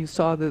estate. You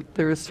saw that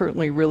there is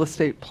certainly real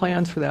estate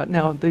plans for that.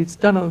 Now, he's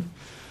done a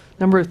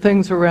number of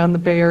things around the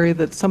Bay Area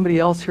that somebody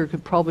else here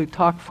could probably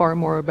talk far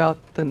more about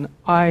than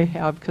I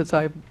have, because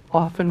I've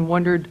often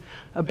wondered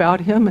about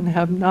him and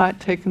have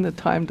not taken the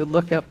time to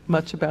look up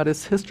much about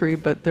his history,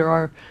 but there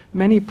are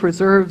many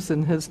preserves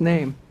in his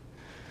name.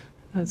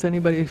 Has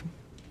anybody,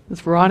 is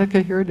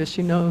Veronica here? Does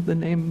she know the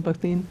name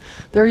Bothin?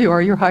 There you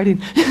are, you're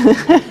hiding.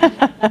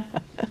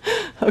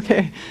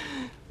 Okay,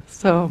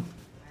 so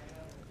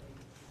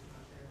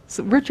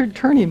Richard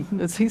Turney,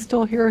 is he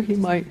still here? He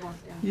might.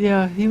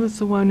 Yeah, he was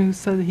the one who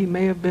said he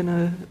may have been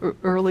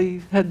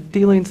had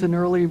dealings in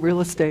early real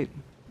estate.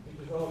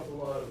 He developed a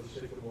lot of the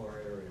Sycamore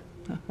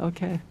area.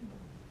 Okay.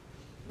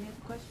 You have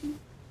a question?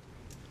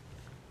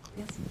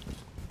 Yes.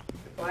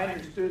 If I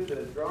understood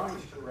the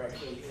drawings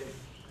correctly, if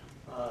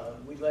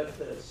we let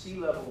the sea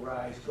level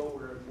rise go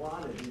where it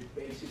wanted, it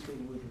basically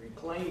would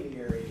reclaim the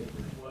area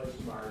that was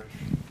marsh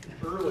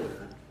earlier.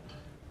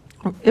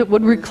 It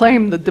would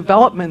reclaim the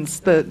developments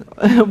that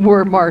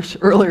were marsh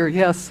earlier,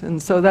 yes.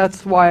 And so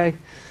that's why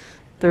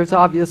there's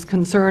obvious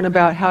concern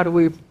about how do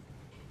we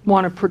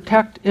want to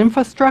protect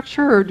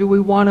infrastructure, or do we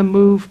want to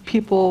move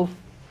people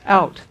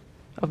out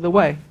of the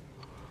way?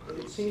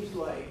 It seems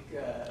like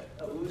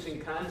a losing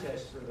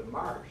contest for the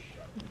marsh,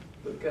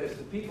 because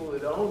the people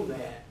that own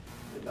that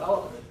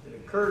development that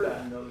occurred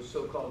on those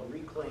so-called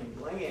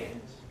reclaimed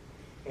lands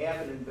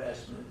have an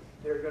investment.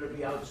 They're going to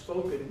be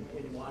outspoken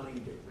in wanting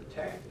to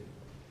protect it.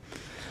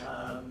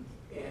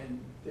 And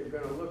they're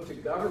going to look to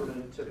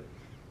government to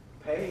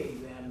pay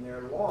them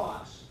their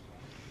loss.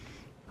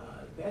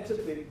 That's a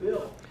big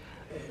bill.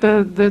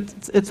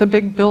 It's a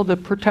big bill to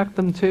protect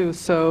them too,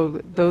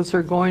 so those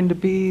are going to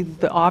be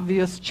the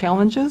obvious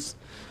challenges.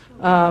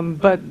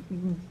 But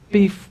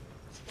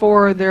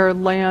before their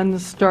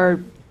lands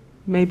start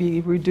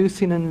maybe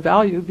reducing in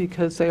value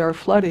because they are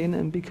flooding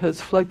and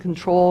because flood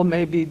control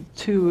may be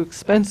too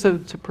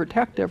expensive to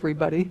protect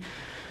everybody,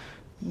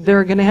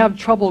 they're going to have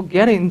trouble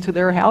getting to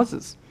their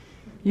houses.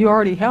 You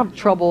already have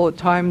trouble at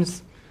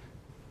times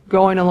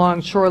going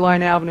along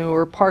Shoreline Avenue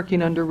or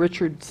parking under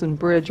Richardson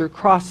Bridge or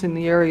crossing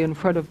the area in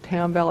front of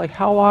Tam Valley.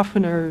 How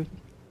often are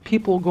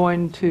people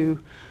going to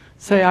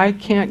say, I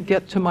can't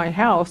get to my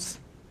house,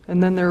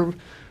 and then they're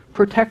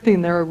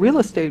protecting their real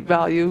estate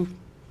value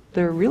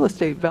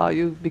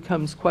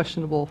becomes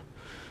questionable.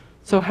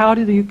 So how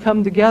do you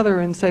come together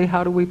and say,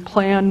 how do we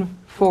plan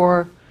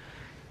for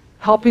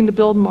helping to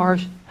build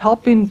marsh,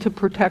 helping to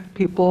protect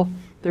people?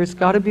 There's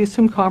got to be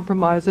some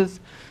compromises.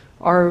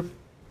 Our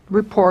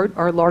report,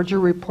 our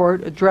larger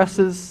report,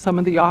 addresses some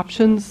of the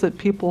options that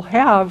people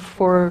have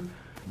for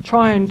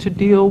trying to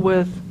deal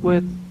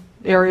with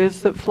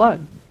areas that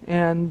flood.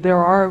 And there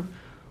are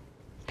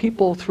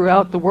people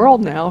throughout the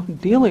world now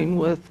dealing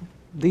with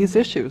these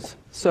issues.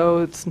 So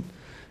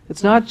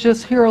it's not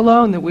just here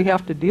alone that we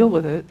have to deal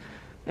with it.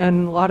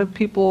 And a lot of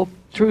people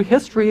through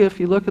history,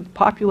 if you look at the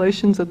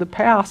populations of the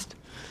past,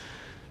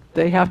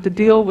 they have to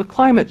deal with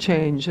climate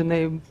change and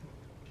they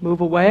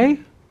move away,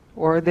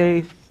 or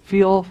they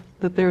feel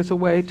that there's a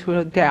way to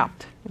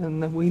adapt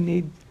and that we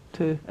need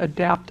to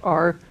adapt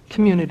our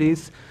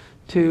communities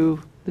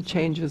to the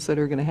changes that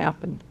are going to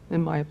happen,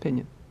 in my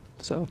opinion.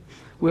 So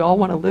we all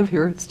want to live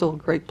here. It's still a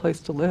great place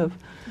to live,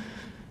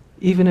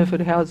 even if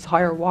it has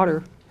higher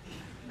water.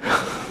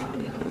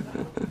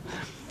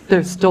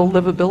 There's still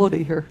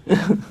livability here.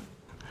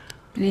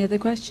 Any other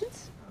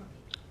questions?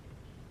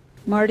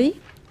 Marty?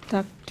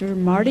 Dr.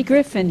 Marty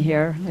Griffin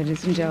here,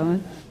 ladies and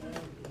gentlemen.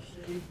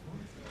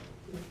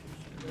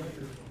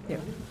 Here.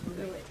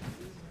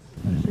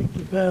 I think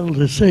the battle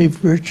to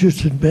save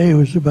Richardson Bay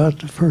was about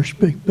the first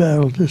big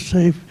battle to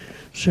save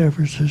San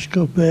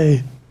Francisco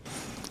Bay.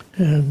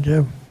 And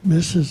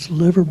Mrs.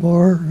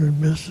 Livermore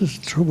and Mrs.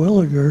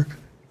 Terwilliger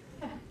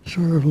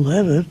sort of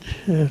led it,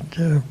 and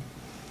it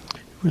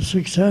was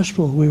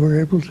successful. We were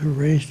able to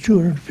raise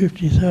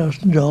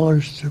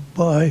 $250,000 to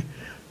buy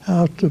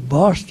out the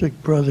Bostick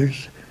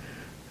brothers.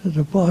 And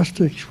the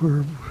Bosticks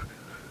were,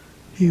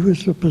 he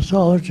was a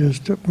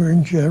pathologist at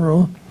Marin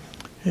General,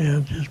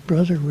 and his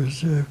brother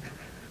was a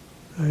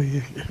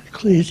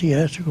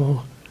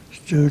ecclesiastical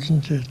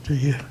student at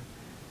the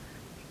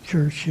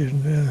church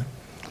in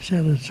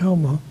San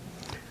Anselmo.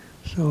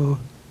 So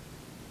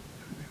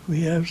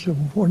we have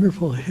some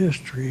wonderful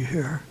history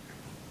here.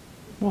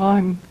 Well,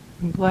 I'm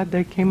glad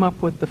they came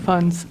up with the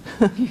funds.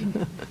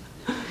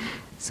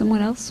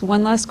 Someone else?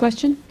 One last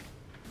question?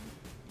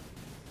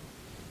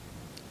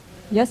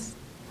 Yes?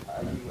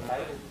 Are you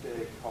able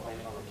to comment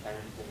on the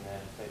changes in the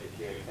state of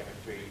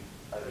geochemistry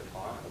over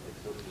time of the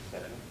sources of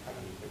sediment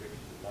coming into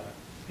Richardson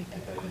Bay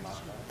and those Marsh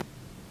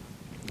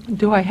zones?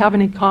 Do I have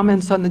any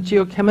comments on the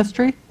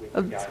geochemistry?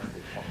 With regards to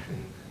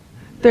toxins?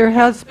 There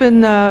has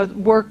been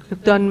work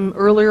done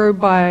earlier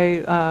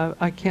by,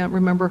 I can't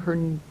remember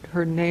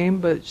her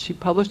name, but she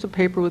published a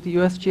paper with the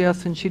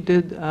USGS, and she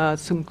did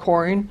some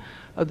coring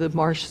of the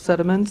marsh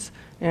sediments,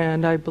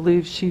 and I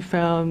believe she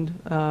found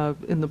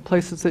in the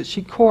places that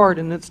she cored,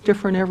 and it's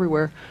different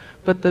everywhere,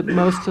 but that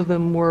most of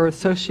them were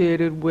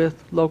associated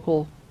with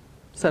local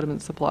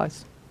sediment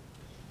supplies.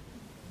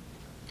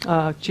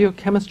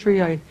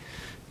 Geochemistry, I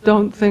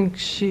don't think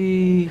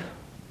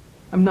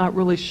I'm not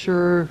really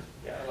sure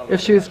if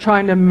she was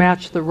trying to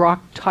match the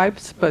rock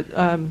types, but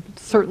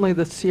certainly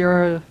the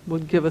Sierra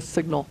would give a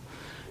signal.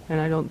 And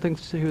I don't think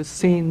she was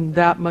seeing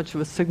that much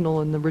of a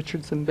signal in the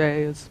Richardson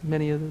Bay as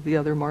many of the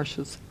other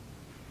marshes.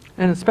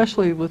 And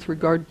especially with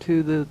regard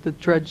to the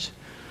dredge,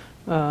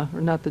 or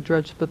not the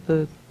dredge, but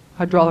the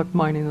hydraulic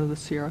mining of the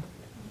Sierra.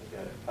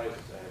 Post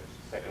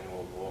Second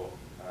World War,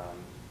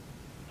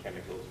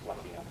 chemicals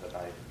flushing up the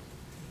bay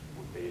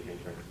would be of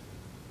interest.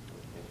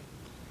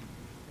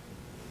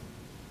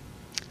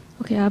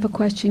 Okay, I have a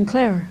question.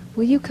 Claire,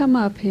 will you come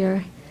up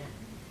here?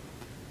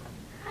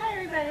 Hi,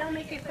 everybody. I'll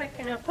make it quick.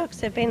 I know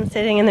folks have been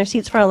sitting in their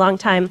seats for a long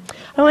time.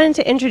 I wanted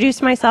to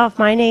introduce myself.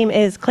 My name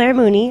is Claire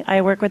Mooney.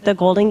 I work with the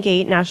Golden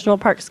Gate National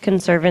Parks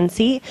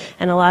Conservancy,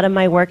 and a lot of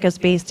my work is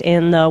based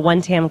in the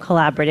One TAM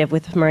collaborative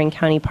with Marin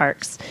County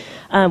Parks.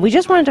 We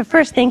just wanted to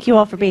first thank you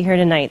all for being here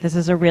tonight. This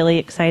is a really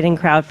exciting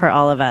crowd for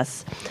all of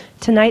us.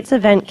 Tonight's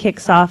event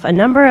kicks off a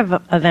number of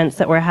events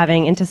that we're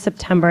having into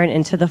September and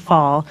into the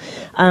fall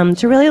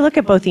to really look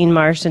at Bothin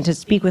Marsh and to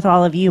speak with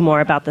all of you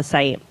more about the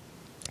site.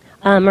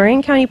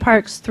 Marin County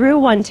Parks, through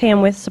One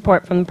TAM with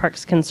support from the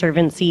Parks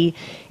Conservancy,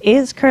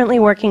 is currently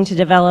working to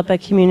develop a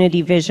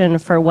community vision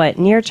for what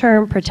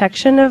near-term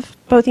protection of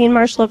Bothin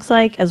Marsh looks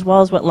like, as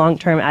well as what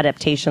long-term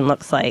adaptation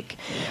looks like.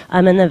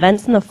 And the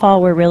events in the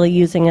fall we're really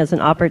using as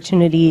an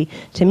opportunity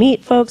to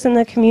meet folks in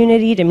the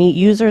community, to meet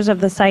users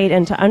of the site,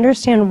 and to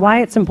understand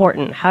why it's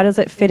important. How does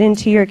it fit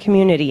into your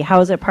community? How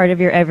is it part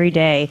of your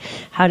everyday?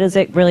 How does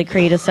it really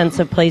create a sense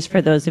of place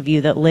for those of you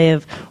that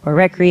live or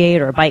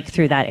recreate or bike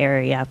through that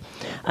area?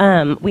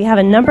 We have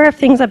a number of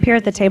things up here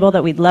at the table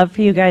that we'd love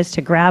for you guys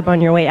to grab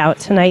on your way out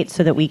tonight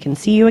so that we can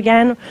see you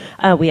again.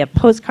 We have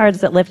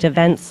postcards that lift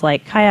events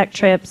like kayak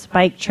trips,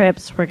 bike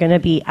trips. We're going to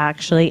be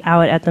actually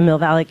out at the Mill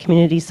Valley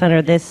Community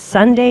Center this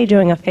Sunday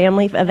doing a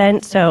family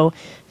event. So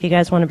if you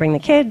guys want to bring the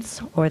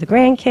kids or the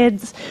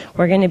grandkids,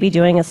 we're going to be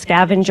doing a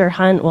scavenger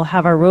hunt. We'll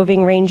have our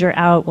roving ranger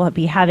out. We'll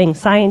be having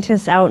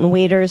scientists out and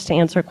waiters to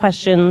answer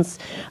questions.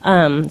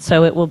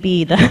 So it will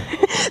be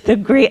the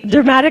great,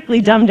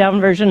 dramatically dumbed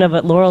down version of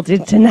what Laurel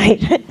did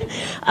tonight,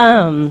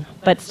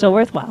 but still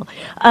worthwhile.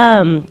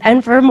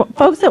 And for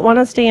folks that want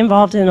to stay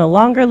involved in a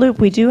longer loop,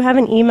 we do have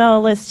an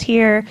email list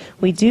here.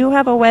 We do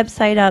have a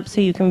website up, so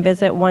you can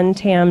visit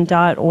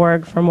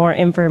onetam.org for more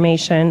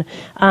information.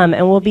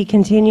 And we'll be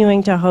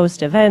continuing to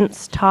host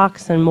events,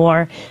 talks, and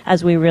more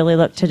as we really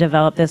look to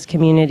develop this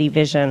community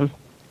vision.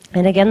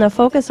 And again, the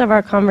focus of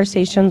our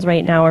conversations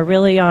right now are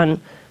really on,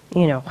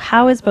 you know,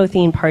 how is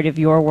Bothin part of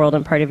your world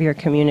and part of your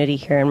community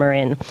here in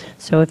Marin?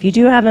 So if you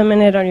do have a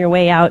minute on your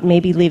way out,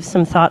 maybe leave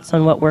some thoughts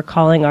on what we're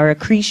calling our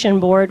accretion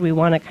board. We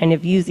want to kind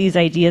of use these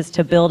ideas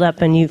to build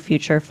up a new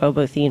future for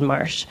Bothin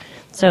Marsh.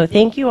 So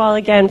thank you all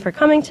again for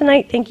coming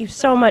tonight. Thank you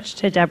so much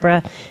to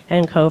Deborah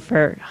and Co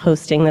for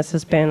hosting. This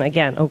has been,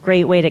 again, a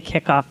great way to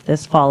kick off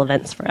this fall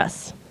events for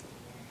us.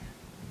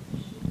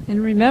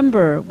 And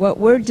remember, what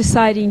we're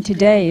deciding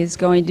today is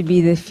going to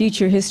be the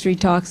future history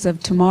talks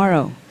of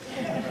tomorrow.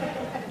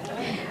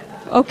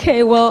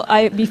 Okay, well,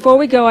 before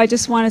we go, I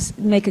just want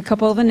to make a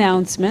couple of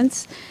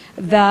announcements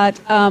that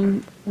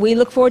we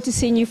look forward to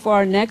seeing you for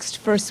our next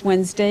First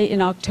Wednesday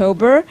in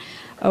October.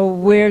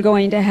 We're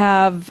going to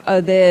have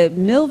the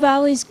Mill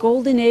Valley's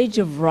Golden Age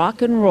of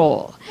Rock and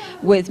Roll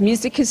with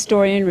music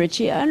historian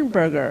Richie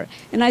Ehrenberger.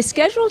 And I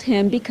scheduled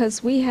him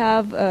because we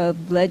have a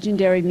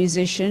legendary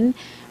musician,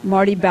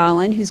 Marty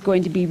Ballin, who's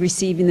going to be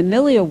receiving the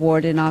Millie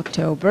Award in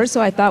October.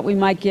 So I thought we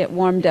might get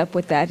warmed up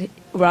with that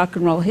rock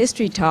and roll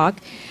history talk.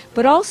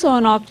 But also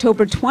on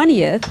October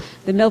 20th,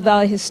 the Mill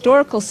Valley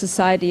Historical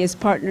Society has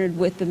partnered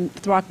with the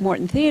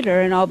Throckmorton Theater,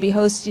 and I'll be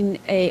hosting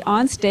a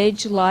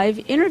onstage live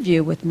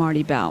interview with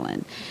Marty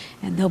Ballin.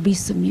 And there'll be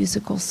some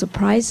musical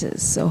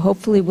surprises, so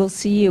hopefully we'll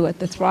see you at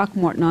the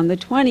Throckmorton on the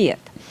 20th.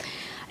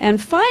 And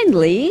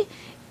finally,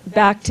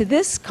 back to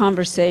this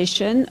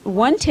conversation,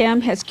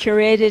 OneTAM has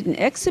curated an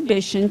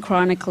exhibition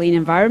chronicling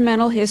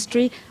environmental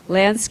history,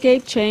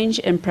 landscape change,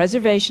 and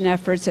preservation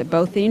efforts at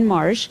Bothin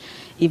Marsh,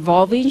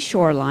 Evolving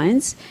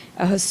Shorelines,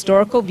 a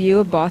historical view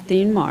of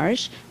Bothin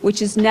Marsh,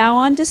 which is now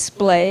on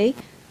display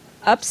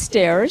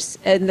upstairs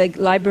in the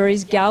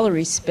library's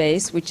gallery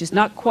space, which is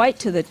not quite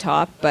to the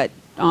top, but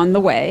on the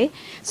way.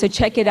 So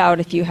check it out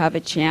if you have a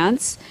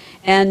chance.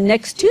 And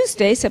next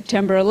Tuesday,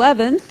 September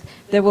 11th,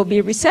 there will be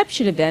a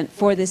reception event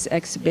for this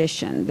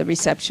exhibition. The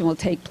reception will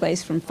take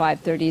place from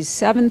 5:30 to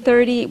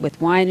 7:30, with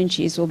wine and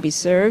cheese will be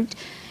served.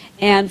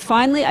 And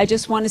finally, I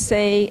just want to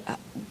say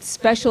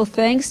special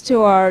thanks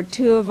to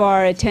two of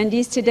our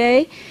attendees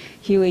today,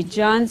 Huey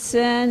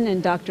Johnson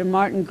and Dr.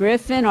 Martin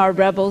Griffin, our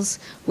rebels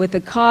with a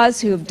cause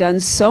who have done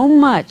so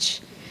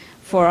much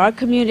for our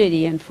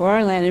community and for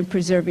our land and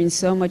preserving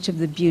so much of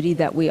the beauty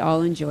that we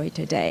all enjoy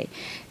today.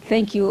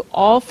 Thank you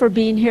all for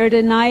being here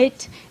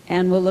tonight,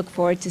 and we'll look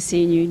forward to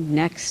seeing you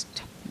next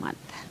month.